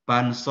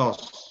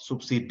bansos,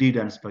 subsidi,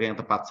 dan sebagainya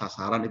yang tepat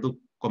sasaran, itu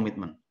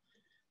komitmen.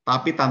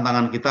 Tapi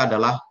tantangan kita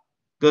adalah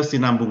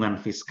kesinambungan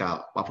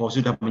fiskal. Pak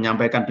Fauzi sudah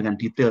menyampaikan dengan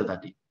detail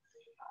tadi,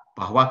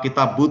 bahwa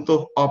kita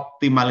butuh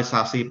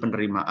optimalisasi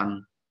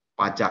penerimaan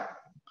pajak.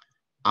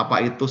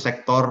 Apa itu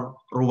sektor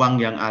ruang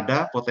yang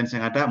ada, potensi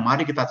yang ada,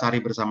 mari kita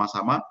cari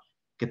bersama-sama,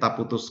 kita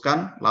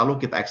putuskan, lalu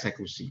kita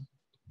eksekusi.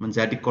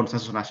 Menjadi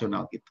konsensus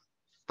nasional kita.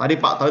 Tadi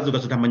Pak Tauhid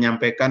juga sudah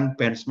menyampaikan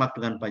benchmark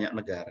dengan banyak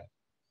negara.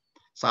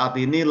 Saat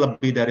ini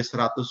lebih dari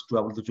 127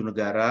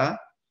 negara,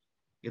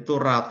 itu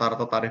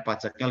rata-rata tarif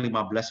pajaknya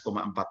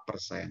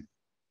 15,4%.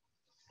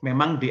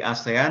 Memang di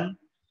ASEAN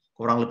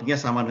kurang lebihnya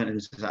sama dengan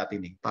Indonesia saat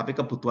ini. Tapi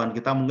kebutuhan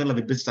kita mungkin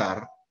lebih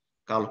besar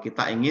kalau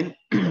kita ingin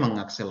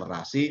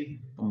mengakselerasi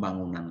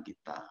pembangunan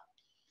kita.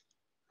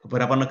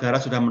 Beberapa negara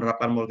sudah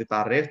menerapkan multi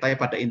tarif, tapi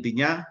pada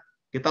intinya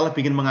kita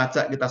lebih ingin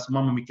mengajak kita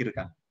semua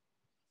memikirkan.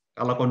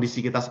 Kalau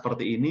kondisi kita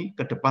seperti ini,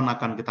 ke depan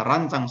akan kita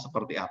rancang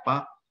seperti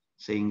apa,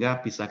 sehingga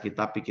bisa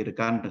kita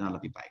pikirkan dengan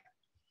lebih baik.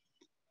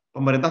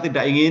 Pemerintah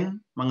tidak ingin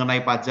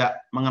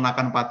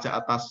mengenakan pajak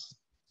atas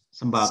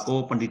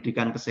sembako,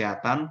 pendidikan,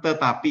 kesehatan,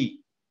 tetapi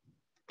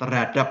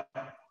terhadap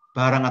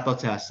barang atau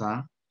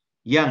jasa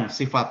yang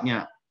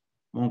sifatnya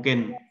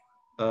mungkin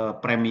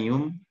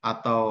premium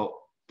atau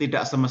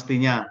tidak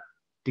semestinya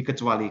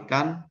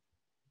dikecualikan,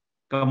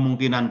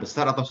 kemungkinan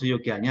besar atau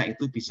seyogianya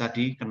itu bisa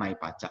dikenai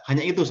pajak.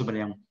 Hanya itu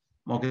sebenarnya yang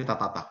mau kita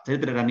tata.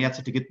 Jadi tidak ada niat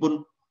sedikit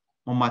pun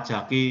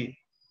memajaki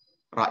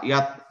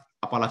rakyat,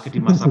 apalagi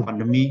di masa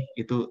pandemi,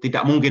 itu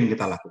tidak mungkin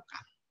kita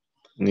lakukan.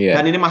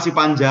 Dan ini masih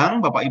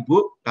panjang, Bapak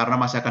Ibu, karena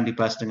masih akan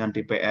dibahas dengan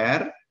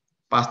DPR,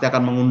 pasti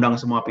akan mengundang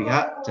semua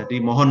pihak,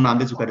 jadi mohon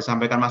nanti juga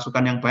disampaikan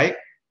masukan yang baik,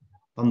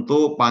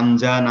 tentu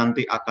Panja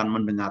nanti akan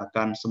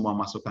mendengarkan semua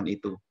masukan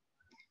itu.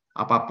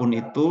 Apapun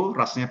itu,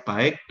 rasanya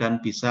baik dan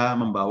bisa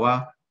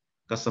membawa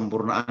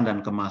kesempurnaan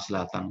dan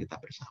kemaslahatan kita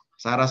bersama.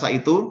 Saya rasa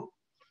itu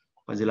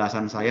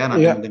penjelasan saya,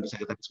 nanti mungkin bisa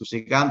kita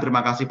diskusikan.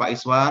 Terima kasih Pak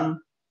Iswan.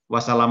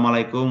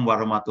 Wassalamualaikum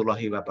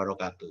warahmatullahi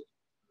wabarakatuh.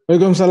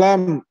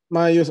 Waalaikumsalam,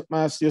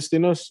 Mas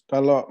Justinus.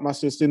 Kalau Mas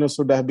Justinus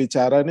sudah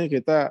bicara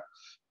nih, kita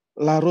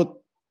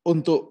larut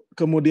untuk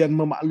kemudian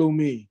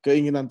memaklumi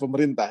keinginan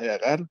pemerintah, ya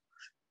kan?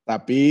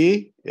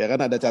 Tapi, ya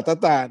kan ada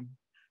catatan.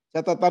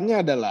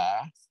 Catatannya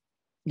adalah,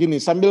 gini,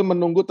 sambil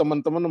menunggu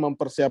teman-teman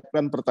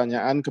mempersiapkan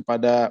pertanyaan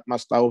kepada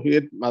Mas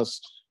Tauhid, Mas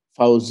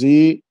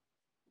Fauzi,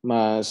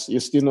 Mas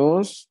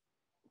Justinus,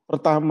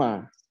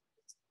 pertama,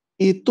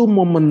 itu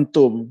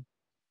momentum.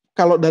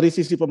 Kalau dari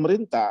sisi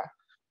pemerintah,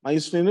 Mas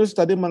Justinus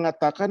tadi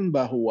mengatakan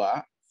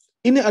bahwa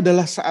ini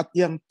adalah saat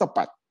yang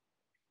tepat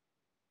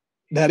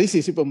dari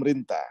sisi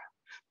pemerintah.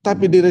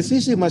 Tapi dari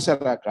sisi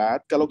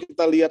masyarakat, kalau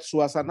kita lihat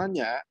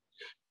suasananya,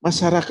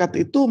 masyarakat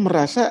itu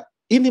merasa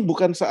ini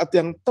bukan saat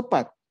yang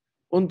tepat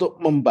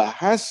untuk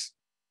membahas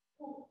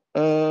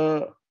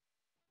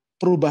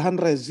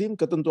perubahan rezim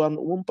ketentuan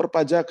umum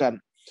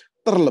perpajakan.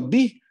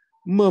 Terlebih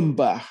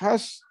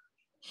membahas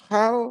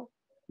hal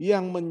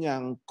yang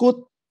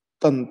menyangkut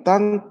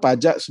tentang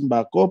pajak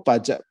sembako,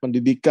 pajak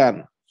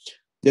pendidikan.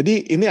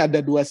 Jadi ini ada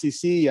dua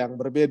sisi yang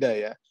berbeda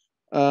ya.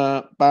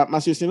 Pak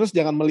Mas Justinus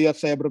jangan melihat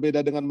saya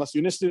berbeda dengan Mas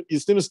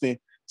Justinus nih.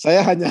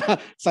 Saya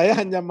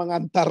hanya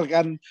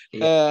mengantarkan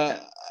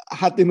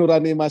hati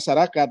nurani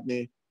masyarakat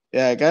nih,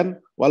 ya kan.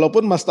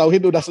 Walaupun Mas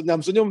Tauhid udah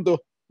senyum-senyum tuh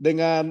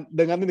dengan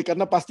ini,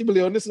 karena pasti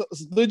beliau ini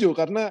setuju,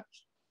 karena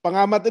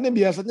pengamat ini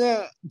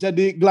biasanya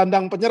jadi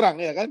gelandang penyerang,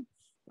 ya kan.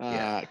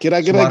 Nah,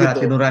 kira-kira gitu. Suara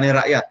hati nurani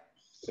rakyat.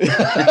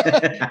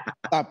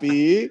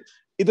 Tapi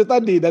itu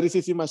tadi dari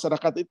sisi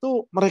masyarakat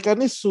itu, mereka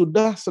ini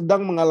sudah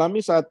sedang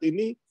mengalami saat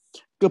ini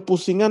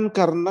kepusingan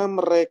karena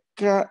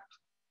mereka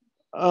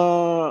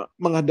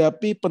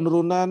menghadapi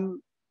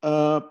penurunan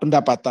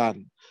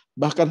pendapatan.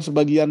 Bahkan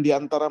sebagian di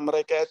antara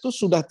mereka itu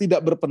sudah tidak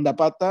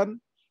berpendapatan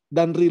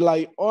dan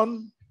rely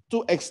on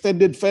to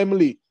extended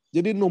family.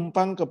 Jadi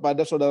numpang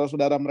kepada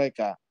saudara-saudara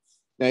mereka.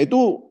 Nah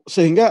itu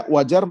sehingga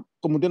wajar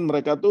kemudian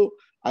mereka tuh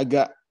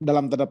agak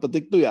dalam tanda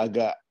petik tuh ya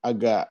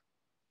agak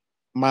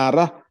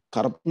marah,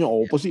 karepnya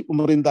apa sih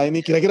pemerintah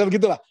ini, kira-kira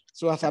begitulah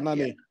suasana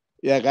nih,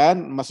 ya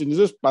kan. Mas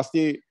Yunus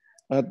pasti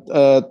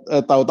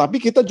tahu. Tapi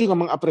kita juga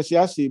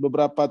mengapresiasi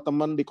beberapa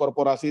teman di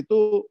korporasi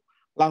itu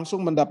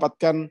langsung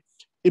mendapatkan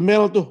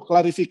email tuh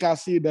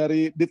klarifikasi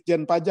dari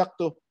Ditjen Pajak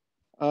tuh,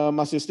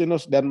 Mas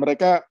Justinus, dan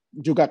mereka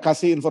juga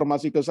kasih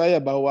informasi ke saya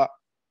bahwa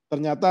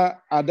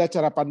ternyata ada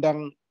cara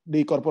pandang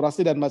di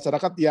korporasi dan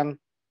masyarakat yang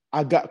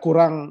agak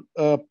kurang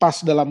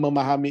pas dalam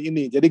memahami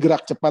ini. Jadi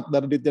gerak cepat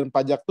dari Ditjen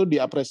Pajak itu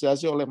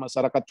diapresiasi oleh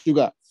masyarakat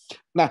juga.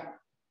 Nah,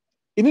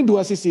 ini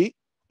dua sisi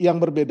yang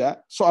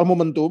berbeda soal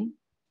momentum,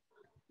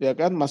 ya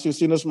kan? Mas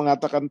Justinus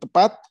mengatakan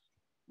tepat,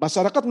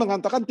 masyarakat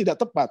mengatakan tidak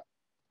tepat.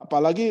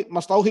 Apalagi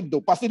Mas Tauhid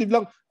tuh pasti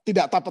dibilang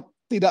tidak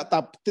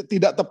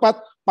tepat,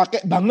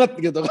 pakai banget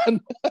gitu kan.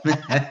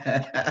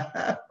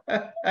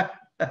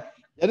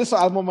 Jadi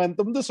soal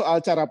momentum itu soal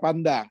cara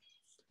pandang,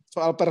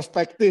 soal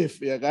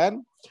perspektif, ya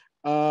kan.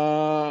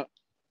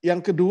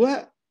 Yang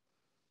kedua,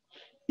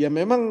 ya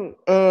memang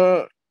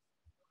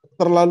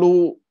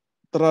terlalu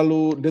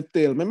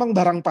detail. Memang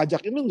barang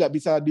pajak ini nggak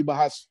bisa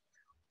dibahas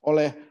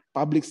oleh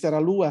publik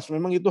secara luas.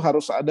 Memang itu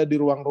harus ada di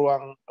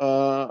ruang-ruang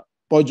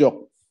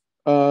pojok.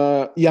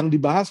 Yang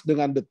dibahas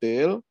dengan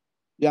detail,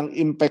 yang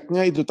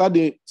impact-nya itu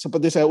tadi,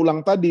 seperti saya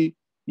ulang tadi,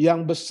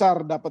 yang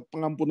besar dapat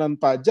pengampunan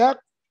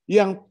pajak,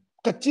 yang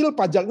kecil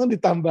pajaknya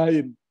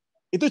ditambahin.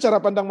 Itu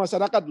cara pandang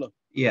masyarakat loh.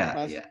 Iya,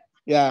 Mas. iya.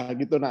 Ya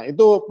gitu. Nah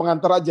itu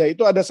pengantar aja.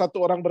 Itu ada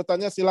satu orang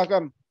bertanya,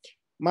 silakan.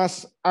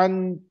 Mas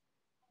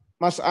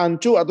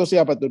Ancu atau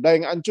siapa tuh?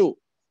 Daeng Ancu.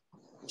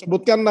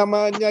 Sebutkan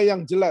namanya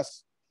yang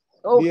jelas.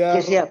 Biar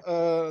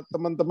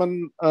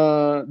teman-teman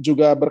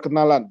juga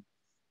berkenalan.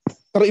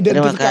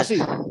 Teridentifikasi.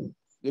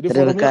 Jadi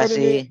forumnya kan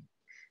ini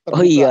terbuka.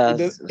 Oh iya.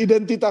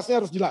 Identitasnya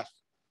harus jelas.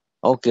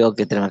 Oke,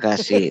 terima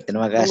kasih.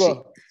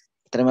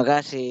 Terima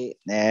kasih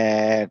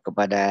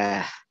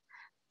kepada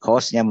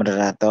hostnya,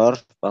 moderator,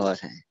 bahwa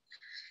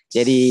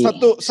jadi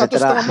satu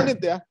setengah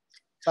menit ya.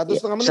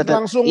 Setengah menit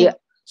langsung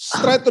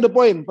straight to the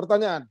point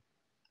pertanyaan.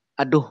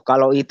 Aduh,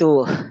 kalau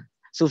itu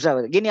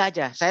susah. Gini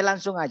aja, saya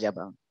langsung aja,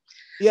 Bang.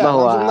 Ya,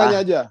 langsung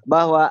nanya aja.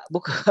 Bahwa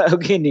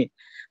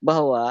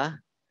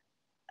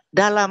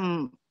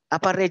dalam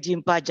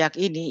rejim pajak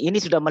ini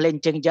sudah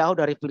melenceng jauh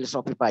dari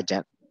filosofi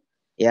pajak,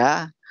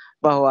 ya,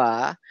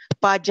 bahwa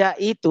pajak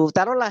itu,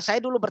 taruhlah saya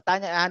dulu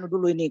bertanya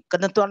ini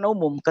ketentuan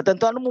umum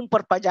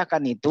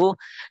perpajakan itu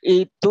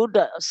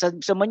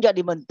semenjak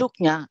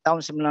dibentuknya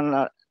tahun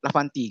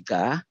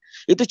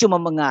 1983 itu cuma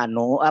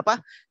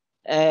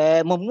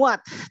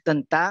memuat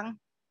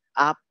tentang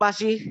apa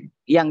sih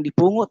yang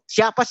dipungut,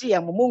 siapa sih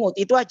yang memungut,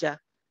 itu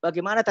aja.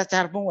 Bagaimana tata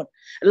cara pungut.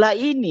 Lah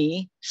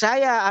ini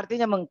saya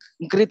artinya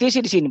mengkritisi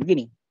di sini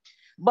begini,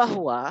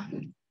 bahwa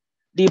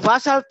di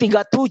pasal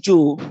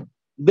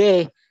 37B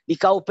di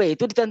KUP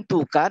itu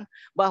ditentukan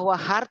bahwa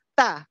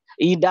harta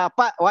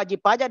wajib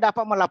pajak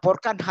dapat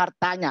melaporkan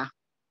hartanya.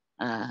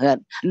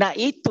 Nah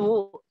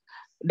itu,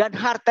 dan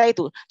harta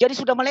itu jadi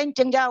sudah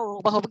melenceng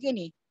jauh, bahwa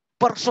begini,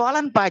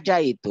 persoalan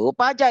pajak itu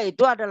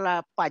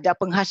adalah pajak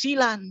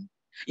penghasilan.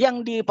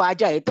 Yang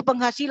dipajak itu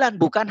penghasilan,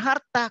 bukan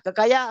harta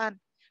kekayaan.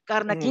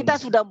 Karena kita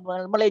sudah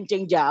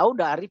melenceng jauh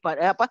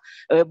daripada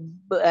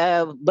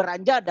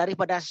beranjak dari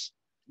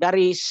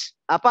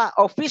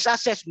office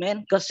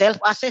assessment ke self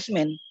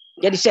assessment.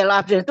 Jadi self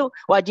assessment itu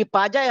wajib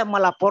pajak yang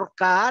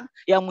melaporkan,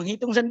 yang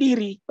menghitung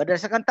sendiri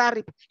berdasarkan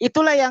tarif.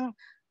 Itulah yang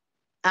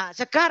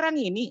sekarang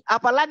ini,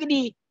 apalagi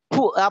di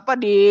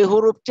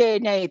huruf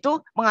C-nya itu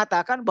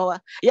mengatakan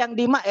bahwa yang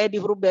di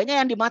huruf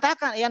B-nya yang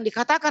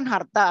dikatakan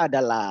harta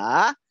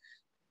adalah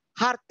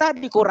harta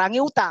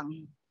dikurangi utang.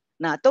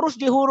 Nah, terus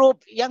di huruf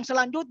yang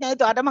selanjutnya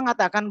itu ada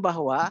mengatakan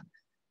bahwa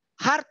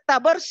harta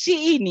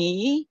bersih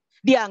ini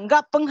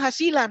dianggap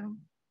penghasilan.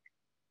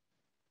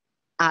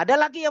 Ada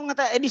lagi yang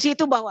mengatakan di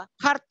situ bahwa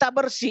harta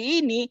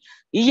bersih ini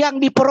yang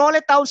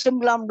diperoleh tahun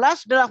 1985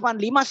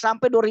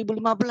 sampai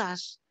 2015.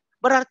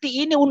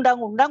 Berarti ini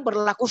undang-undang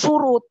berlaku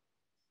surut.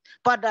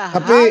 Padahal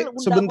tapi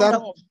sebentar,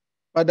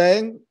 Pak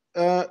Daeng,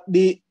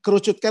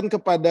 dikerucutkan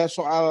kepada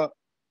soal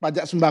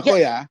pajak sembako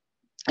ya.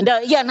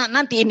 Ya,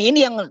 nanti ini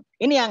yang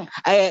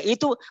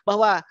itu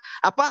bahwa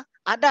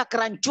ada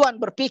kerancuan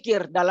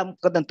berpikir dalam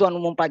ketentuan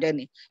umum pajak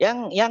ini.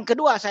 Yang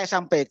kedua saya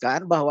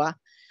sampaikan bahwa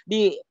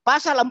di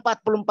pasal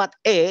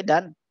 44E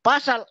dan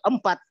pasal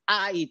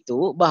 4A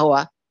itu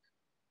bahwa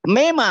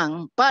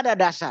memang pada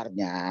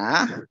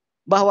dasarnya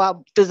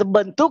bahwa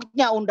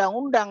terbentuknya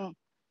Undang-Undang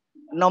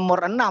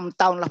Nomor 6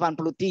 tahun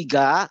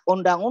 83,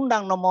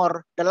 Undang-Undang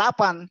Nomor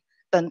 8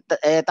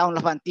 tahun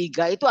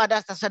 83 itu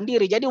ada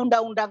tersendiri. Jadi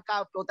undang-undang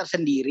KUP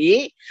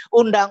tersendiri,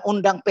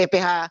 undang-undang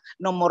PPh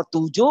nomor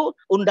 7,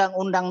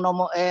 undang-undang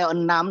nomor 6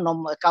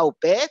 nomor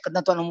KUP,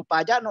 Ketentuan Umum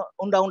Pajak,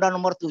 undang-undang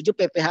nomor 7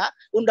 PPh,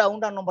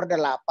 undang-undang nomor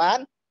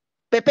 8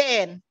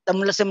 PPN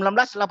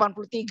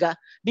 1983.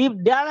 Di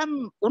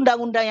dalam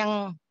undang-undang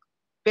yang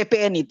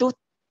PPN itu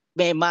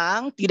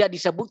memang tidak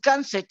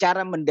disebutkan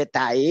secara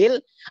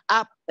mendetail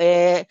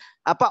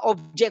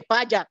objek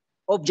pajak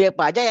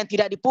yang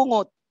tidak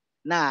dipungut.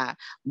 Nah,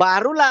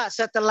 barulah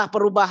setelah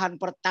perubahan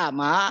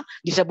pertama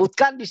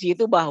disebutkan di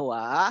situ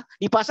bahwa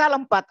di pasal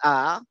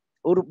 4A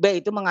huruf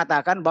B itu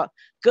mengatakan bahwa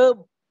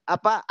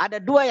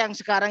ada dua yang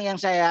sekarang yang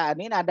saya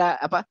ini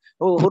ada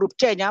huruf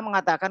C-nya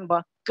mengatakan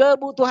bahwa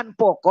kebutuhan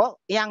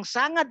pokok yang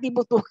sangat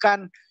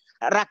dibutuhkan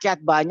rakyat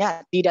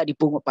banyak tidak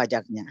dipungut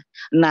pajaknya.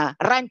 Nah,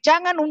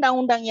 rancangan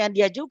undang-undang yang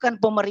diajukan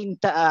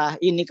pemerintah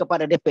ini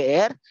kepada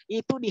DPR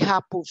itu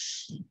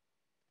dihapus.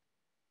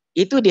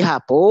 Itu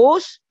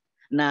dihapus.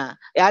 Nah,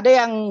 ada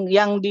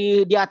yang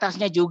di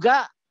atasnya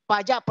juga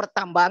pajak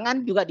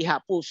pertambangan juga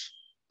dihapus.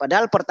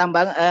 Padahal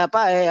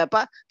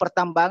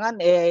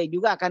pertambangan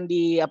juga akan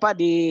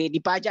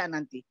dipajak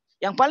nanti.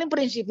 Yang paling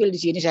prinsipil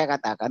di sini saya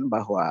katakan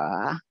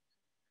bahwa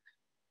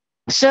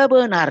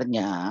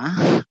sebenarnya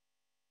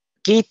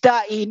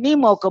kita ini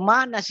mau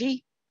kemana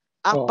sih?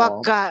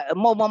 Apakah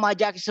mau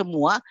memajaki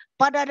semua?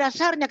 Pada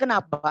dasarnya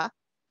kenapa?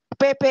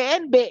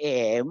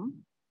 PPNBM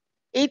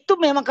itu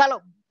memang kalau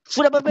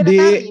sudah berbeda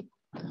tarif.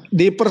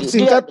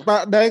 Dipersingkat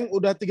Pak Daeng,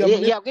 udah 3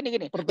 menit. Iya,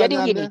 gini. Jadi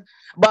begini,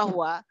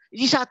 bahwa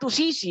di satu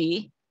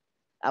sisi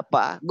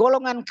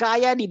golongan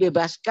kaya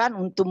dibebaskan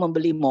untuk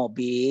membeli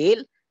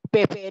mobil,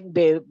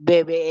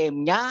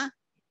 PPNBM-nya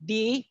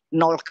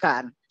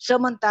dinolkan.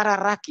 Sementara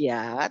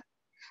rakyat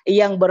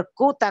yang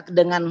berkutat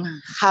dengan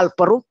hal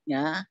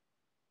perutnya,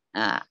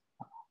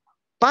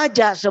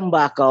 pajak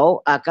sembako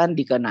akan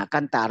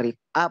dikenakan tarif.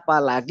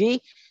 Apalagi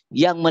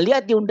yang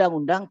melihat di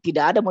undang-undang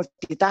tidak ada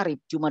multi tarif,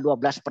 cuma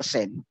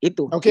 12%.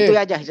 Itu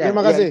aja.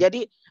 Terima kasih.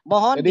 Jadi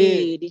mohon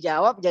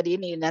dijawab.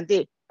 Jadi ini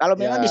nanti kalau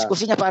memang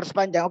diskusinya harus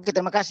panjang. Oke,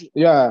 terima kasih.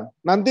 Ya,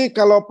 nanti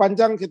kalau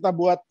panjang kita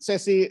buat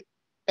sesi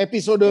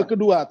episode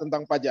kedua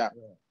tentang pajak.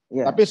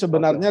 Ya. Tapi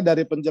sebenarnya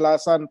dari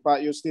penjelasan Pak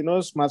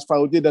Justinus, Mas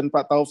Fauzi, dan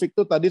Pak Taufik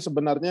itu tadi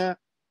sebenarnya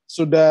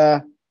sudah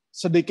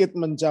sedikit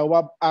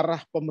menjawab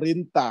arah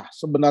pemerintah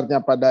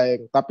sebenarnya Pak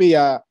Daeng. Tapi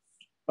ya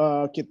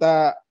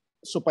kita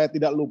supaya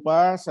tidak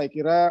lupa, saya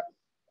kira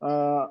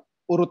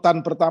urutan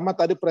pertama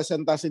tadi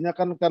presentasinya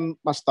kan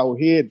Mas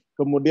Tauhid,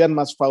 kemudian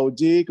Mas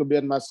Fauzi,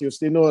 kemudian Mas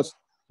Justinus.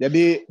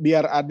 Jadi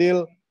biar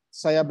adil,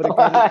 saya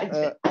berikan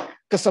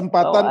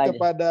kesempatan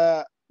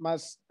kepada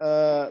Mas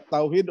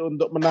Tauhid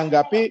untuk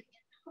menanggapi.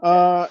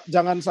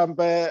 Jangan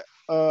sampai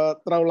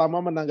terlalu lama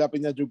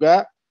menanggapinya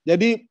juga.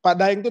 Jadi Pak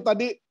Daeng itu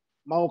tadi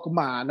mau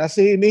kemana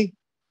sih ini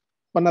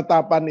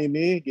penetapan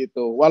ini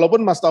gitu. Walaupun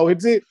Mas Tauhid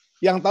sih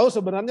yang tahu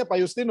sebenarnya Pak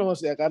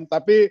Justinus ya kan.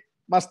 Tapi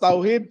Mas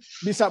Tauhid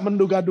bisa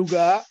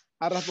menduga-duga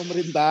arah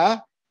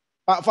pemerintah.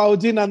 Pak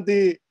Fauzi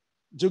nanti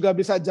juga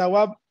bisa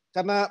jawab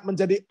karena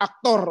menjadi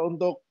aktor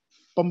untuk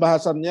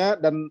pembahasannya,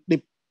 dan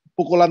di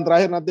pukulan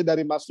terakhir nanti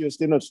dari Mas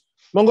Justinus.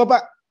 Monggo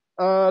Pak,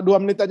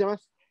 2 menit aja Mas.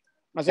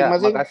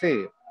 Masing-masing. Ya,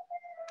 makasih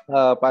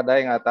Pak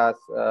Daeng atas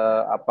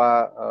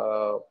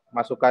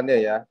masukannya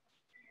ya.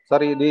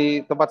 Sorry,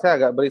 di tempat saya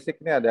agak berisik,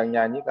 nih ada yang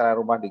nyanyi karena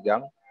rumah di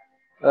gang.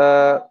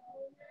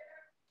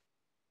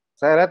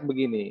 Saya lihat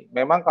begini,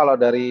 memang kalau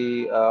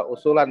dari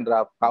usulan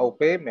draft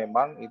KUP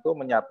memang itu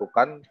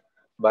menyatukan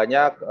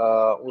banyak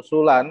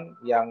usulan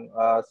yang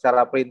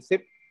secara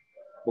prinsip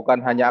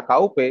bukan hanya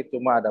KUP,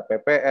 cuma ada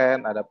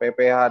PPN, ada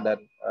PPH, dan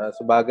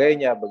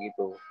sebagainya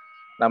begitu.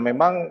 Nah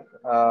memang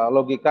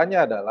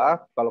logikanya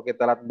adalah kalau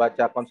kita lihat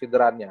baca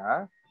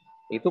konsiderannya,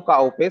 itu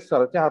KUP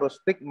seharusnya harus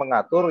strict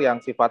mengatur yang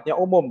sifatnya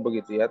umum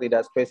begitu ya,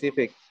 tidak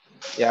spesifik.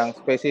 Yang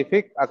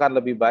spesifik akan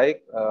lebih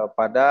baik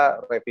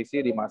pada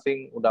revisi di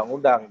masing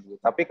undang-undang.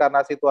 Tapi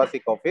karena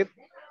situasi COVID,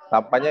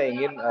 tampaknya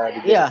ingin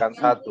dijadikan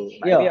satu.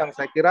 Nah ini yang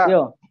saya kira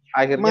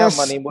akhirnya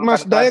menimbulkan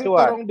Mas Daeng,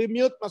 keracuan. tolong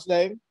di-mute Mas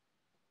Daeng.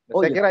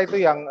 Saya kira itu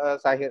yang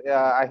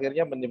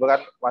akhirnya menimbulkan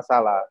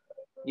masalah.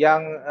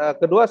 Yang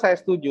kedua, saya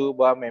setuju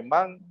bahwa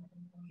memang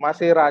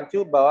masih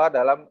rancu bahwa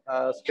dalam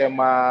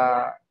skema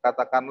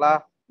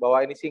katakanlah bahwa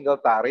ini single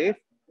tarif,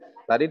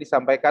 tadi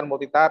disampaikan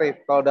multi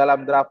tarif. Kalau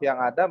dalam draft yang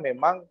ada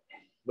memang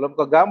belum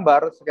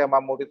kegambar skema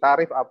multi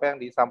tarif apa yang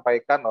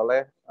disampaikan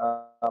oleh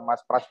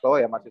Mas Prasto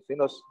ya, Mas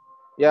Justinus.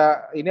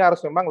 Ya ini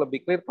harus memang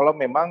lebih clear kalau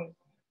memang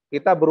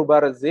kita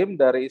berubah rezim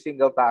dari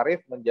single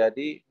tarif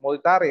menjadi multi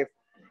tarif.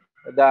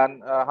 Dan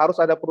harus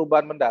ada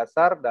perubahan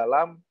mendasar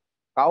dalam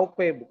KUP,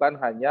 bukan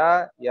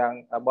hanya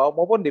yang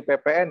maupun di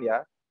PPN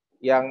ya,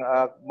 yang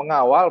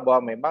mengawal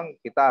bahwa memang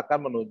kita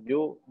akan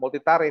menuju multi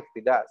tarif,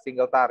 tidak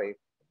single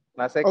tarif.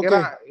 Nah saya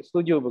kira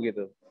setuju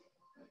begitu.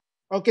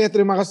 Oke,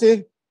 terima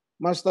kasih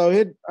Mas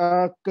Tauhid.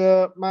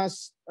 Ke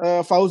Mas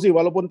Fauzi,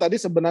 walaupun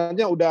tadi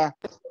sebenarnya udah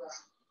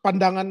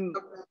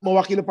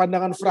mewakili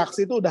pandangan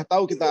fraksi itu udah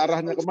tahu kita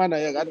arahnya kemana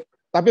ya kan,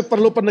 tapi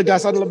perlu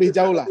penegasan lebih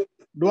jauh lah.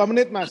 2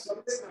 menit Mas.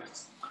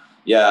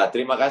 Ya,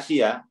 terima kasih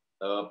ya.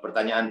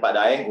 Pertanyaan Pak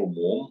Daeng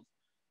umum.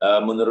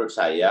 Menurut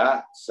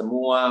saya,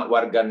 semua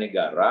warga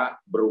negara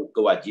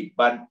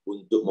berkewajiban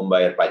untuk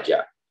membayar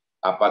pajak.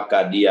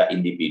 Apakah dia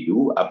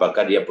individu,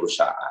 apakah dia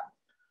perusahaan.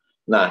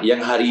 Nah,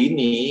 yang hari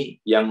ini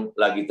yang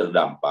lagi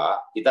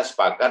terdampak, kita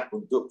sepakat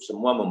untuk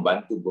semua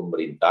membantu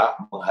pemerintah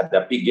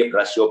menghadapi gap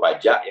rasio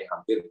pajak yang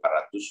hampir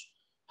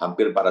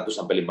 400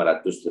 sampai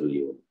 500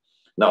 triliun.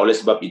 Nah, oleh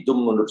sebab itu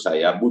menurut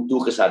saya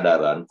butuh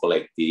kesadaran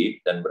kolektif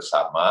dan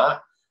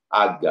bersama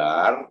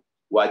agar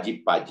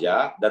wajib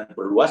pajak dan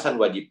perluasan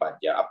wajib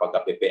pajak, apakah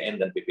PPN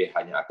dan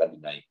PPH-nya akan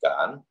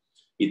dinaikkan,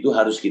 itu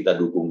harus kita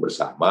dukung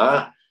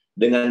bersama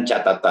dengan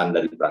catatan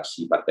dari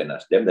fraksi Partai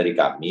Nasdem, dari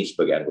kami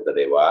sebagai anggota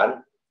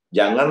Dewan,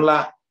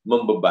 janganlah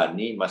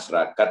membebani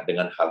masyarakat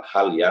dengan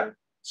hal-hal yang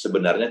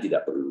sebenarnya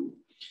tidak perlu.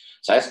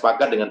 Saya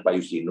sepakat dengan Pak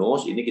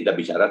Justinus, ini kita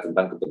bicara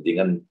tentang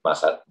kepentingan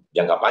masa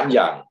jangka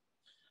panjang.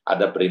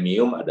 Ada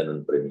premium, ada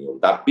non-premium.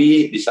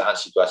 Tapi di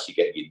saat situasi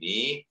kayak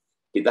gini,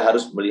 kita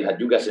harus melihat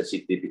juga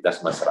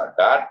sensitivitas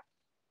masyarakat.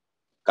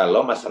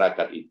 Kalau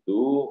masyarakat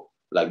itu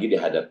lagi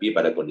dihadapi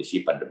pada kondisi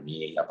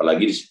pandemi,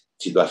 apalagi di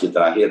situasi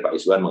terakhir Pak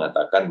Iswan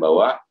mengatakan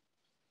bahwa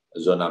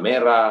zona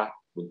merah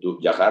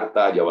untuk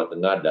Jakarta, Jawa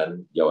Tengah,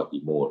 dan Jawa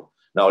Timur.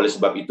 Nah, oleh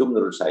sebab itu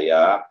menurut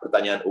saya,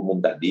 pertanyaan umum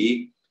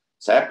tadi,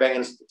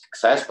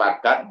 saya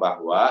sepakat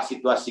bahwa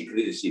situasi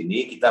krisis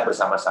ini kita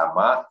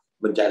bersama-sama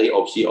mencari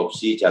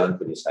opsi-opsi jalan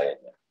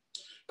penyelesaiannya.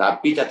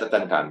 Tapi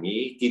catatan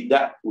kami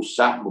tidak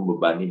usah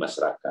membebani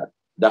masyarakat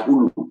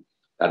dahulu,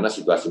 karena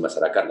situasi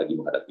masyarakat lagi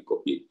menghadapi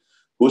COVID.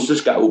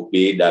 Khusus KUP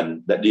dan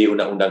di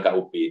Undang-Undang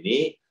KUP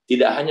ini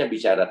tidak hanya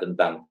bicara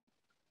tentang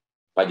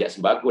pajak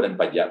sembako dan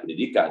pajak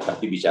pendidikan,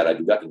 tapi bicara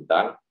juga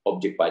tentang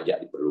objek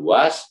pajak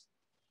diperluas,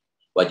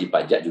 wajib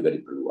pajak juga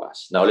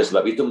diperluas. Nah, oleh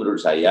sebab itu menurut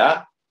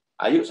saya,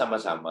 ayo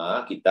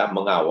sama-sama kita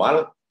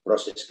mengawal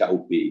proses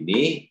KUP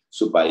ini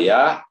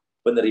supaya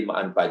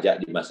penerimaan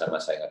pajak di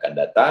masa-masa yang akan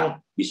datang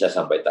bisa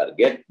sampai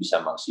target, bisa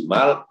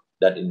maksimal,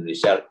 dan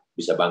Indonesia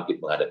bisa bangkit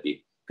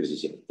menghadapi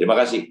krisis ini. Terima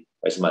kasih,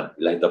 Pak Isman.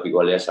 Billahi taufiq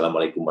wal hidayah.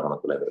 Assalamualaikum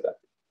warahmatullahi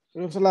wabarakatuh.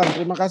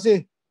 Terima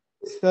kasih.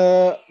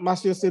 Ke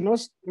Mas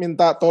Justinus,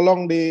 minta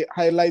tolong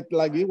di-highlight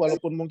lagi,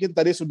 walaupun mungkin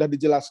tadi sudah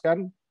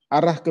dijelaskan,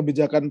 arah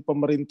kebijakan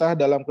pemerintah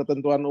dalam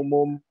Ketentuan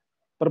Umum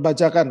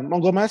Perpajakan.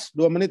 Monggo Mas,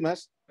 2 menit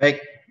Mas.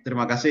 Baik,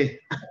 terima kasih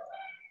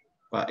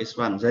Pak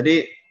Iswan.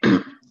 Jadi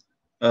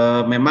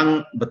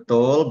memang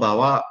betul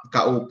bahwa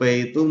KUP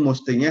itu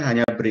mestinya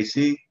hanya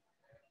berisi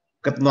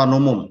ketentuan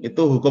umum,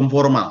 itu hukum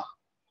formal.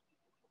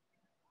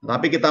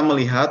 Tapi kita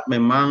melihat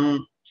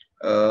memang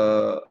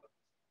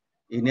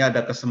ini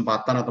ada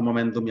kesempatan atau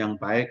momentum yang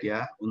baik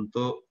ya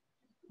untuk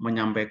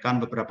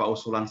menyampaikan beberapa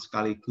usulan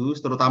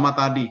sekaligus, terutama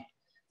tadi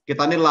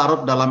kita ini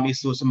larut dalam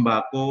isu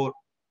sembako,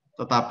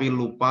 tetapi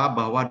lupa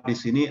bahwa di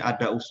sini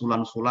ada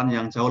usulan-usulan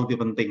yang jauh lebih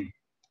penting.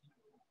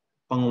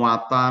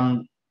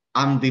 Penguatan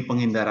anti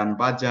penghindaran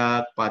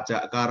pajak,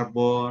 pajak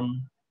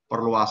karbon,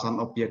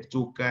 perluasan objek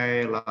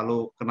cukai,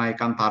 lalu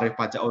kenaikan tarif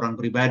pajak orang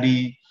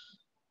pribadi.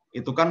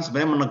 Itu kan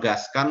sebenarnya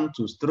menegaskan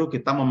justru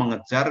kita mau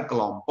mengejar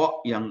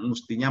kelompok yang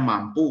mestinya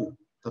mampu,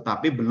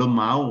 tetapi belum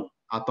mau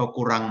atau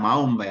kurang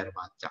mau membayar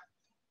pajak.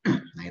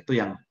 Nah, itu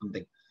yang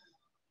penting.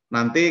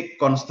 Nanti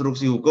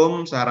konstruksi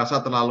hukum saya rasa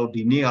terlalu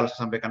dini kalau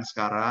saya sampaikan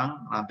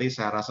sekarang, nanti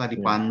saya rasa di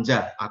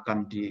panja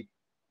akan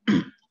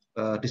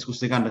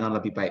didiskusikan dengan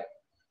lebih baik.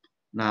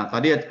 Nah,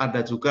 tadi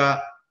ada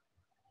juga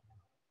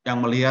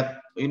yang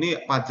melihat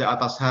ini pajak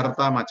atas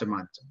harta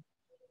macam-macam.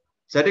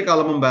 Jadi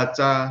kalau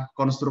membaca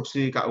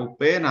konstruksi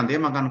KUP nanti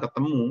akan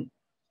ketemu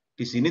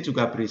di sini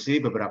juga berisi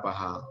beberapa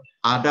hal.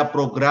 Ada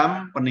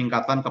program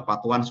peningkatan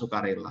kepatuhan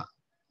sukarela.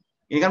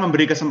 Ini kan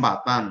memberi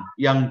kesempatan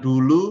yang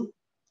dulu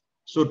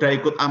sudah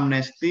ikut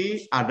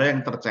amnesti ada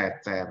yang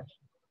tercecer.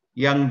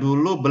 Yang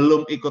dulu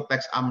belum ikut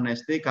teks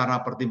amnesti karena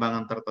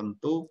pertimbangan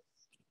tertentu,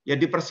 ya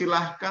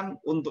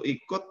dipersilahkan untuk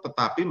ikut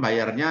tetapi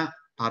bayarnya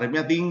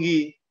tarifnya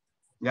tinggi,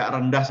 nggak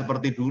rendah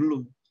seperti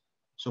dulu.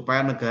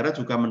 Supaya negara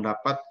juga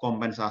mendapat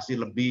kompensasi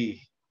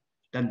lebih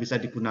dan bisa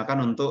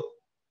digunakan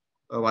untuk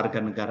warga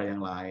negara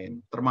yang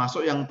lain.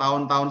 Termasuk yang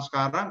tahun-tahun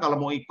sekarang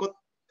kalau mau ikut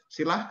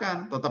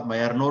silahkan tetap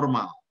bayar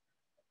normal.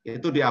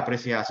 Itu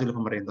diapresiasi oleh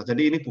pemerintah.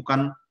 Jadi ini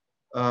bukan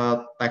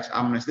teks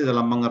amnesti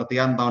dalam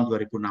pengertian tahun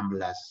 2016.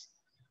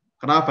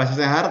 Kenapa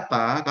basisnya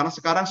harta? Karena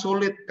sekarang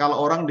sulit kalau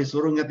orang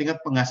disuruh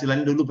ingat-ingat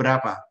penghasilannya dulu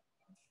berapa.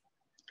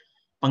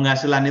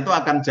 Penghasilan itu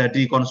akan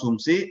jadi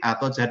konsumsi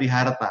atau jadi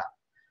harta.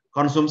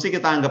 Konsumsi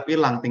kita anggap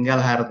hilang,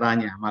 tinggal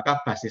hartanya, maka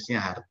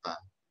basisnya harta.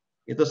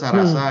 Itu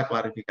saya rasa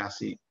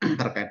klarifikasi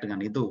terkait dengan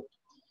itu.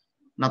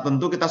 Nah,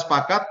 tentu kita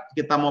sepakat,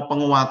 kita mau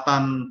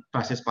penguatan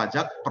basis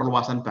pajak,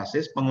 perluasan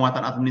basis,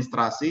 penguatan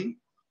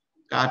administrasi,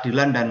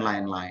 keadilan, dan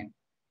lain-lain.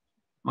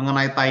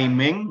 Mengenai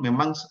timing,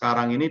 memang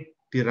sekarang ini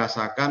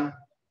dirasakan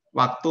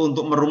waktu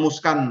untuk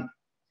merumuskan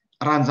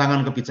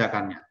rancangan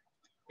kebijakannya.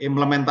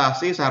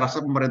 Implementasi, saya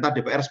rasa pemerintah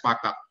DPR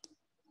sepakat.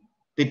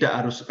 Tidak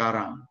harus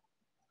sekarang.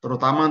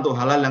 Terutama untuk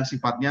hal-hal yang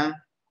sifatnya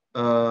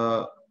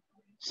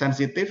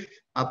sensitif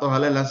atau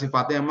hal-hal yang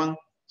sifatnya memang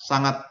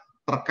sangat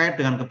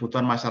terkait dengan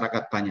kebutuhan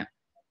masyarakat banyak.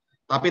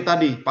 Tapi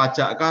tadi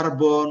pajak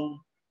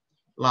karbon,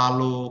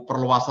 lalu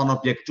perluasan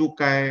objek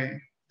cukai,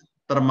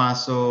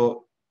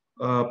 termasuk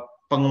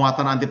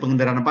penguatan anti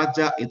penghindaran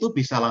pajak itu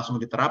bisa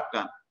langsung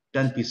diterapkan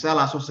dan bisa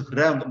langsung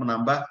segera untuk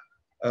menambah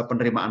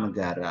penerimaan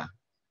negara.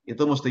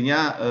 Itu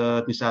mestinya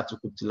bisa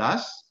cukup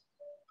jelas.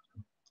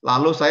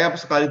 Lalu saya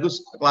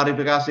sekaligus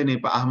klarifikasi nih,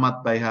 Pak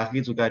Ahmad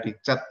Baihaqi juga di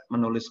chat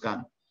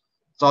menuliskan.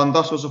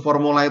 Contoh susu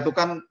formula itu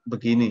kan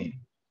begini.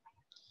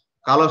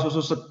 Kalau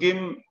susu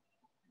skim,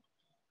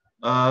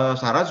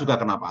 Sarah juga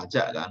kena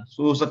pajak kan.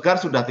 Susu segar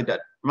sudah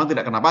memang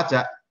tidak kena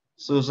pajak.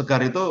 Susu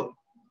segar itu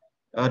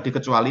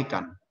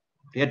dikecualikan.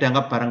 Dia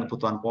dianggap barang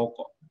kebutuhan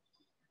pokok.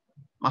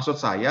 Maksud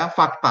saya,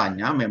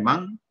 faktanya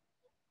memang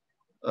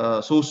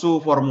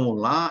susu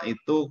formula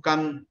itu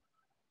kan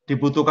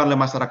dibutuhkan oleh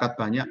masyarakat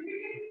banyak.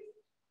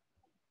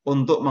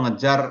 untuk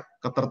mengejar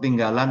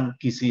ketertinggalan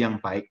gizi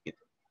yang baik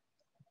gitu.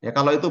 Ya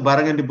kalau itu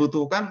barang yang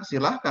dibutuhkan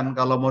silahkan,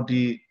 kalau mau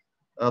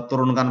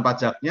diturunkan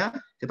pajaknya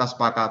kita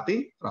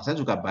sepakati, rasanya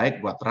juga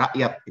baik buat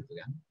rakyat gitu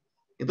kan.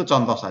 Itu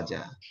contoh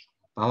saja.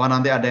 Bahwa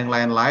nanti ada yang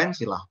lain-lain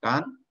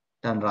silahkan,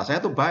 dan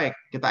rasanya itu baik,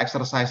 kita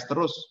exercise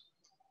terus.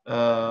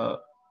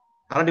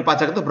 Karena di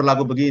pajak itu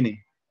berlaku begini,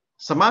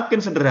 semakin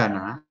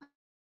sederhana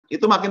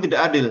itu makin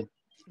tidak adil.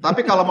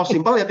 Tapi kalau mau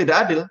simpel ya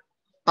tidak adil.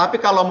 Tapi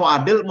kalau mau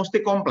adil mesti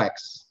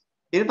kompleks.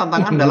 Ini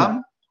tantangan dalam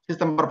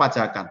sistem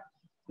perpajakan.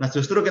 Nah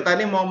justru kita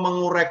ini mau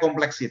mengurai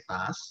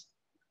kompleksitas,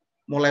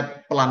 mulai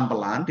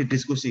pelan-pelan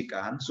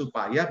didiskusikan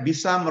supaya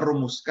bisa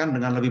merumuskan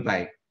dengan lebih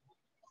baik.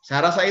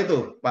 Saya rasa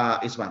itu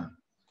Pak Iswan.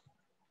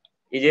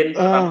 Izin.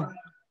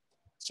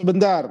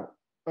 Sebentar,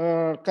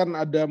 kan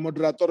ada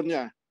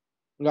moderatornya.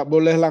 Nggak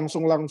boleh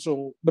langsung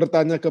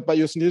bertanya ke Pak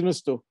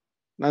Justinus tuh.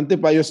 Nanti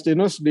Pak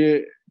Justinus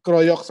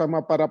dikeroyok sama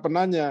para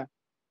penanya.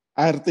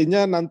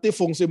 Artinya nanti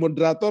fungsi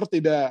moderator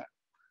tidak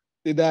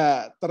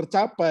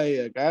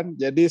tercapai ya kan.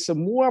 Jadi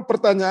semua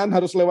pertanyaan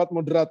harus lewat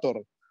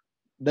moderator.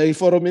 Dari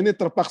forum ini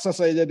terpaksa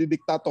saya jadi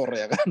diktator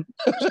ya kan.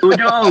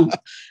 Setuju.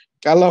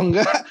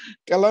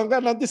 Kalau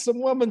enggak nanti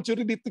semua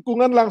mencuri di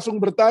tikungan langsung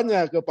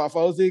bertanya ke Pak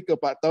Fauzi, ke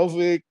Pak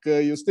Taufik,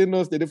 ke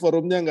Justinus. Jadi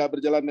forumnya nggak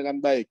berjalan dengan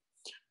baik.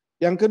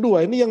 Yang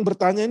kedua, ini yang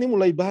bertanya ini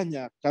mulai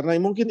banyak karena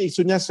mungkin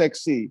isunya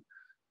seksi.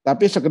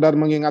 Tapi sekedar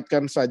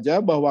mengingatkan saja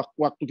bahwa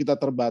waktu kita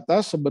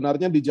terbatas,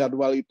 sebenarnya di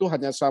jadwal itu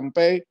hanya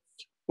sampai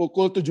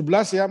pukul 17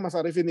 ya Mas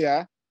Arifin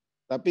ya.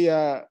 Tapi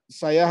ya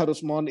saya harus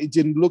mohon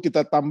izin dulu,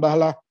 kita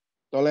tambahlah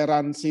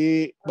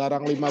toleransi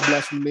barang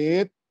 15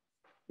 menit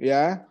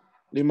ya.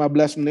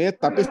 15 menit,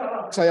 tapi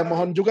saya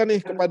mohon juga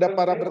nih kepada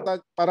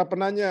para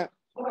penanya.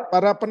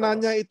 Para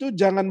penanya itu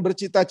jangan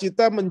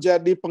bercita-cita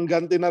menjadi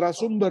pengganti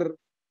narasumber.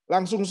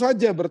 Langsung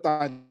saja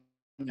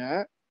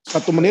bertanya,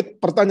 1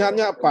 menit,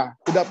 pertanyaannya apa?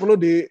 Tidak perlu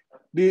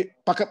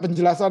dipakai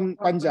penjelasan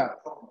panjang.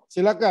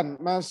 Silakan,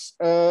 Mas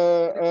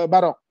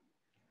Barok.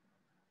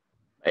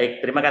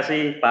 Baik, terima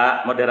kasih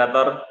Pak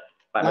Moderator.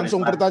 Pak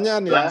langsung Nurisman.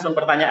 Pertanyaan ya. Langsung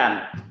pertanyaan.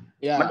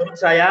 Ya. Menurut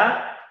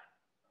saya,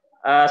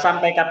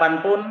 sampai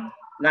kapanpun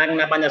yang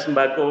namanya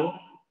sembako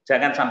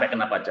jangan sampai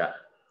kena pajak.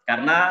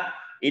 Karena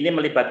ini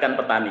melibatkan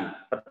petani.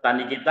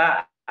 Petani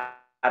kita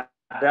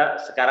ada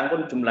sekarang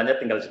pun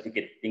jumlahnya tinggal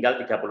sedikit, tinggal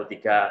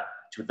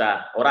 33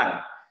 juta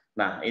orang.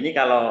 Nah, ini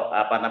kalau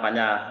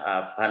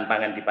bahan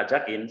pangan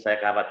dipajakin, saya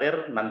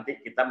khawatir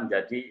nanti kita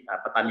menjadi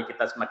petani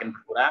kita semakin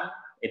berkurang,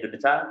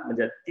 Indonesia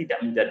tidak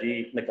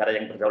menjadi negara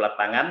yang berdaulat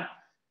pangan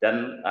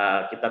dan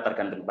kita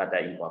tergantung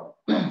pada impor.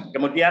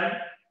 Kemudian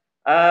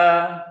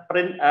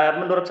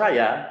menurut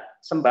saya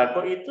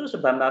sembako itu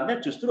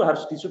sebenarnya justru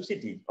harus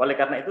disubsidi. Oleh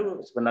karena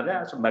itu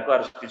sebenarnya sembako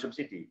harus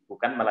disubsidi,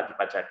 bukan malah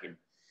dipajakin.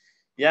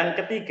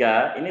 Yang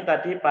ketiga, ini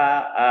tadi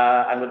Pak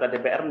anggota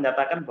DPR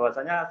menyatakan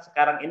bahwasanya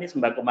sekarang ini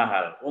sembako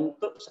mahal.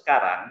 Untuk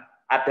sekarang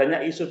adanya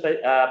isu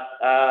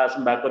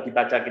sembako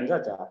dipajakin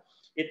saja,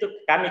 itu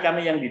kami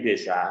yang di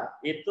desa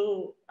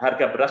itu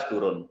harga beras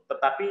turun,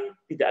 tetapi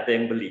tidak ada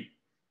yang beli.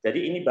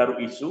 Jadi ini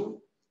baru isu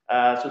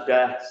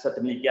sudah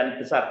sedemikian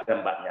besar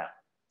dampaknya.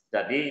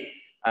 Jadi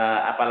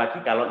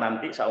apalagi kalau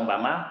nanti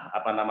seumpama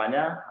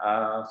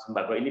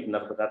sembako ini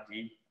benar-benar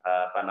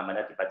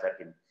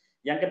dipajakin.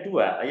 Yang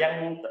kedua,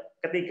 yang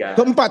ketiga.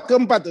 Keempat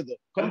itu.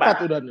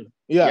 Keempat udah nih.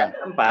 Ya. Yang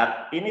keempat,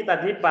 ini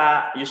tadi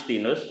Pak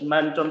Justinus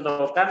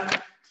mencontohkan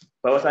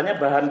bahwasanya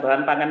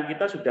bahan-bahan pangan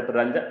kita sudah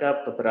beranjak ke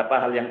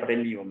beberapa hal yang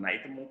premium. Nah,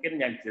 itu mungkin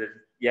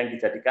yang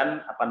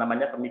dijadikan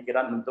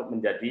pemikiran untuk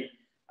menjadi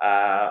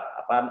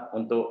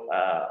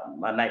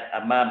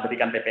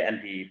memberikan PPN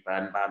di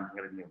bahan-bahan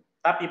premium.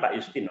 Tapi Pak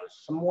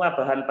Justinus, semua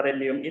bahan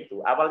premium itu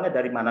awalnya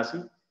dari mana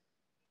sih?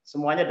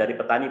 Semuanya dari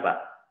petani,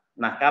 Pak.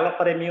 Nah, kalau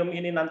premium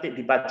ini nanti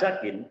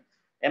dipajakin,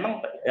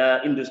 emang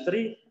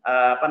industri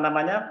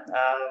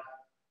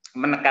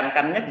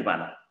menekankannya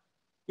gimana?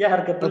 Ya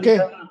harga beli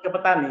ke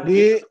petani.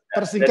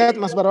 Dipersingkat,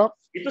 Mas Barok.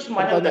 Itu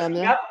semuanya sudah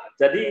singkat.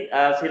 Jadi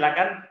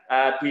silakan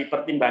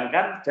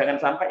dipertimbangkan. Jangan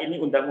sampai ini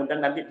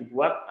undang-undang nanti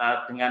dibuat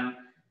dengan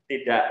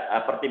tidak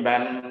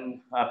pertimbangan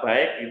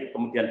baik, itu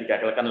kemudian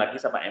digagalkan lagi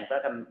sama MK,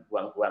 kan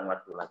buang-buang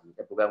waktu lagi.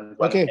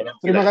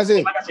 Terima kasih.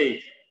 Terima kasih.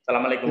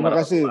 Assalamualaikum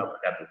warahmatullahi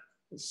wabarakatuh.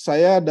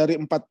 Saya dari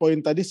 4 poin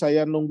tadi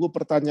saya nunggu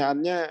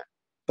pertanyaannya,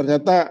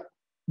 ternyata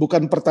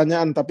bukan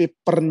pertanyaan tapi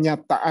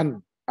pernyataan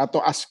atau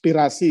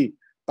aspirasi.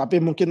 Tapi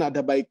mungkin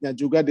ada baiknya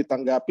juga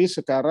ditanggapi.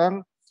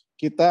 Sekarang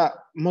kita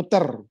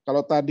muter.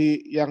 Kalau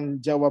tadi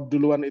yang jawab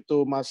duluan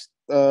itu Mas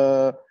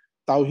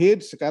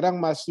Tauhid, sekarang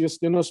Mas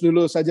Justinus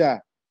dulu saja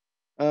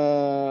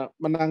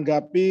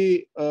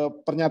menanggapi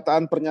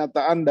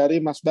pernyataan-pernyataan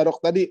dari Mas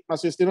Barok tadi.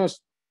 Mas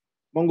Justinus,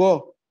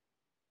 monggo.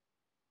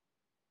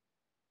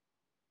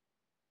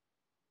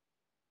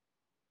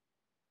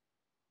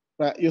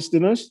 Pak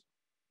Justinus?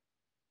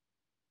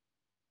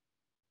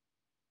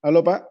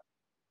 Halo Pak?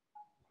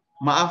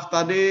 Maaf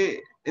tadi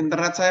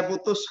internet saya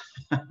putus.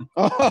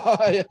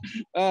 Ya.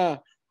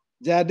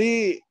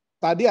 Jadi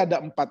tadi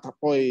ada 4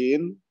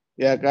 poin,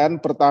 ya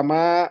kan.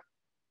 Pertama,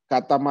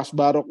 kata Mas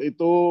Barok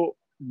itu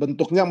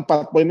bentuknya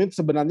 4 poin ini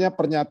sebenarnya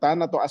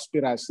pernyataan atau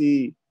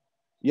aspirasi.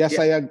 Ya,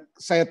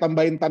 saya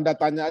tambahin tanda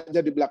tanya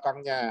aja di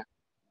belakangnya.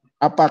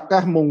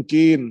 Apakah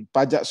mungkin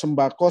pajak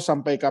sembako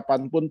sampai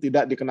kapanpun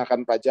tidak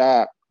dikenakan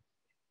pajak?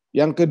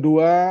 Yang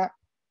kedua,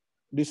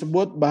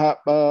 disebut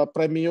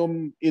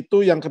premium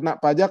itu yang kena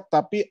pajak,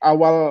 tapi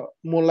awal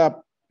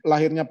mula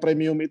lahirnya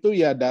premium itu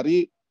ya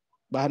dari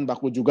bahan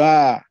baku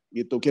juga,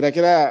 gitu.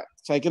 Kira-kira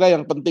saya kira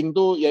yang penting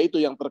tuh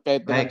yaitu yang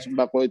terkait dengan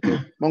sembako itu.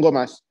 Monggo,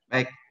 Mas.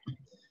 Baik.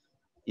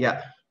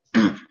 Ya,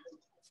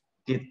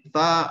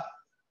 kita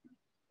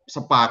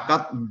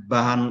sepakat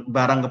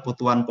barang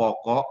kebutuhan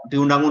pokok di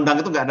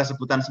undang-undang itu nggak ada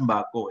sebutan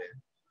sembako ya.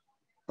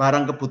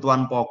 Barang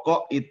kebutuhan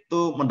pokok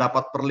itu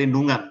mendapat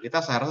perlindungan.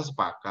 Saya rasa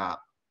sepakat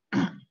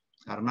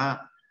karena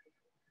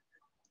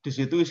di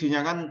situ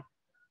isinya kan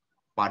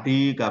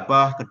padi,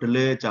 gabah,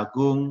 kedelai,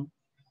 jagung,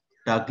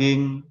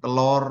 daging,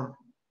 telur,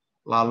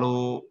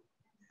 lalu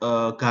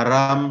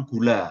garam,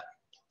 gula,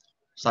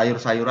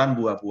 sayur-sayuran,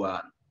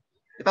 buah-buahan.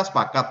 Kita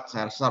sepakat,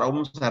 secara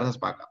umum saya rasa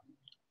sepakat.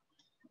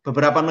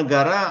 Beberapa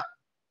negara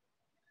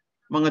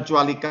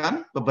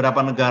mengecualikan,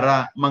 beberapa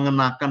negara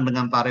mengenakan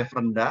dengan tarif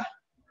rendah,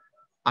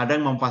 ada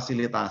yang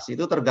memfasilitasi.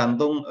 Itu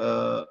tergantung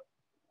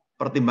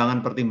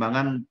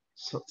pertimbangan-pertimbangan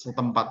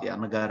setempat ya,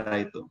 negara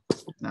itu.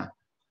 Nah,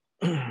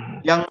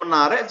 yang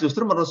menarik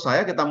justru menurut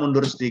saya kita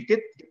mundur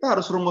sedikit, kita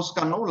harus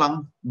rumuskan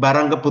ulang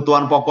barang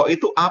kebutuhan pokok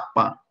itu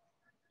apa.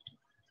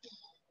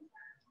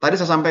 Tadi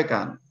saya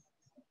sampaikan,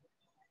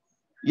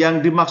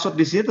 yang dimaksud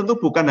di sini tentu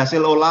bukan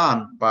hasil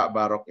olahan, Pak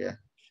Barok ya.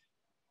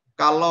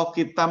 Kalau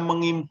kita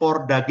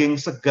mengimpor daging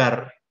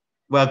segar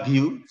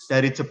Wagyu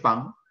dari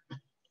Jepang,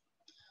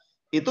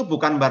 itu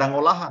bukan barang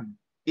olahan,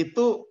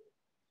 itu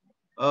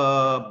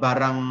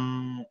barang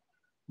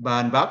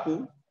bahan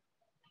baku.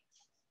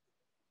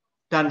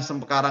 Dan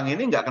sekarang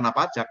ini nggak kena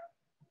pajak,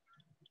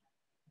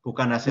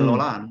 bukan hasil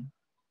olahan.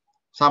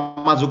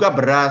 Sama juga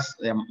beras,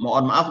 ya,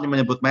 mohon maaf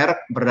menyebut merek,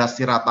 beras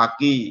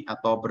Shirataki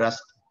atau beras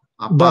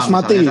apa?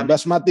 Basmati, kan,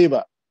 basmati,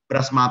 Pak.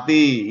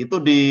 Basmati itu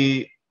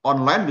di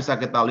online bisa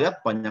kita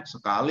lihat banyak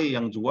sekali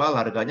yang jual,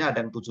 harganya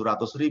ada yang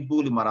 700.000,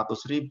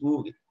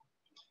 500.000.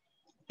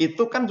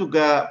 Itu kan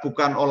juga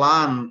bukan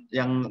olahan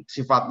yang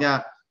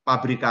sifatnya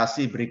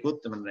pabrikasi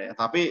berikut sebenarnya,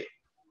 tapi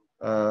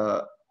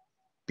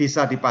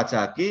bisa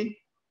dipajaki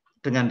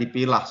dengan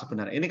dipilah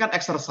sebenarnya. Ini kan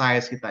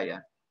exercise kita ya.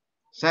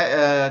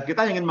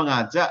 Kita ingin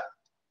mengajak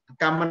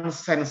common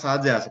sense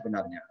saja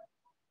sebenarnya.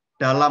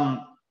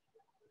 Dalam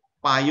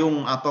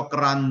payung atau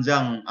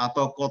keranjang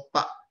atau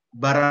kotak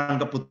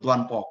barang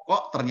kebutuhan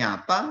pokok,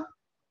 ternyata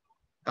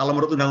kalau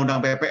menurut Undang-Undang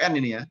PPN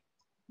ini ya,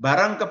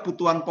 barang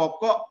kebutuhan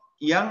pokok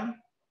yang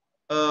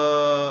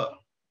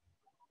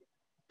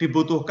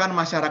dibutuhkan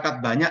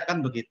masyarakat banyak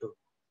kan begitu.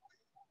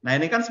 Nah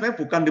ini kan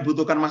sebenarnya bukan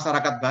dibutuhkan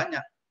masyarakat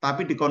banyak,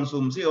 tapi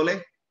dikonsumsi oleh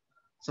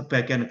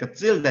sebagian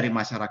kecil dari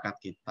masyarakat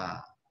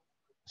kita.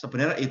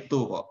 Sebenarnya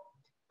itu kok.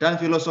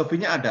 Dan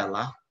filosofinya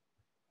adalah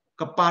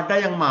kepada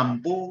yang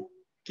mampu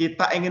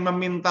kita ingin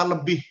meminta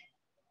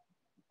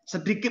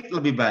sedikit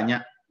lebih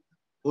banyak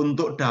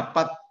untuk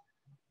dapat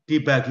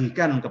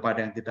dibagikan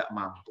kepada yang tidak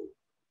mampu.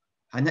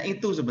 Hanya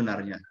itu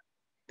sebenarnya.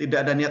 Tidak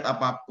ada niat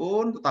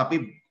apapun,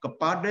 tetapi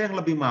kepada yang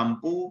lebih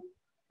mampu,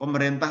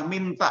 pemerintah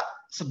minta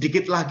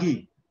sedikit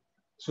lagi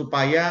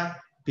supaya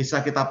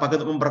bisa kita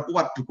pakai untuk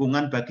memperkuat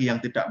dukungan bagi yang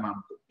tidak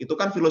mampu. Itu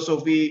kan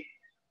filosofi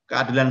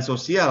keadilan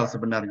sosial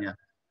sebenarnya.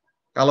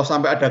 Kalau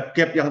sampai ada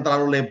gap yang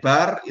terlalu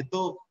lebar,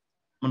 itu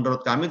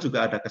menurut kami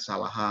juga ada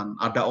kesalahan.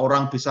 Ada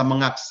orang bisa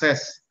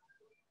mengakses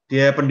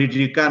biaya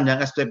pendidikan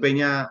yang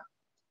SPP-nya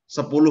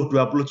 10-20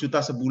 juta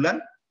sebulan,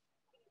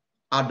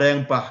 ada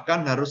yang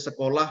bahkan harus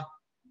sekolah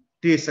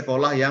di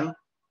sekolah yang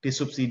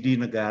disubsidi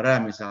negara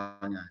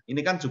misalnya.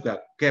 Ini kan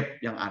juga gap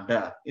yang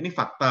ada. Ini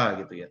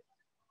fakta gitu ya.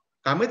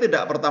 Kami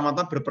tidak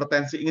pertama-tama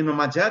berpretensi ingin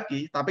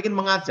memajaki, tapi ingin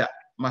mengajak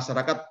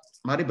masyarakat,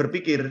 mari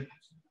berpikir,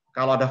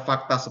 kalau ada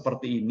fakta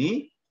seperti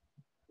ini,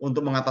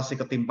 untuk mengatasi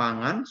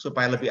ketimpangan,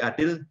 supaya lebih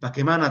adil,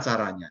 bagaimana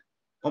caranya?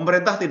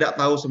 Pemerintah tidak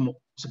tahu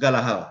segala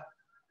hal.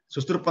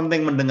 Justru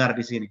penting mendengar di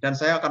sini. Dan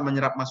saya akan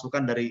menyerap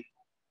masukan dari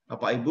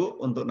Bapak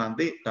Ibu untuk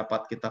nanti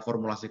dapat kita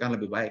formulasikan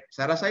lebih baik.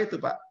 Saya rasa itu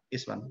Pak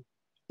Iswan.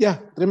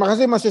 Ya, terima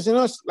kasih Mas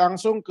Yusinus.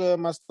 Langsung ke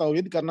Mas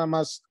Tauhid, karena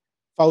Mas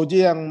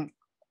Fauji yang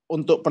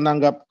untuk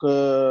penanggap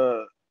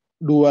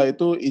kedua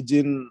itu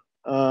izin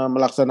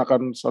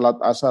melaksanakan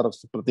sholat asar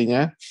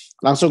sepertinya.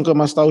 Langsung ke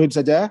Mas Tauhid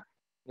saja.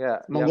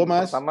 Ya, monggo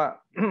Mas. Pertama,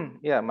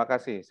 ya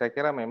makasih. Saya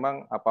kira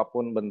memang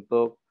apapun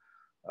bentuk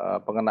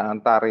pengenaan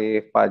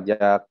tarif,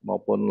 pajak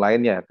maupun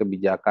lainnya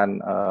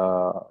kebijakan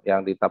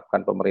yang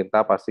ditetapkan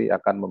pemerintah pasti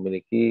akan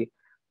memiliki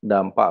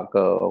dampak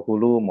ke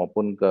hulu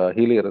maupun ke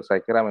hilir.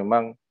 Saya kira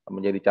memang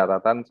menjadi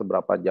catatan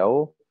seberapa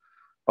jauh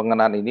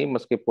pengenaan ini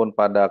meskipun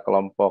pada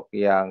kelompok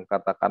yang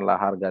katakanlah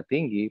harga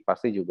tinggi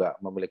pasti juga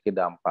memiliki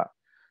dampak.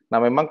 Nah,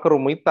 memang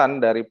kerumitan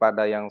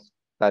daripada yang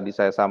tadi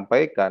saya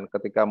sampaikan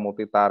ketika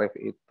multi tarif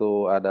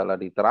itu adalah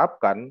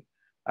diterapkan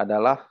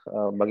adalah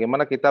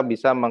bagaimana kita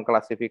bisa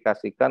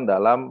mengklasifikasikan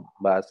dalam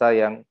bahasa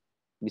yang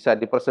bisa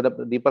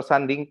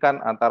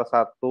dipersandingkan antara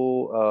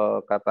satu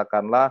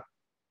katakanlah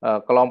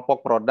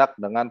kelompok produk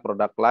dengan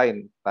produk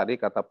lain. Tadi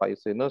kata Pak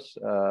Justinus,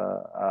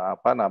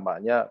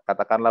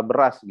 katakanlah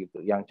beras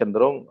gitu, yang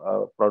cenderung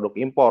produk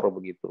impor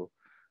begitu.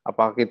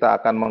 Apakah kita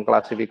akan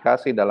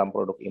mengklasifikasi dalam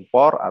produk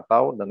impor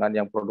atau dengan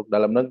yang produk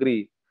dalam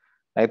negeri?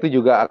 Nah, itu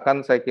juga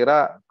akan saya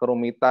kira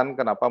kerumitan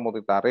kenapa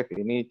multitarif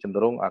ini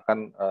cenderung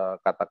akan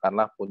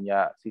katakanlah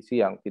punya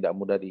sisi yang tidak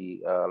mudah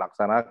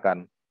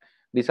dilaksanakan.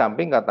 Di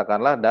samping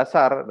katakanlah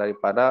dasar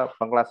daripada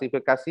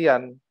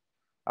pengklasifikasian,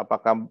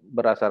 apakah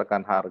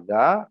berdasarkan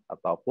harga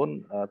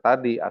ataupun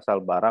tadi asal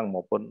barang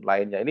maupun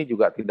lainnya, ini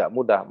juga tidak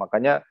mudah.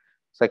 Makanya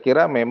saya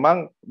kira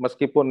memang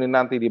meskipun ini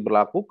nanti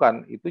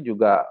diberlakukan, itu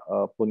juga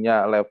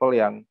punya level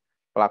yang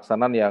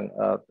pelaksanaan yang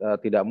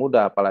tidak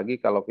mudah, apalagi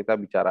kalau kita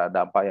bicara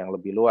dampak yang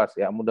lebih luas.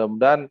 Ya,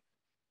 mudah-mudahan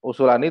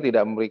usulan ini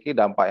tidak memiliki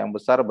dampak yang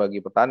besar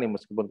bagi petani,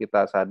 meskipun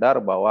kita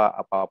sadar bahwa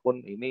apapun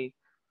ini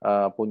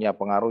punya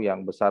pengaruh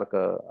yang besar ke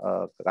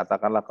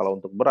katakanlah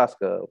kalau untuk beras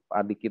ke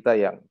adik kita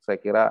yang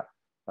saya kira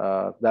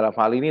dalam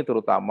hal ini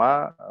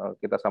terutama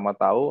kita sama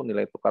tahu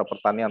nilai tukar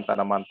pertanian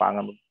tanaman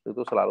pangan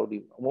itu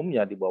selalu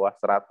umumnya di bawah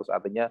 100,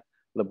 artinya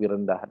lebih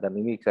rendah, dan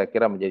ini saya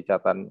kira menjadi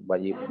catatan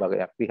bagi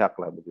banyak pihak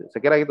lah begitu. Saya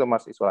kira itu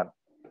Mas Iswan.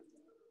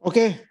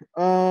 Oke,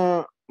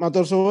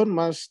 matur suwun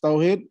Mas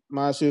Tauhid,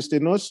 Mas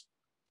Justinus,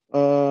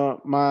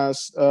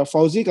 Mas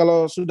Fauzi,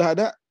 kalau sudah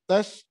ada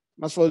tes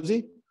Mas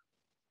Fauzi.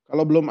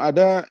 Kalau belum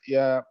ada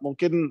ya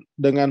mungkin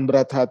dengan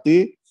berat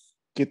hati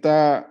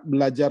kita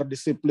belajar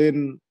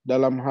disiplin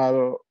dalam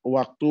hal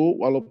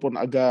waktu walaupun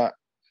agak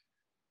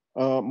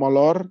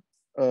molor,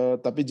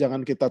 tapi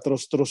jangan kita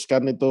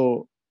terus-teruskan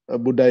itu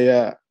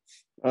budaya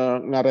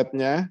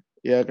ngaretnya,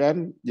 ya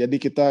kan? Jadi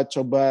kita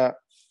coba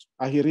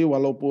akhiri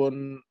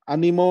walaupun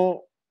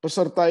animo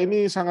peserta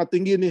ini sangat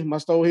tinggi nih,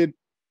 Mas Tauhid,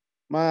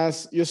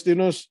 Mas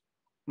Justinus,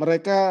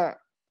 mereka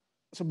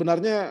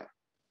sebenarnya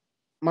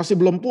masih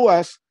belum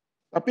puas,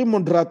 tapi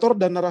moderator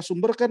dan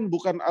narasumber kan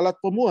bukan alat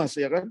pemuas,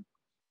 ya kan?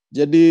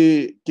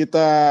 Jadi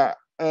kita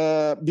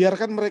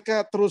biarkan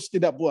mereka terus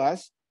tidak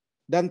puas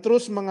dan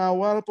terus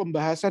mengawal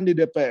pembahasan di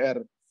DPR.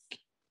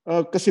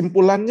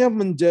 Kesimpulannya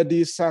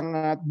menjadi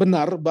sangat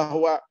benar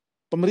bahwa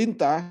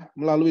pemerintah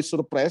melalui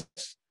Surpres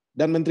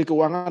dan Menteri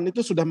Keuangan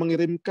itu sudah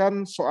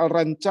mengirimkan soal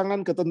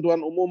rancangan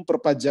Ketentuan Umum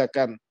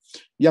Perpajakan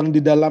yang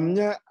di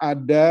dalamnya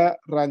ada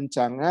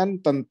rancangan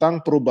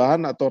tentang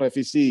perubahan atau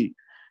revisi.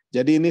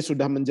 Jadi ini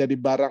sudah menjadi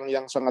barang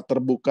yang sangat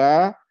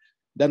terbuka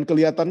dan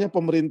kelihatannya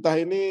pemerintah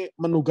ini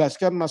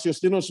menugaskan Mas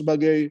Justinus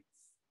sebagai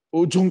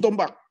ujung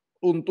tombak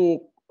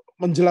untuk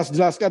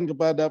menjelaskan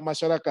kepada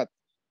masyarakat.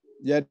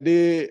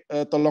 Jadi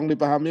tolong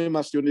dipahami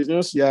Mas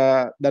Justinus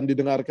ya dan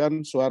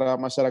didengarkan suara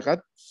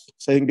masyarakat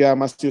sehingga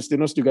Mas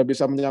Justinus juga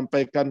bisa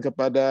menyampaikan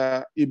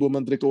kepada Ibu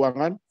Menteri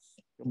Keuangan.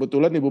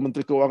 Kebetulan Ibu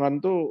Menteri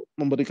Keuangan tuh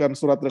memberikan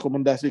surat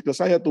rekomendasi ke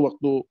saya tuh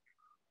waktu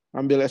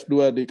ambil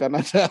S2 di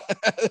Kanada.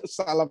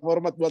 Salam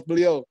hormat buat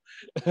beliau.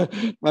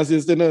 Mas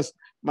Justinus.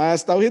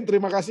 Mas Tauhid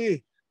terima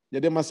kasih.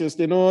 Jadi Mas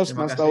Justinus,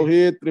 Mas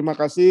Tauhid terima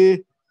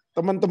kasih.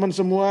 Teman-teman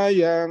semua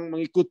yang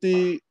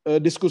mengikuti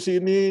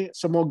diskusi ini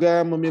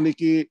semoga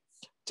memiliki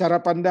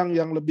cara pandang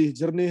yang lebih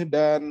jernih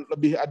dan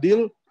lebih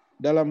adil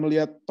dalam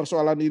melihat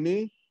persoalan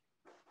ini.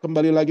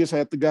 Kembali lagi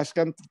saya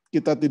tegaskan,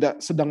 kita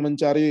tidak sedang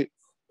mencari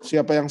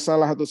siapa yang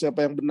salah atau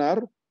siapa yang benar.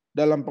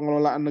 Dalam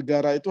pengelolaan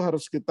negara itu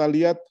harus kita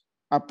lihat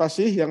apa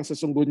sih yang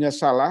sesungguhnya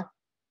salah.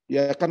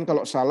 Ya kan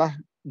kalau salah,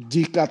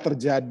 jika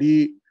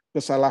terjadi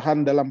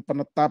kesalahan dalam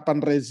penetapan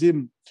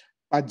rezim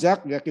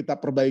pajak, ya kita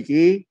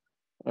perbaiki.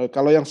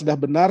 Kalau yang sudah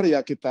benar, ya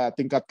kita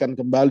tingkatkan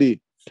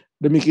kembali.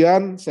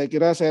 Demikian, saya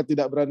kira saya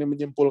tidak berani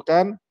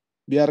menyimpulkan,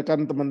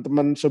 biarkan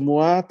teman-teman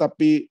semua,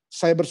 tapi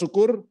saya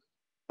bersyukur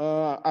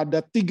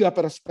ada 3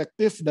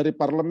 perspektif dari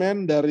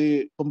parlemen,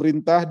 dari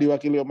pemerintah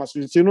diwakili oleh Mas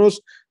Justinus,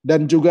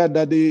 dan juga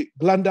dari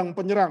gelandang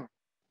penyerang,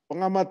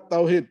 pengamat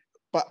Tauhid,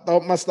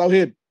 Mas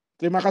Tauhid.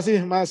 Terima kasih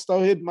Mas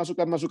Tauhid,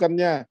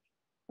 masukan-masukannya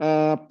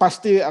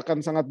pasti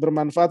akan sangat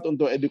bermanfaat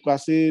untuk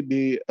edukasi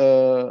di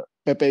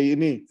PPI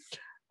ini.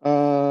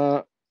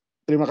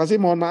 Terima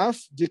kasih, mohon maaf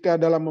jika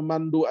dalam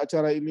memandu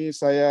acara ini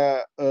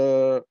saya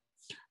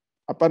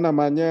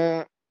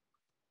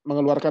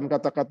mengeluarkan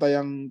kata-kata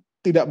yang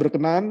tidak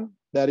berkenan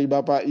dari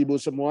Bapak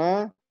Ibu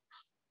semua.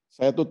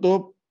 Saya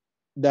tutup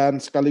dan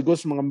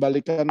sekaligus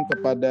mengembalikan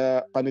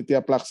kepada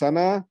panitia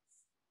pelaksana.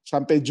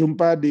 Sampai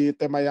jumpa di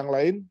tema yang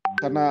lain,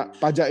 karena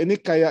pajak ini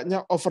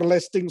kayaknya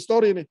overlasting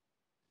story nih.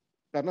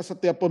 Karena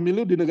setiap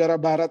pemilu di negara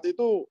barat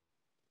itu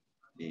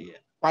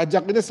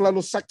pajak ini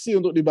selalu seksi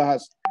untuk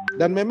dibahas.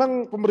 Dan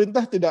memang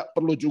pemerintah tidak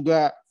perlu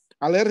juga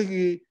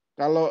alergi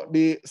kalau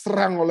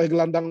diserang oleh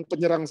gelandang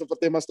penyerang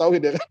seperti Mas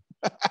Tauhid, ya kan?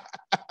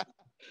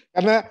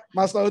 Karena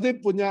Mas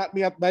Tauhid punya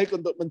niat baik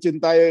untuk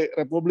mencintai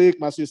Republik,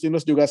 Mas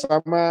Justinus juga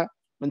sama,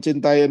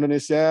 mencintai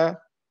Indonesia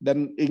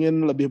dan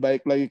ingin lebih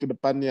baik lagi ke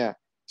depannya.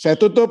 Saya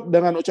tutup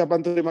dengan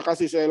ucapan terima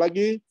kasih saya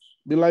lagi.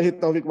 Billahi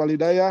taufik wal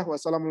hidayah.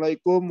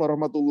 Wassalamualaikum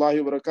warahmatullahi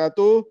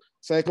wabarakatuh.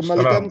 Saya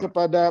kembalikan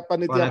kepada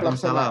panitia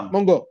pelaksana.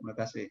 Monggo. Terima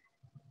kasih.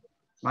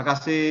 Terima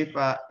kasih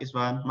Pak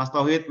Iswan. Mas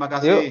Tauhid, terima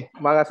kasih. Yuk,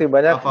 makasih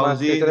banyak Pak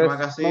Fauzi, Mas terima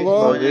kasih Monggo.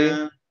 semuanya.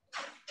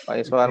 Pak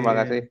Iswan,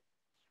 makasih.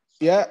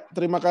 Ya,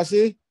 terima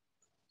kasih.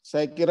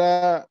 Saya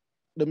kira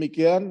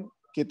demikian.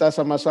 Kita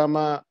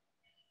sama-sama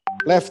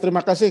live.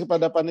 Terima kasih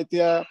kepada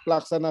panitia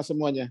pelaksana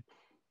semuanya.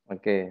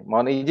 Oke,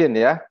 mohon izin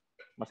ya,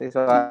 Mas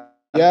Iswan.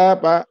 Ya,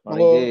 Pak. Mohon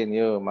izin,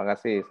 yuk,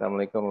 makasih.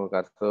 Assalamualaikum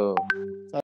warahmatullahi wabarakatuh.